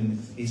time in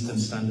Eastern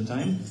Standard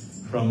Time,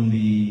 from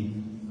the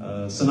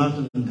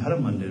Sanatan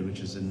Dharam Mandir, which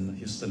is in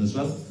Houston as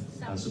well.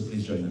 So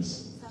please join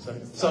us.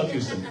 Sorry? South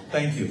Houston.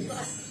 Thank you.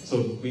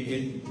 So we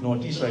in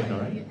Northeast right now,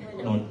 right?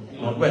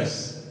 Northwest.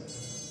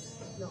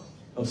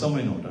 Oh,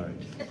 somewhere north. All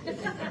right.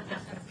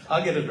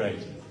 I'll get it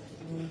right.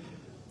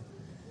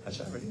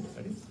 Acha, ready?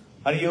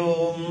 Hari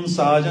Om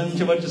Sajan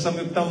Chavacha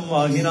Samyuktam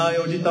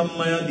Vahinayojitam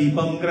Maya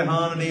Deepam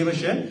Grahana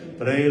Devasya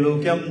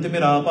Prailokyam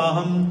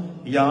Timirapaham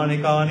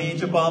Yanikani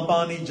Cha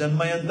Papani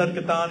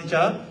Janmayantarkatani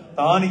Cha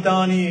Tani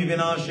tani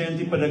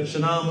vinashanti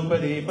padakshanam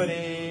pade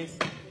pade.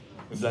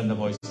 We blend the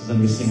voices and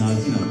we sing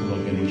Artina to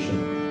Lord Ganesha.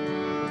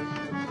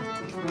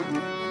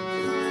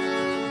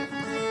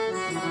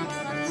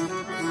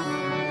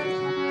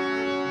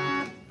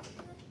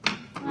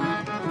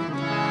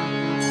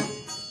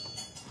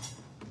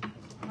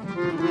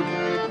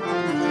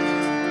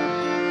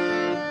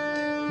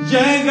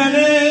 Jai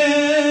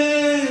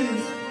Ganesh,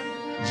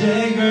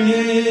 Jai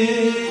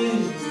Ganesh,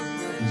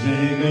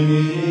 Jai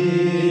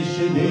Ganesh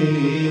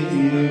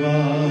Deva.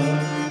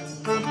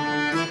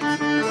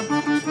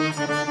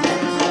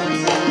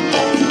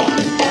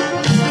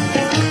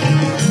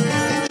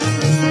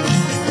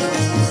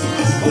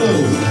 Oh,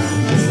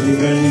 Jai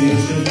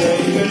Ganesh,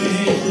 Jai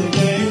Ganesh,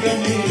 Jai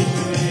Ganesh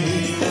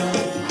Deva.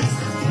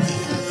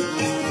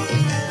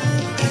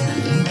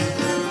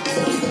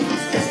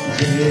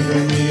 Jai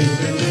Ganesh,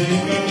 Jai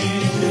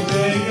Ganesh,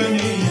 Jai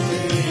Ganesh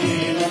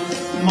Deva.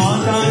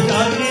 Mata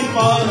Jati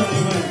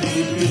Parvati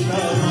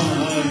Pita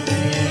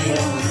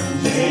Mahadeva.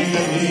 Jai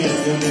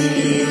Ganesh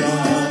Deva.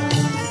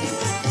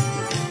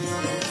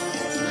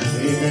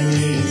 Jai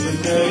Ganesh,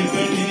 Jai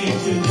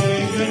Ganesh, Jai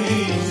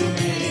Ganesh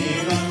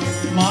Deva.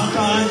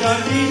 Mata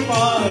Jati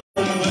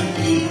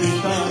Parvati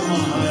Pita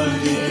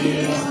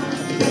Mahadeva.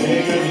 Jai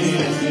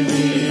Ganesh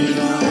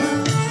Deva.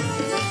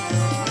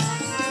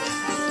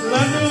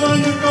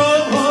 लडवन को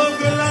भोग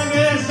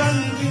लगे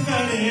संत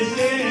करे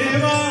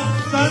सेवा,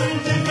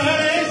 संत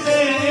करे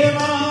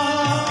सेवा।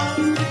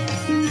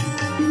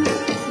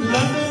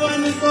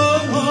 लडवन को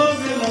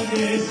भोग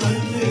लगे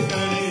संत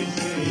करे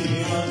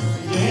सेवा।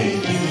 जय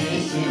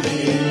गणेश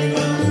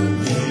देवा,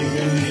 जय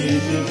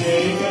गणेश,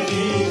 जय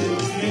गणेश,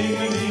 जय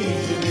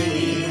गणेश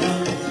देवा।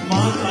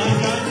 माता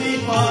जाति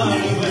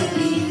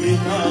पार्वती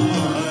पिता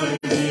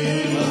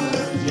महादेवा।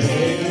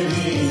 जय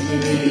गणेश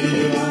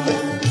देवा।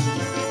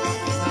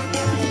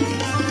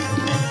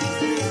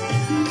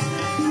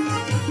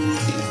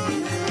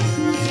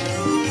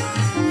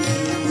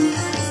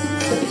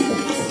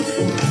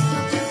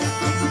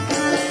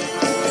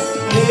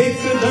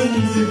 एक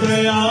दंत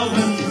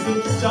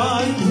दयावंत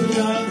चार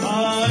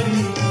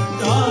भुजाधारी,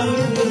 चार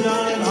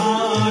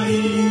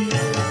भुजाधारी।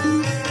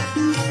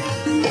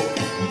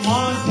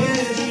 माथे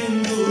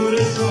सिंदूर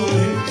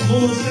सोहे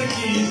मूस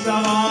की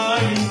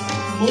सवारी,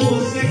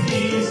 मूस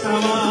की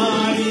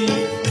सवारी।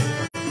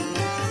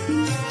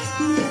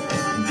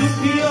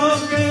 दुखियों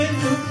के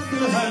दुख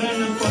हरण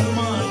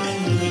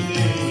परमानंद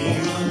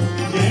देवा।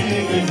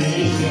 जय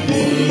गणेश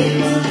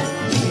देवा,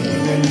 जय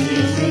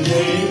गणेश,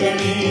 जय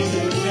गणेश,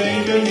 जय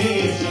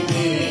गणेश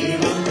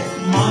देवा।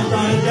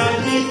 माता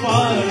जाति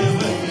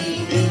पार्वती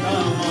पिता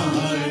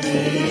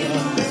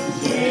महादेवा।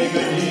 जय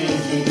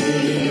गणेश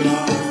देवा।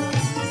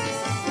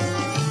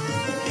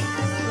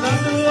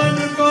 लडवन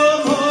को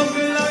भोग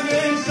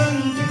लगे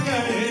संत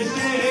करे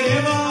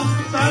सेवा,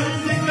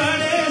 संत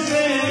करे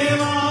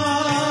सेवा।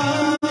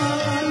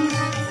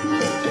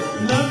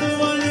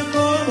 लडवन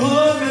को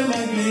भोग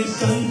लगे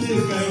संत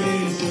करे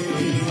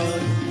सेवा।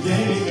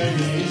 जय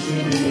गणेश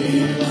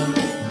देवा,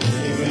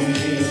 जय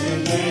गणेश,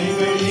 जय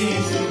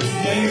गणेश,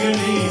 जय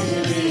गणेश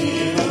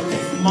देवा।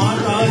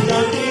 माता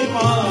जाति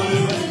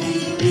पार्वती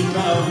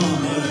पिता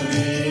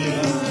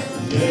महादेवा।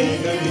 जय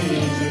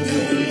गणेश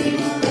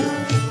देवा।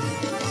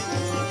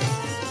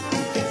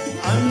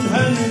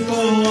 अंधन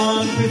को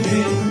आंख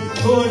दे,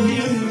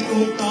 कोढ़ियन को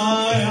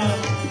काया,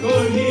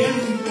 कोढ़ियन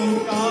को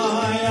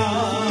काया।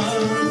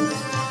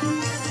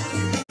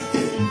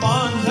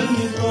 बांधन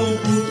को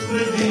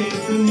पुत्र दे,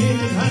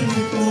 निर्धन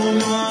को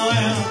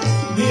माया,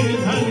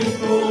 निर्धन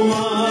को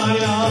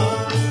माया।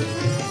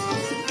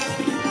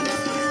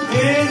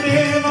 हे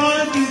देवा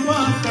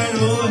कृपा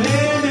करो,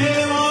 हे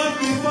देवा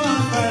कृपा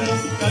करो,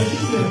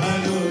 कष्ट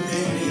हरो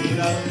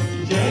तेरा।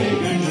 जय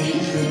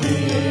गणेश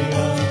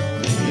देवा,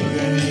 जय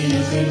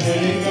गणेश,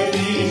 जय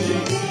गणेश,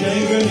 जय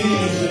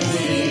गणेश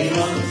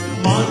देवा।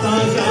 माता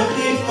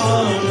जाति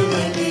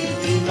पार्वती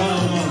पिता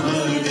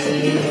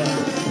महादेवा।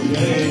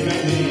 जय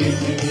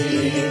गणेश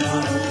देवा।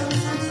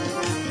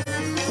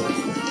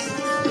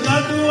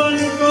 लडवन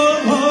को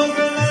भोग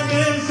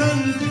लगे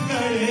संत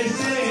करे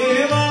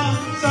सेवा,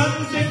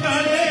 संत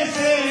करे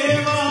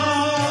सेवा।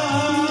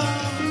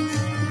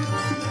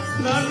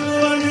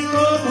 लडवन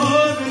को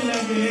भोग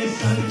लगे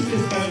संत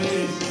करे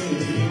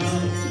सेवा।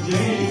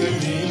 जय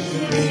गणेश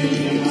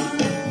देवा,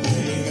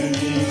 जय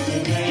गणेश,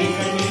 जय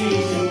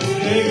गणेश,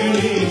 जय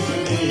गणेश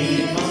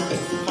देवा।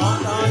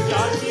 माता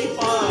जाति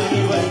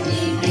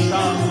पार्वती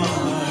पिता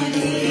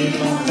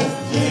महादेवा।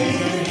 जय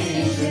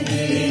गणेश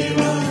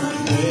देवा,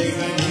 जय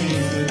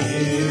गणेश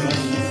देवा,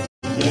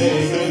 जय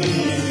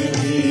गणेश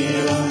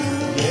देवा,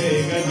 जय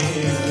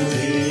गणेश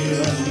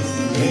देवा,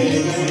 जय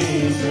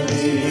गणेश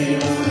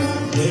देवा,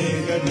 जय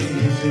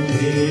गणेश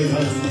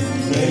देवा,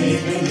 जय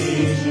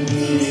गणेश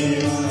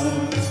देवा।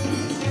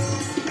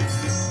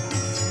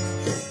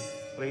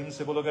 प्रेम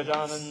से बोलो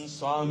गजानन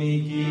स्वामी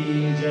की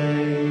जय।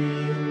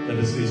 Let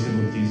us face the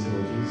murtis,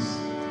 devotees.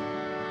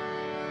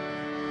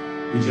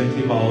 We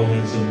gently bow our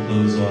heads and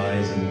close our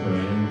eyes in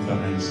prayer with our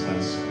hands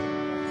clasped.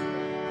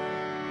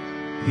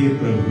 Dear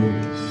Prabhu,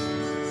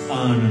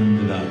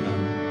 आनंददाता।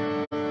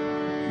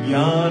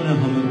 ज्ञान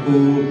हमको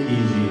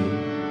कीजिए,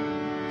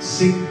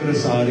 शीघ्र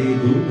सारे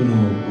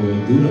दुर्गुणों को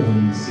दूर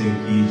हमसे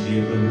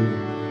कीजिए प्रभु।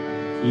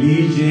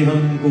 लीजिए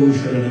हमको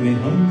शरण में,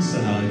 हम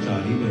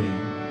सदाचारी बने,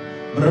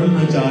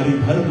 ब्रह्मचारी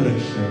धर्म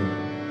रक्षक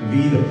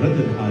वीर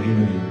व्रतधारी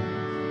बने।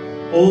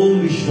 ओम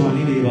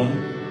विश्वानि देवा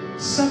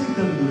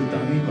सवितं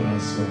दुर्तानि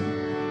परास्व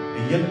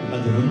यत्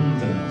अधरं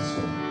तरास्व।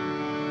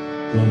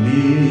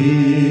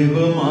 त्वमेव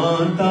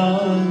माता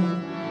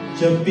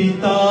च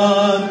पिता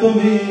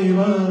त्वमेव,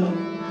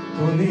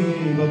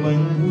 त्वमेव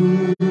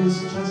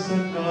बन्धुश्च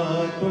सखा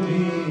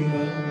त्वमेव,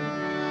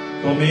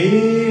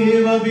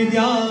 त्वमेव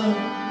विद्या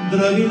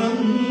द्रविणं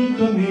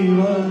त्वमेव,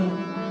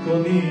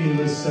 त्वमेव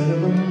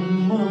सर्वं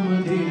मम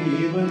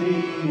देव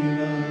देव।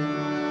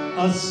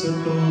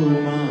 असतो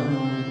मा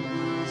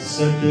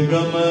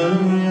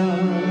सद्गमय,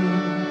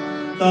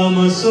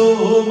 तमसो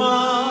मा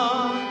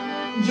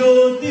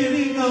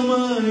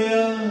ज्योतिर्गमय,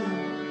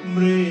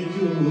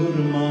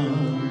 मृत्युर्मा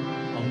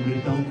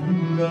अमृतं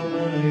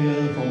गमय।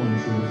 From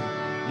truth,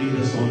 lead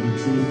us on to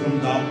truth, from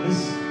darkness,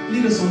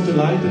 lead us on to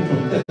light, and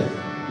from death,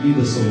 lead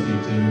us on to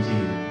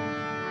eternity.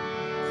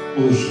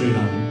 O Shri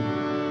Ram,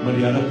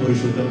 Maryada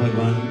Purushottam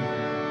Bhagwan,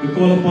 we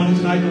call upon you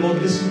tonight, O Lord.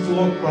 Listen to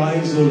our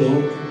cries, O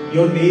Lord.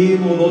 Your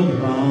name, O Lord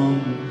Ram,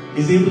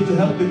 is able to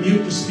help the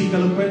mute to speak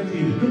eloquently,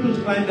 the crippled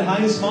to climb the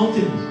highest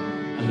mountains,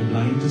 and the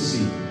blind to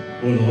see.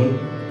 O Lord,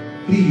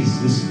 please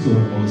listen to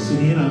our call.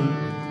 Suniye Ram.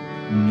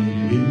 Meri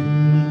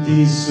vinti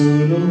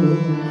suno,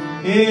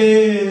 he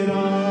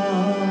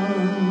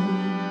Ram.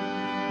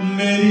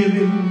 Meri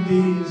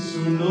vinti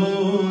suno,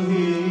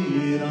 he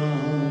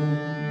Ram.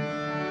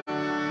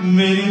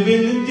 Meri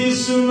vinti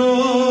suno,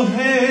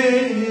 he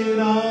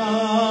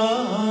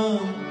Ram.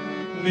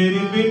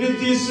 Meri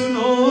vinti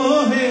suno,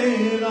 he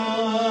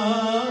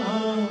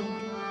Ram.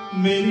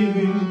 Meri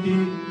vinti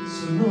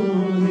suno,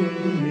 he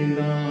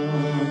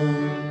Ram.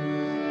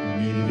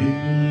 Meri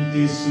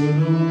vinti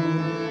suno,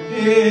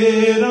 he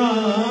Ram.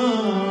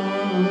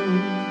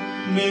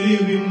 Meri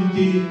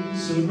vinti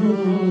suno,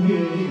 he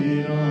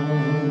Ram.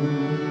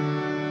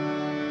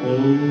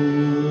 Om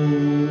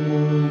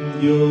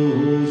Yo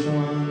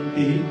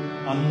Shanti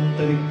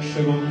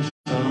Antarikshagam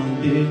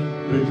Shanti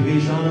Prithvi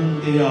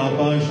Shanti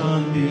Apa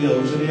Shanti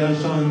Aushadya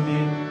Shanti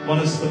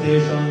Vanaspate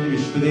Shanti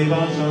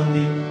Vishwadeva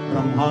Shanti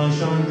Brahma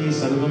Shanti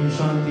Sarvam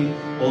Shanti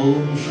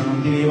Om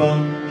Shanti Deva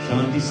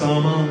Shanti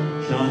Sama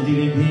Shanti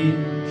Nidhi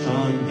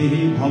Shanti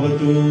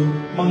Bhavatu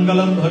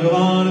Mangalam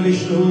Bhagavan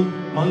Vishnu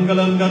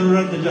Mangalam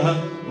Garuradjah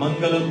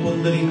Mangalam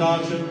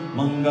Pundarikaksha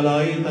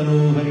Mangalai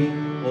Tanohari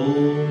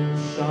Om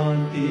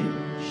Shanti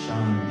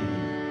Shanti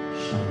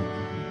Shanti।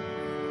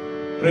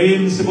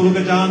 प्रेम से बोलो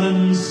गजानन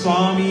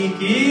स्वामी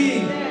की,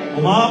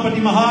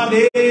 उमापति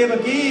महादेव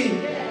की,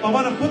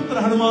 पवन पुत्र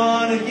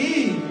हनुमान की,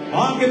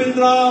 आके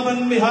वृंदावन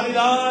बिहारी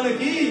लाल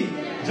की,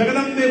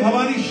 जगदम्बे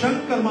भवानी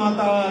शंकर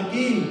माता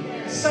की,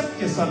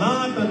 सत्य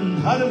सनातन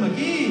धर्म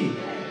की।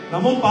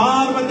 नमो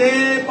पार्वते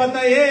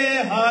पतये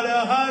हर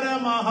हर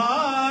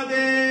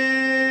महादेव।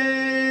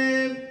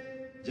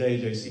 जय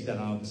जय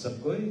सीताराम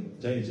सबको,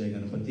 जय जय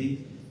Ganpati.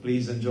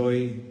 Please enjoy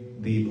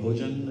the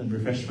bhojan and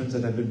refreshments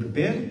that have been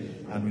prepared,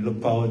 and we look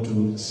forward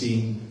to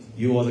seeing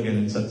you all again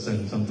in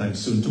Satsangh sometime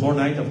soon. Tomorrow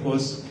night, of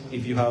course,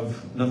 if you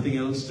have nothing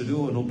else to do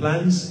or no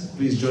plans,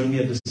 please join me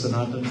at the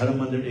Sanatan Dharam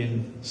Mandir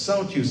in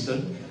South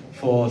Houston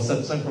for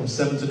Satsangh from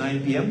 7 to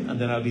 9 p.m. And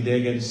then I'll be there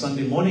again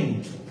Sunday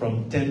morning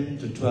from 10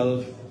 to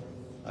 12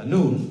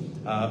 noon.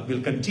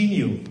 We'll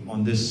continue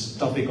on this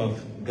topic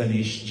of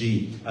Ganesh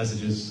Ji, as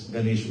it is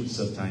Ganesh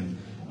Utsav time.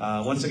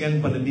 Once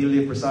again,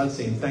 Mandir Persad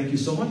saying thank you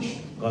so much.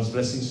 God's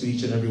blessings to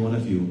each and every one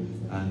of you,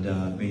 and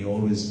may you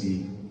always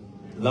be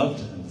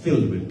loved and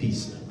filled with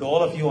peace. To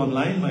all of you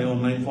online, my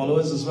online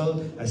followers as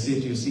well, I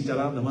say to you,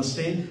 Sitaram,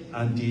 Namaste,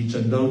 Auntie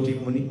Chandauti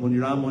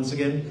Muniram, once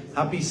again,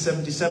 happy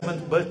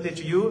 77th birthday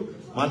to you.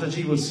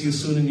 Mataji, will see you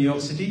soon in New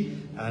York City.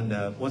 And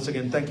once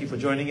again, thank you for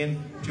joining in.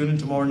 Tune in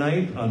tomorrow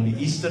night on the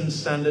Eastern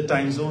Standard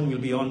Time Zone. We'll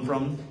be on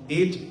from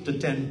 8 to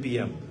 10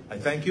 p.m. I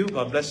thank you.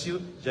 God bless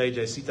you. Jai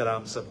Jai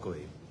Sitaram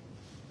Sabkoi.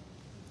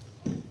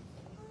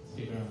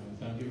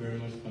 Thank you very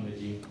much,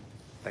 Panditji.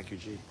 Thank you,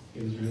 Ji.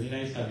 It was really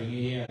nice having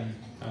you here, and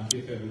thank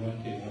you for everyone.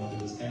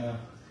 It was kind of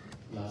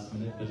last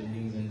minute putting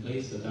things in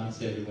place, so thanks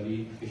to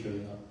everybody for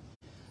showing up.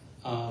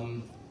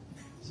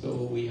 So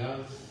we have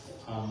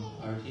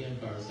RT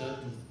and Persad,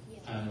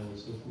 and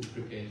also food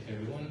prepared for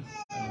everyone.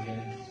 And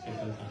again,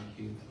 special thank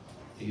you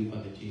to you,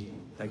 Panditji.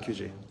 Thank you,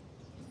 Ji.